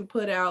person that you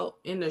put out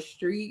in the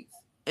streets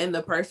and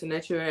the person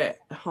that you're at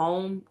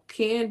home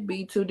can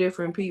be two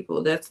different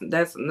people. That's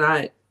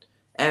not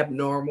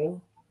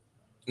abnormal.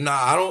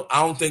 Nah, I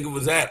don't think it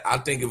was that. I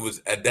think it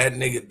was that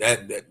nigga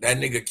that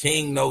nigga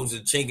King knows the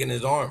chink in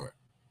his armor.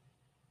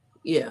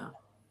 Yeah.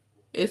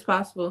 It's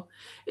possible.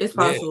 And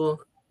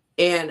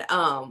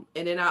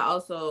then I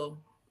also,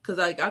 because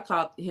I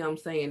caught him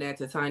saying that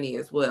to Tiny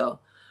as well,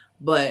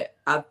 but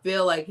I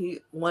feel like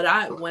when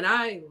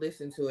I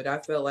listened to it, I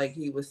felt like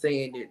he was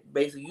saying that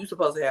basically you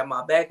supposed to have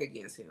my back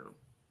against him.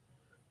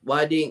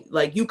 Why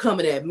didn't you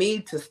coming at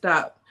me to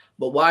stop,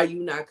 but why are you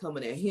not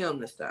coming at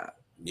him to stop?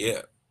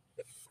 Yeah.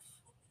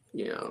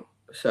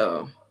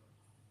 So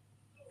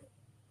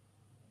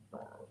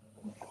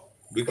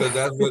because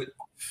that's what.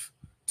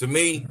 To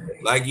me,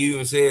 like you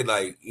even said,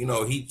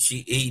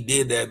 he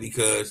did that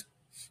because,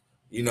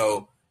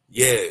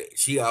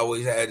 she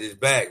always had his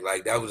back.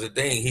 Like that was the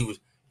thing.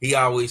 He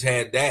always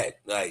had that.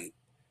 Like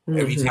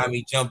every time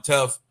he jumped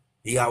tough,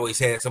 he always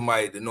had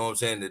somebody to know what I'm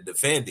saying to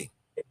defend him.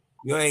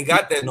 You ain't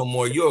got that no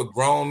more. You're a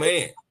grown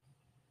man.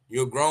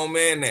 You're a grown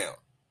man now.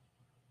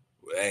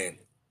 And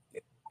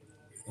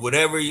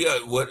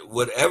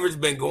whatever's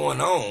been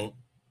going on,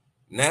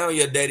 now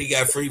your daddy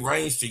got free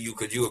range to you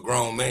because you're a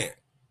grown man.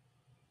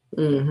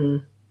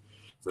 So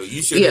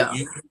you should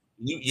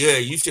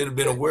you should have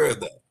been aware of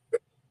that.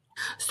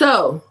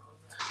 So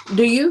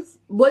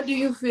what do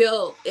you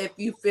feel, if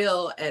you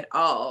feel at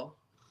all,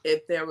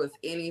 if there was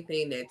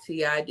anything that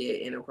T.I.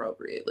 did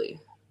inappropriately?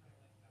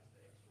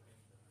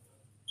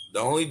 The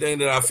only thing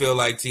that I feel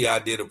like T.I.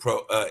 did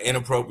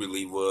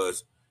inappropriately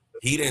was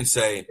he didn't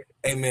say,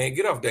 "Hey man,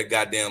 get off that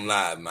goddamn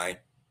live, man."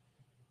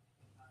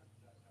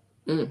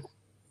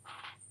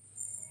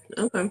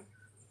 Okay.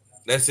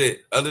 That's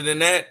it. Other than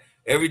that,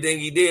 everything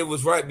he did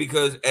was right,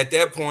 because at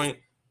that point,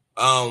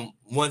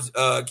 once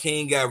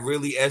King got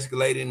really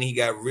escalated and he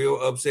got real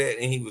upset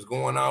and he was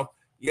going off,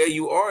 yeah,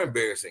 you are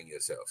embarrassing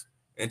yourself.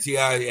 And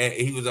T.I.,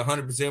 he was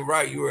 100%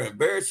 right. You were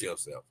embarrassing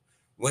yourself.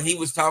 When he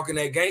was talking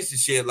that gangster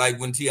shit, like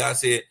when T.I.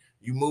 said,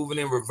 "You moving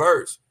in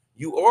reverse."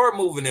 You are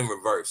moving in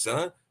reverse,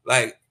 son.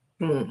 Like,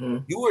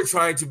 you were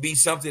trying to be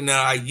something that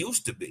I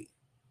used to be.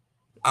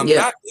 I'm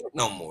not it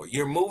no more.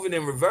 You're moving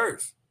in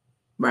reverse.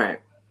 Right.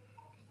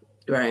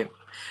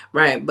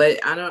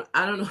 But I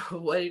don't know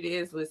what it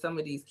is with some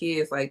of these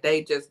kids. Like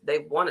they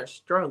want to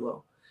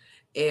struggle.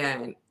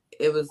 And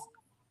it was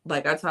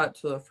like, I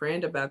talked to a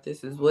friend about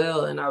this as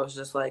well. And I was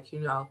just like,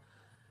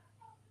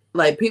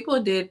 like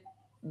people did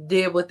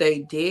what they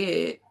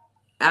did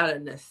out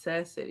of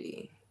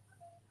necessity,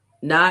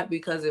 not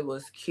because it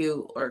was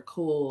cute or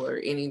cool or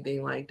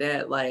anything like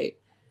that. Like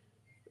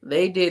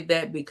they did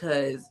that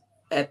because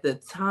at the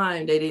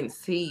time they didn't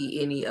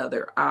see any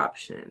other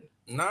option.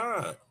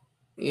 Nah.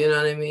 You know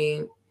what I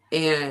mean?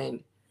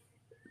 And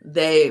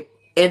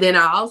then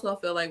I also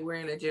feel like we're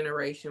in a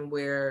generation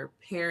where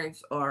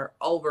parents are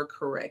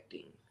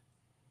overcorrecting.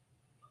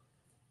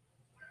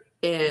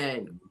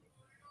 And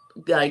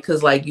like,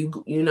 cause like you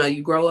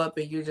grow up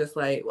and you're just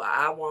like, well,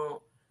 I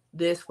want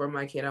this for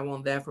my kid. I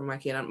want that for my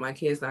kid. My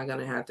kid's not going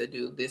to have to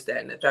do this, that,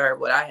 and the third,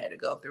 what I had to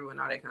go through and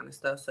all that kind of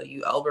stuff. So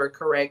you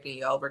overcorrect and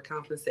you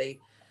overcompensate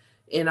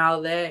and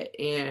all that.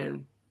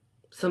 And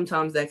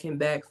sometimes that can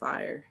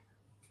backfire.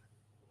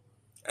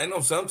 I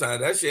know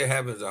sometimes that shit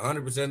happens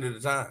 100% of the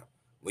time.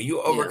 When you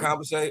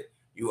overcompensate,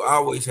 you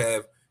always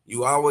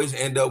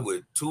end up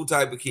with two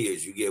type of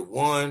kids. You get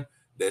one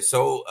that's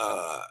so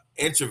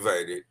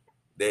introverted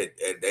that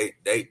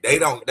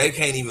they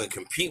can't even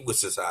compete with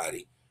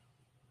society.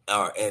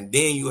 And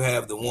then you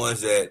have the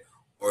ones that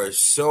are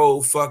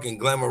so fucking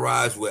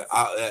glamorized with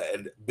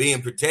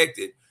being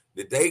protected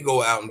that they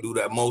go out and do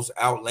that most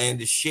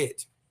outlandish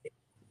shit.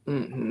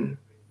 Mm-hmm.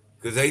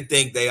 Because they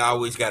think they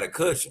always got a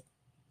cushion.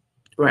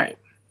 Right.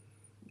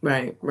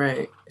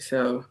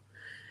 So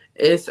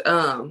it's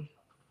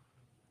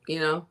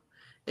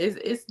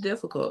it's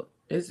difficult.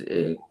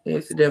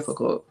 It's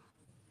difficult.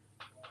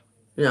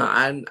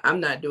 I'm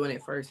not doing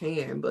it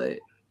firsthand, but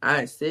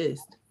I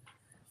assist.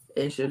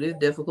 And shit is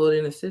difficult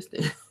in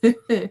assisting.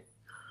 You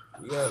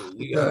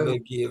gotta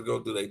let kids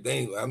go through their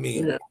thing. I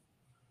mean,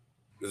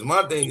 because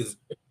my thing is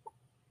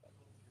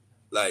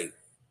like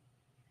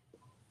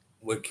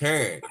with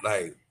Karen,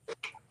 like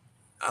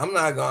I'm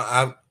not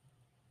gonna.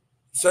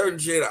 Certain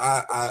shit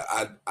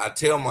I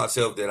tell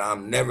myself that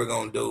I'm never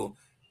gonna do,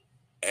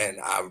 and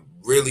I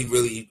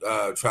really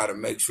try to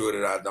make sure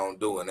that I don't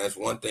do. And that's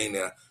one thing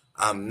that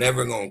I'm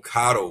never gonna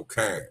coddle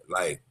Karen.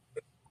 Like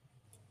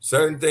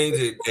certain things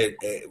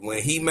that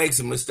when he makes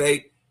a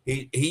mistake,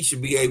 he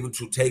should be able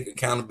to take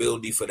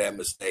accountability for that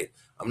mistake.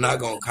 I'm not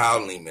gonna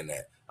coddle him in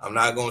that. I'm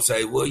not gonna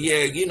say, well,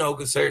 yeah,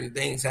 because certain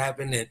things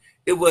happen and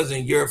it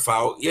wasn't your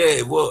fault. Yeah,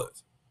 it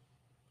was.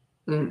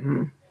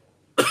 Mm-hmm.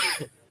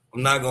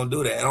 I'm not gonna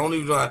do that. And the only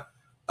reason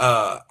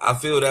I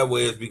feel that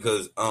way is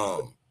because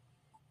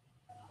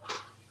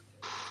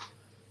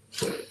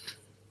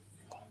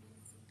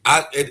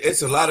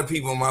it's a lot of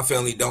people in my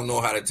family don't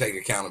know how to take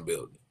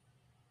accountability.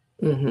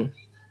 Mm-hmm.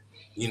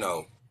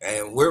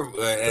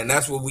 And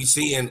that's what we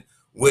see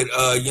with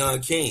Young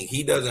King.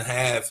 He doesn't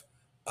have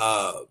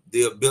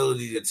the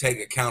ability to take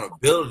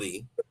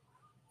accountability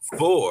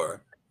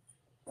for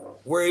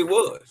where he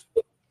was.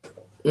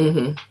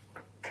 Mm-hmm.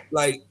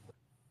 Like.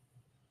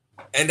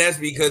 And that's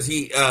because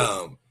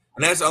and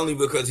that's only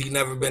because he's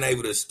never been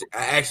able to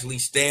actually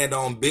stand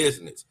on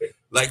business.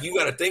 Like, you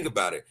got to think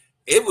about it.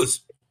 It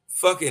was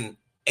fucking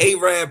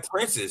Arab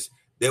princes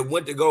that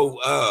went to go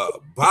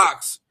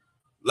box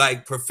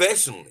like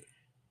professionally,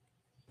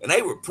 and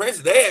they were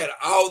princes. They had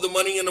all the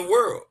money in the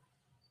world,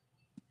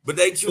 but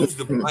they choose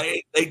to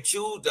play. They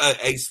choose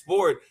a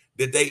sport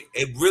that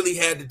it really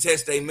had to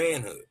test their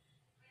manhood.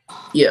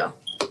 Yeah,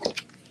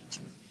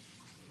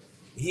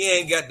 he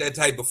ain't got that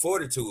type of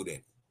fortitude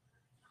in.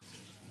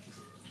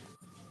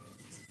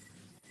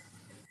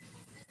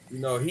 He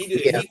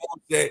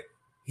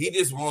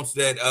just wants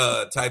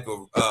that type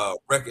of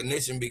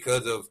recognition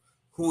because of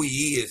who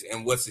he is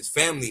and what's his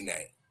family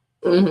name.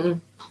 Mm-hmm.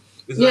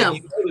 It's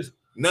like,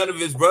 none of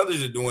his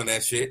brothers are doing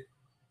that shit.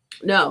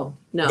 No.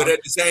 But at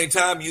the same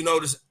time, you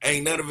notice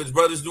ain't none of his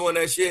brothers doing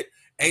that shit.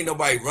 Ain't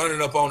nobody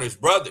running up on his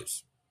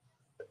brothers.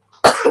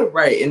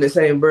 Right, in the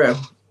same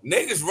breath.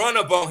 Niggas run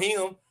up on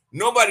him.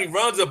 Nobody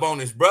runs up on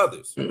his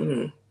brothers.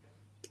 Mm-hmm.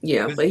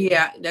 Yeah, but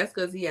that's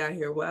because he out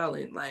here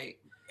wilding, like.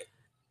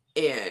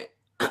 And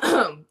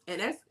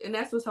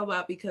that's what's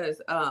about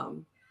because I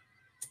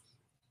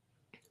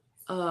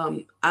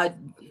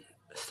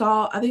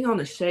saw, I think on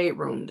the Shade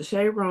Room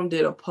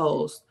did a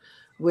post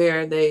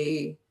where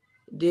they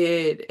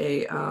did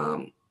a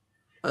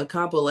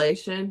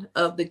compilation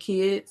of the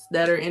kids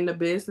that are in the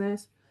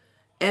business,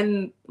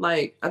 and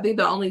like I think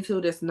the only two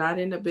that's not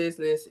in the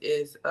business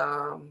is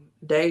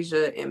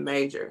Deja and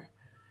Major.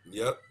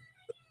 Yep.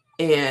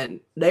 And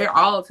they're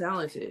all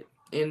talented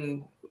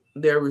in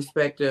their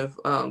respective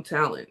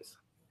talents.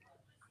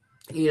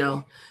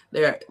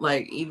 They're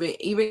like even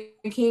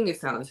King is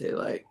talented,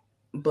 like,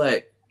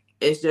 but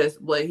it's just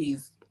what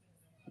he's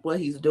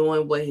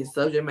doing, what his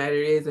subject matter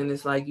is, and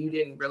it's like you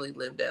didn't really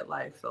live that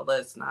life, so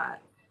let's not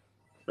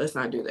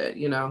do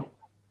that,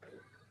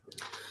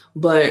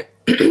 But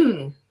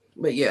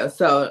but yeah,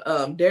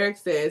 so Derek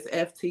says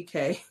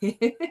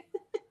FTK.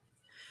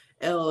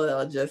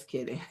 LOL, just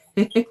kidding.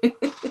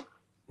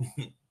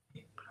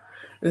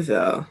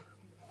 So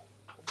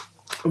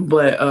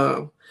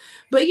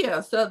but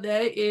yeah, so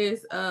that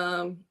is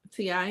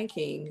T.I. and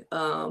King.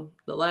 The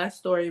last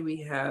story we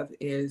have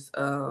is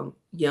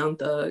Young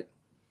Thug.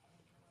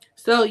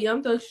 So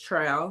Young Thug's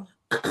trial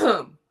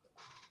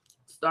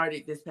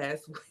started this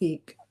past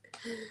week.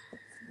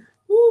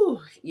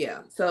 Woo, yeah.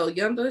 So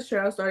Young Thug's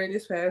trial started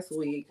this past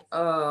week.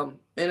 And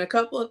a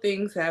couple of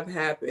things have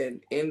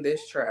happened in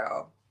this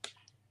trial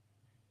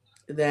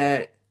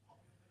that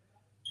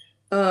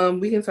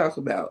we can talk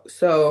about.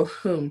 So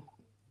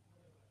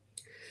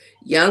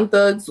Young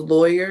Thug's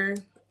lawyer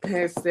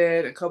has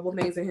said a couple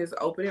things in his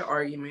opening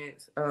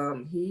arguments.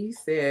 He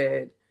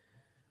said,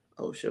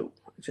 "Oh shoot,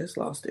 I just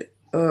lost it."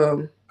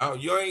 You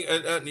ain't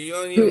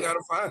even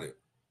gotta find it.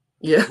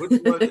 Yeah.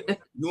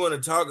 You want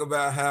to talk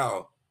about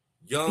how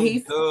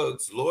Young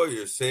Thug's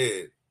lawyer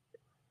said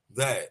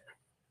that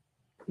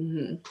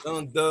Young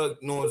Thug,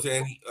 you know what I'm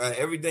saying?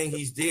 Everything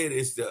he's did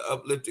is to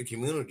uplift the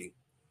community.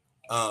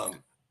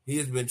 He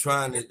has been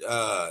trying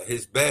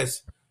his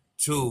best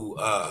to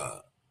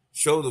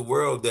show the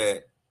world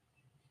that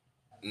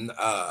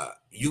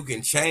you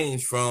can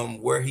change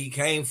from where he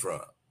came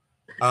from.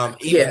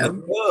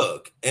 Even the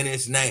thug in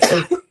his name,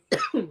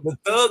 the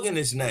thug in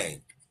his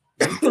name,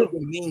 you think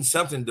it means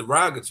something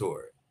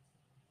derogatory.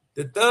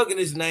 The thug in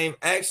his name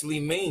actually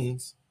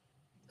means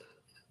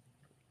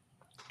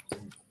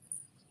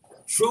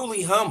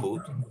truly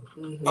humbled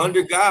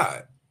under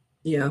God.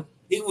 Yeah.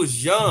 He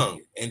was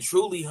young and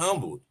truly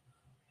humbled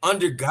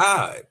under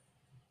God.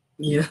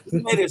 Yeah. He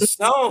made a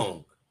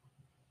song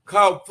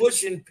called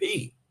Pushing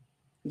P.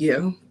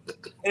 Yeah.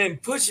 And in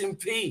Pushing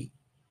P,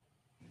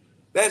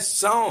 that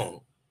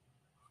song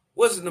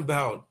wasn't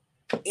about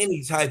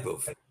any type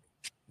of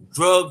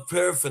drug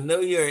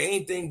paraphernalia or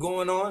anything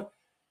going on. It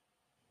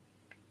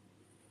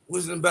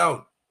wasn't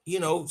about,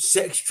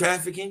 sex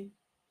trafficking.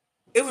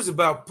 It was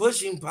about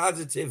pushing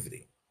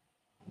positivity.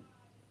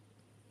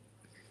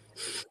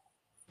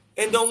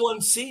 And no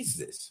one sees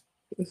this.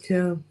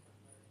 Yeah.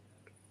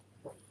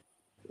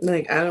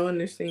 Like, I don't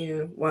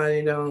understand why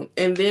they don't.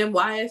 And then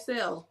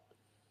YSL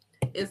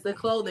is the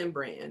clothing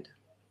brand.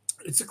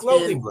 It's a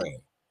clothing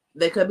brand.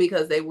 They could,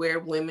 because they wear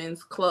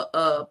women's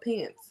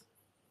pants.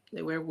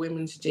 They wear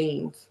women's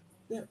jeans.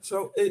 Yeah,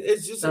 so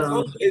it's just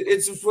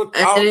it's just what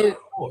all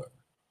for.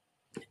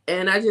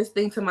 And I just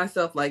think to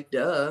myself, like,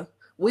 duh.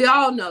 We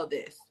all know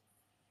this.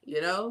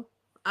 I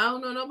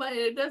don't know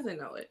nobody that doesn't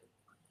know it.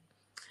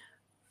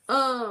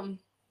 And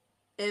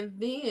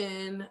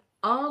then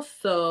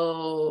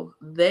also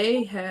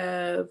they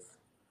have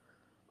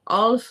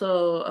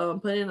also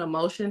put in a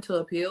motion to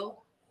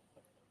appeal.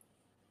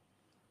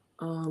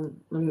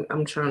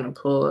 I'm trying to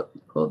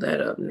pull that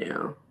up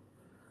now.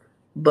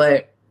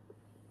 But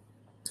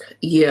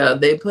yeah,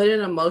 they put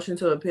in a motion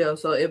to appeal.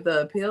 So if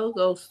the appeal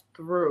goes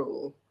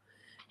through,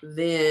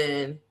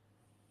 then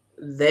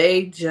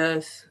they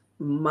just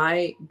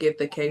might get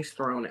the case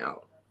thrown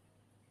out.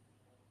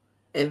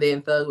 And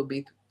then Thug will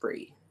be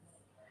free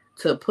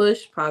to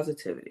push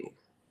positivity.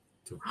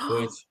 To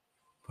push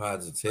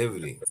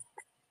positivity.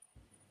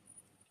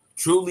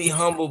 Truly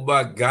humbled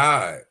by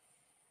God.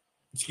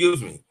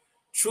 Excuse me.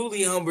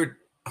 Truly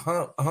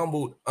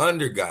humbled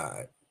under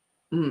God.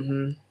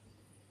 Mm-hmm.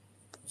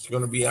 It's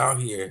going to be out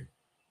here.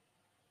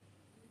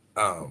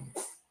 Telling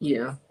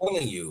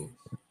you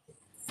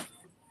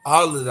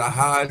all of the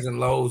highs and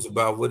lows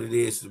about what it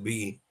is to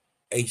be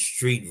a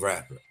street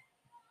rapper.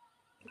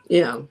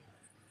 Yeah.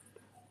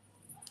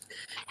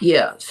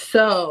 Yeah.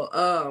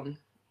 So,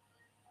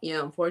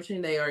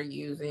 unfortunately they are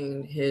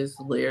using his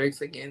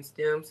lyrics against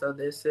him. So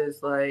this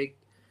is like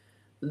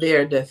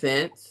their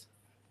defense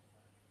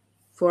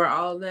for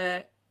all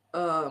that.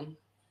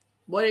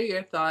 What are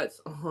your thoughts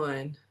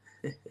on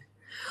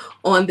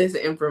this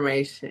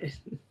information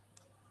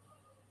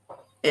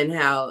and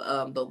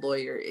how the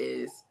lawyer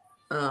is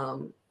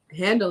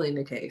handling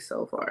the case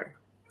so far?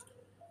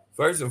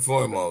 First and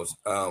foremost,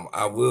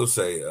 I will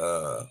say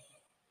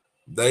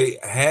they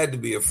had to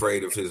be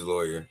afraid of his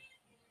lawyer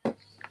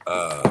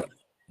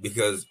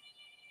because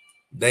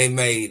they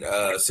made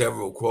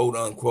several quote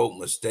unquote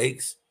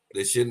mistakes.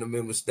 They shouldn't have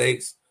been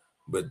mistakes,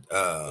 but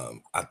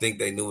I think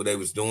they knew what they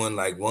was doing.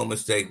 Like one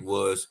mistake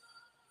was,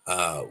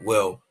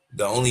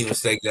 the only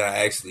mistake that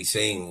I actually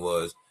seen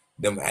was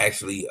them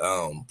actually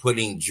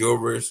putting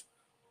jurors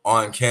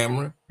on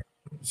camera.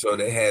 So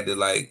they had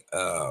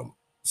to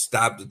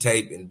stop the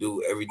tape and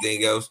do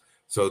everything else.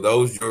 So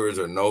those jurors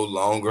are no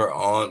longer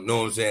on,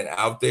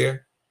 out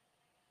there.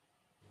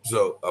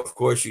 So of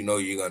course,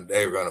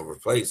 they're gonna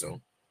replace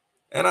them.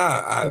 And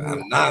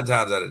I'm 9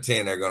 times out of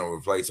 10 they're gonna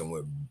replace them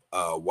with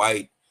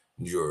white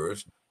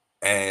jurors,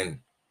 and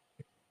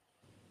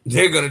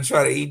they're gonna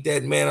try to eat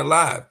that man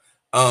alive.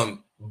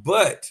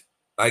 But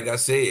like I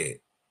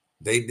said,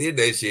 they did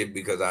that shit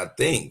because I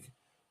think,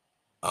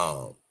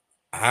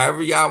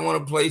 however y'all want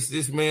to place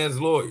this man's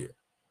lawyer,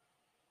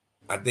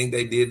 I think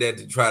they did that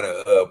to try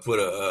to put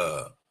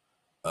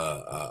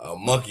a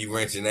monkey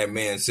wrench in that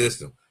man's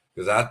system,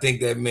 because I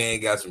think that man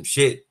got some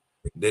shit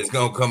that's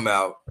gonna come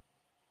out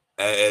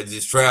as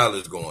this trial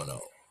is going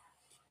on.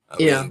 I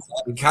mean,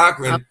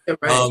 Cochran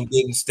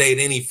didn't state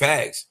any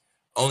facts.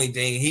 Only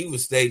thing he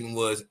was stating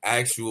was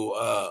actual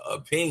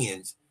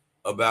opinions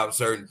about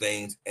certain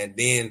things, and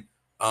then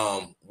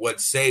what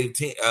saved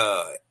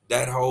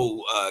that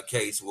whole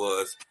case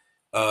was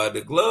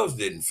the gloves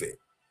didn't fit.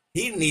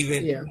 He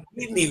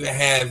didn't even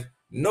have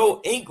no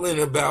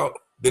inkling about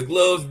the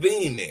gloves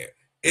being there.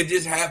 It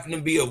just happened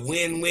to be a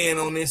win-win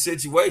on this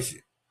situation.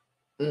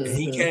 Mm-hmm. And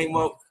he came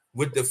up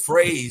with the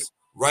phrase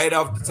right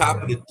off the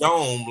top of the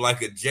dome,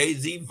 like a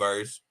Jay-Z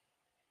verse: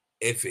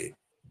 "If it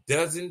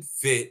doesn't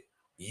fit,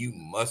 you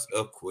must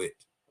acquit."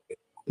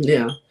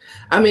 Yeah,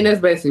 I mean that's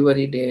basically what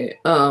he did.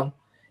 And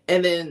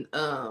then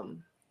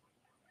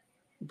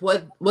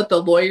what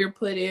the lawyer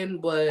put in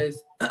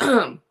was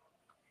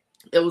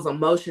it was a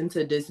motion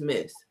to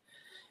dismiss,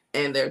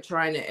 and they're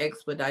trying to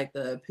expedite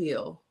the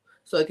appeal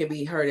so it can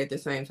be heard at the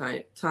same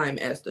time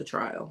as the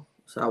trial.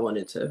 So I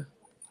wanted to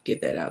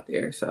get that out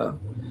there. So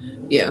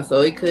yeah,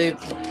 so it could,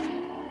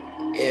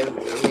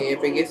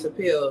 if it gets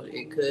appealed,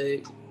 it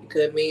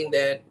could mean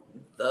that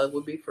thug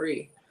would be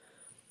free.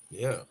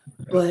 Yeah.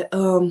 But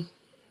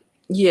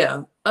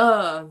yeah.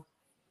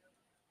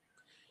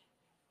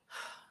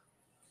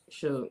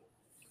 Shoot.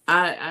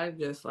 I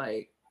just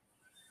like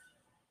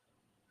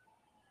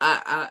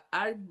I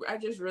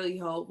just really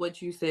hope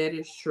what you said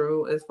is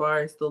true as far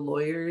as the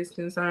lawyer is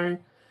concerned,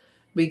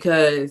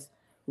 because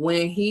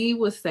when he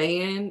was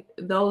saying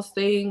those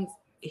things,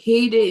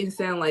 he didn't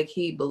sound like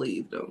he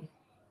believed them.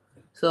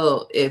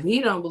 So if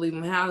he don't believe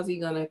them, how is he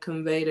gonna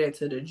convey that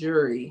to the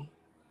jury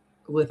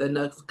with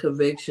enough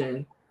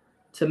conviction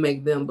to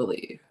make them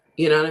believe?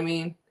 You know what I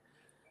mean?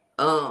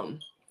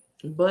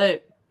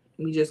 But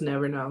we just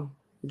never know.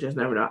 We just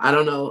never know. I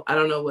don't know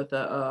what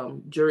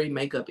the jury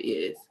makeup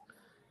is.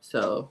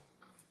 So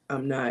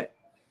I'm not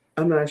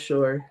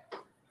sure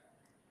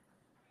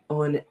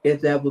on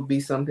if that would be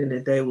something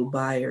that they will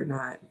buy or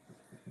not.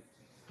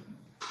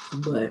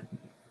 But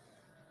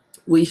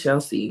we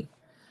shall see.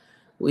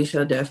 We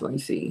shall definitely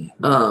see.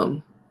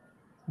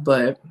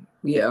 But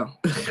yeah.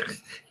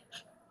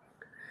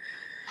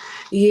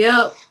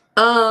 Yep.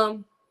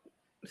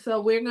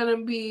 So we're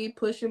gonna be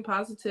pushing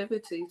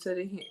positivity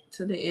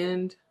to the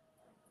end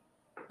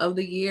of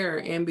the year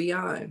and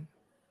beyond.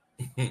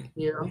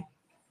 You know.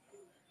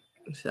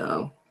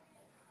 So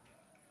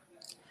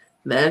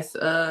that's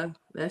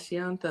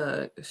Young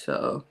Thug.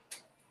 So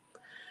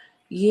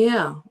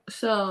yeah.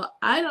 So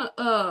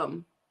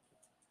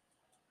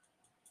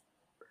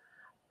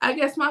I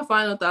guess my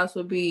final thoughts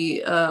would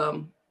be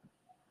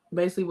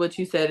basically what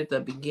you said at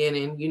the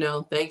beginning. You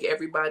know, thank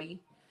everybody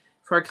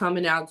for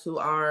coming out to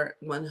our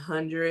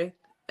 100th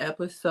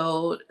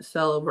episode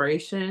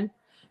celebration,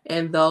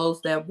 and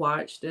those that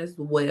watched as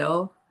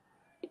well.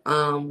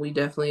 We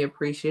definitely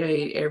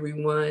appreciate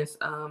everyone's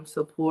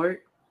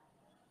support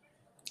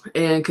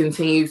and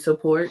continued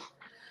support,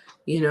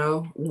 you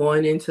know,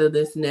 going into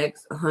this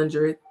next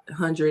 100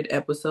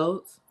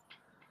 episodes.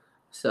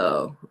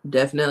 So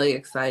definitely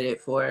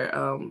excited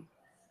for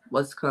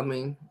what's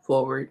coming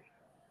forward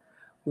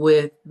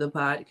with the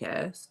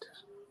podcast.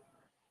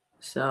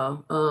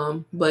 So,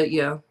 but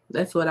yeah,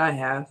 that's what I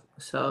have.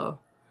 So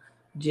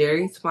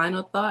Jerry's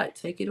final thought,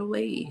 take it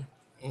away.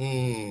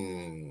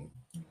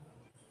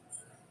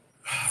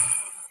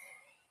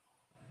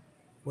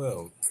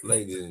 Well,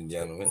 ladies and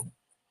gentlemen,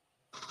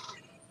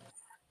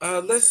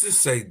 let's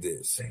just say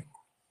this.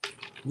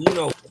 You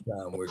know what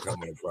time we're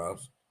coming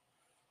across.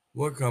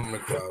 We're coming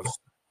across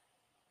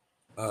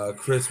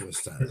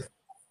Christmas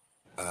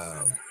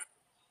time.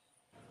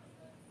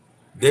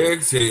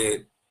 Derek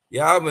said,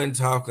 y'all been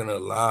talking a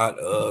lot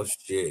of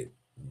shit.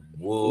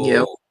 Whoa.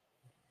 Yep.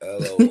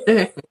 LOL.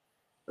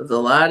 There's a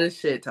lot of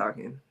shit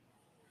talking.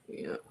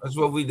 Yeah. That's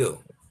what we do.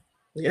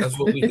 Yeah. That's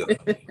what we do.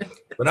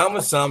 But I'm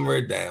going to summer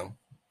it down.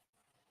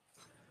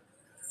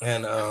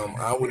 And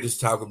I would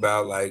just talk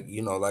about, like,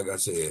 you know, like I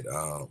said,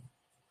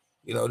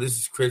 you know, this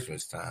is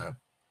Christmas time.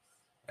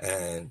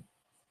 And,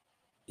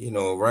 you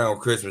know, around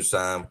Christmas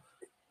time,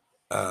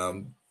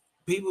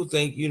 people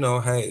think, you know,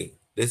 hey,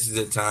 this is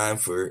a time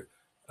for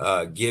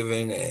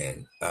giving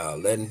and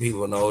letting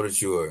people know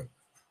that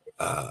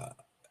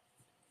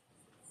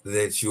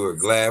you're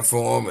glad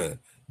for them and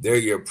they're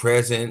your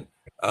present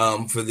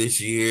for this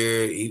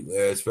year,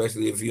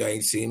 especially if you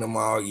ain't seen them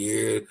all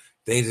year,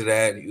 things of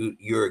that.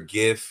 You're a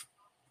gift.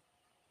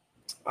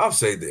 I'll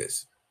say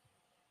this.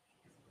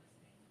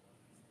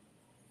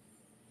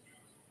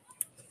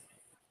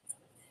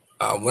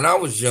 When I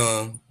was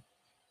young,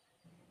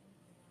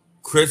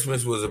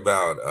 Christmas was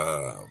about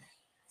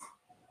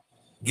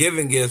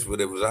giving gifts, but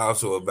it was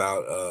also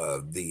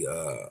about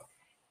the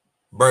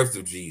birth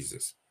of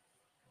Jesus.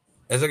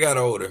 As I got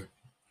older,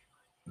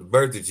 the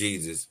birth of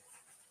Jesus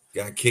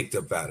got kicked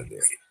up out of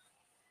there.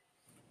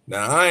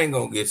 Now, I ain't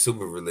going to get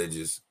super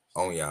religious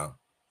on y'all,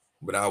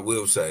 but I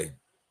will say,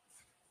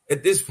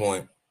 at this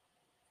point,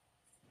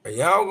 are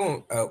y'all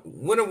going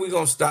when are we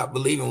going to stop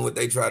believing what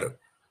they try to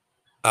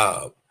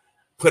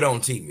put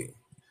on TV?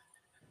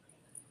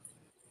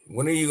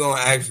 When are you going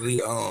to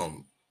actually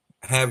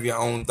have your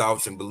own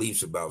thoughts and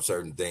beliefs about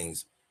certain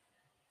things?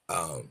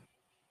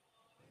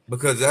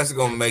 Because that's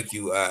going to make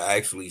you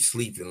actually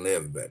sleep and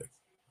live better.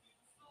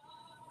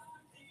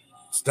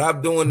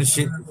 Stop doing the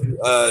shit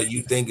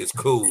you think is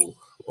cool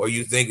or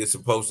you think is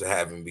supposed to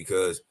happen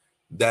because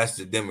that's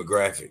the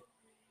demographic.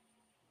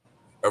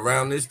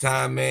 Around this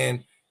time,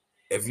 man,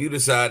 if you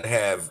decide to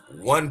have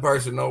one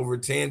person over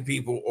 10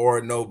 people or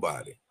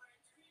nobody,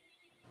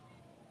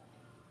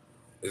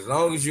 as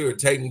long as you're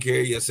taking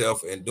care of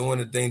yourself and doing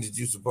the things that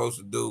you're supposed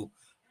to do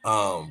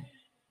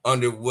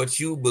under what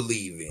you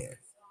believe in,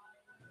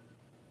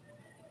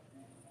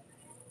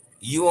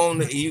 you're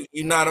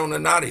not on the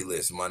naughty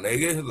list, my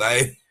nigga.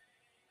 Like,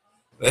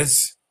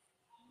 let's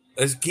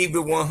keep it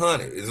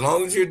 100. As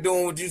long as you're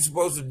doing what you're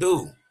supposed to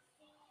do,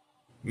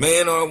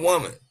 man or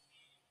woman,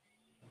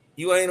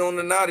 you ain't on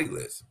the naughty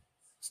list.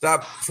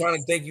 Stop trying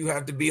to think you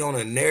have to be on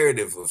a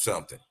narrative of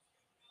something.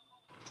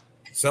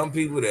 Some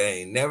people that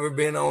ain't never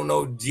been on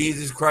no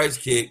Jesus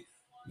Christ kick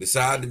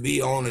decide to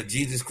be on a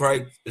Jesus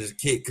Christ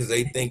kick because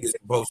they think it's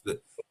supposed to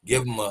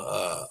give them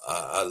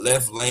a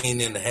left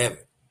lane into heaven.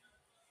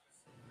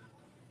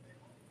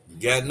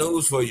 Got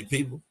news for you,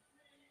 people.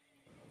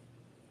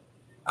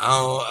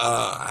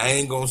 I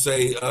ain't gonna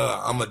say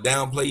I'm gonna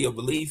downplay your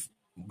belief,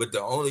 but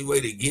the only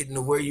way to get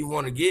into where you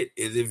want to get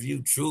is if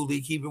you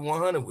truly keep it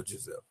 100 with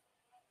yourself.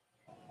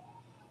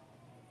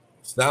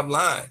 Stop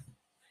lying.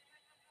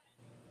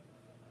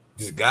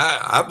 Just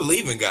God, I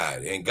believe in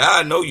God, and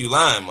God know you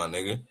lying, my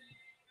nigga.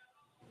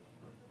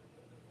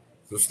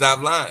 So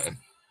stop lying.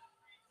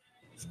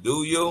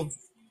 Do you?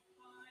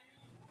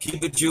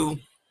 Keep it you.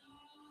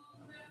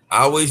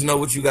 I always know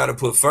what you got to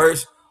put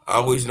first. I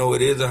always know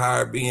it is a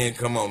higher being.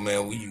 Come on,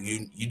 man.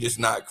 You just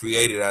not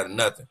created out of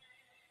nothing.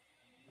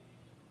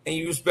 And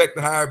you respect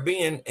the higher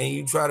being, and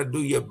you try to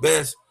do your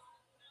best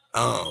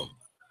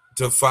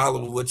to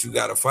follow what you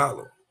got to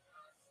follow.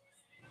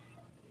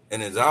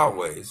 And as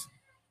always,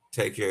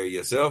 take care of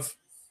yourself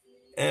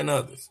and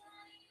others.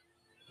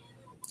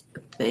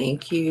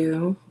 Thank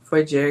you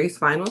for Jerry's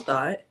final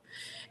thought.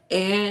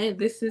 And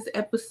this is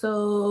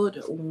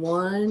episode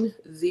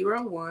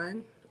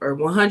 101 or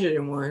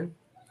 101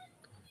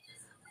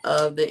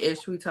 of the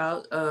Ish We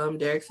Talk.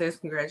 Derek says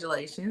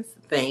congratulations.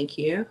 Thank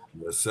you.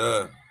 Yes,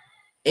 sir.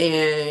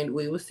 And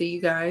we will see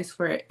you guys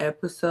for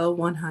episode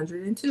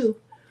 102.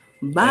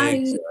 Bye.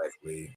 Exactly.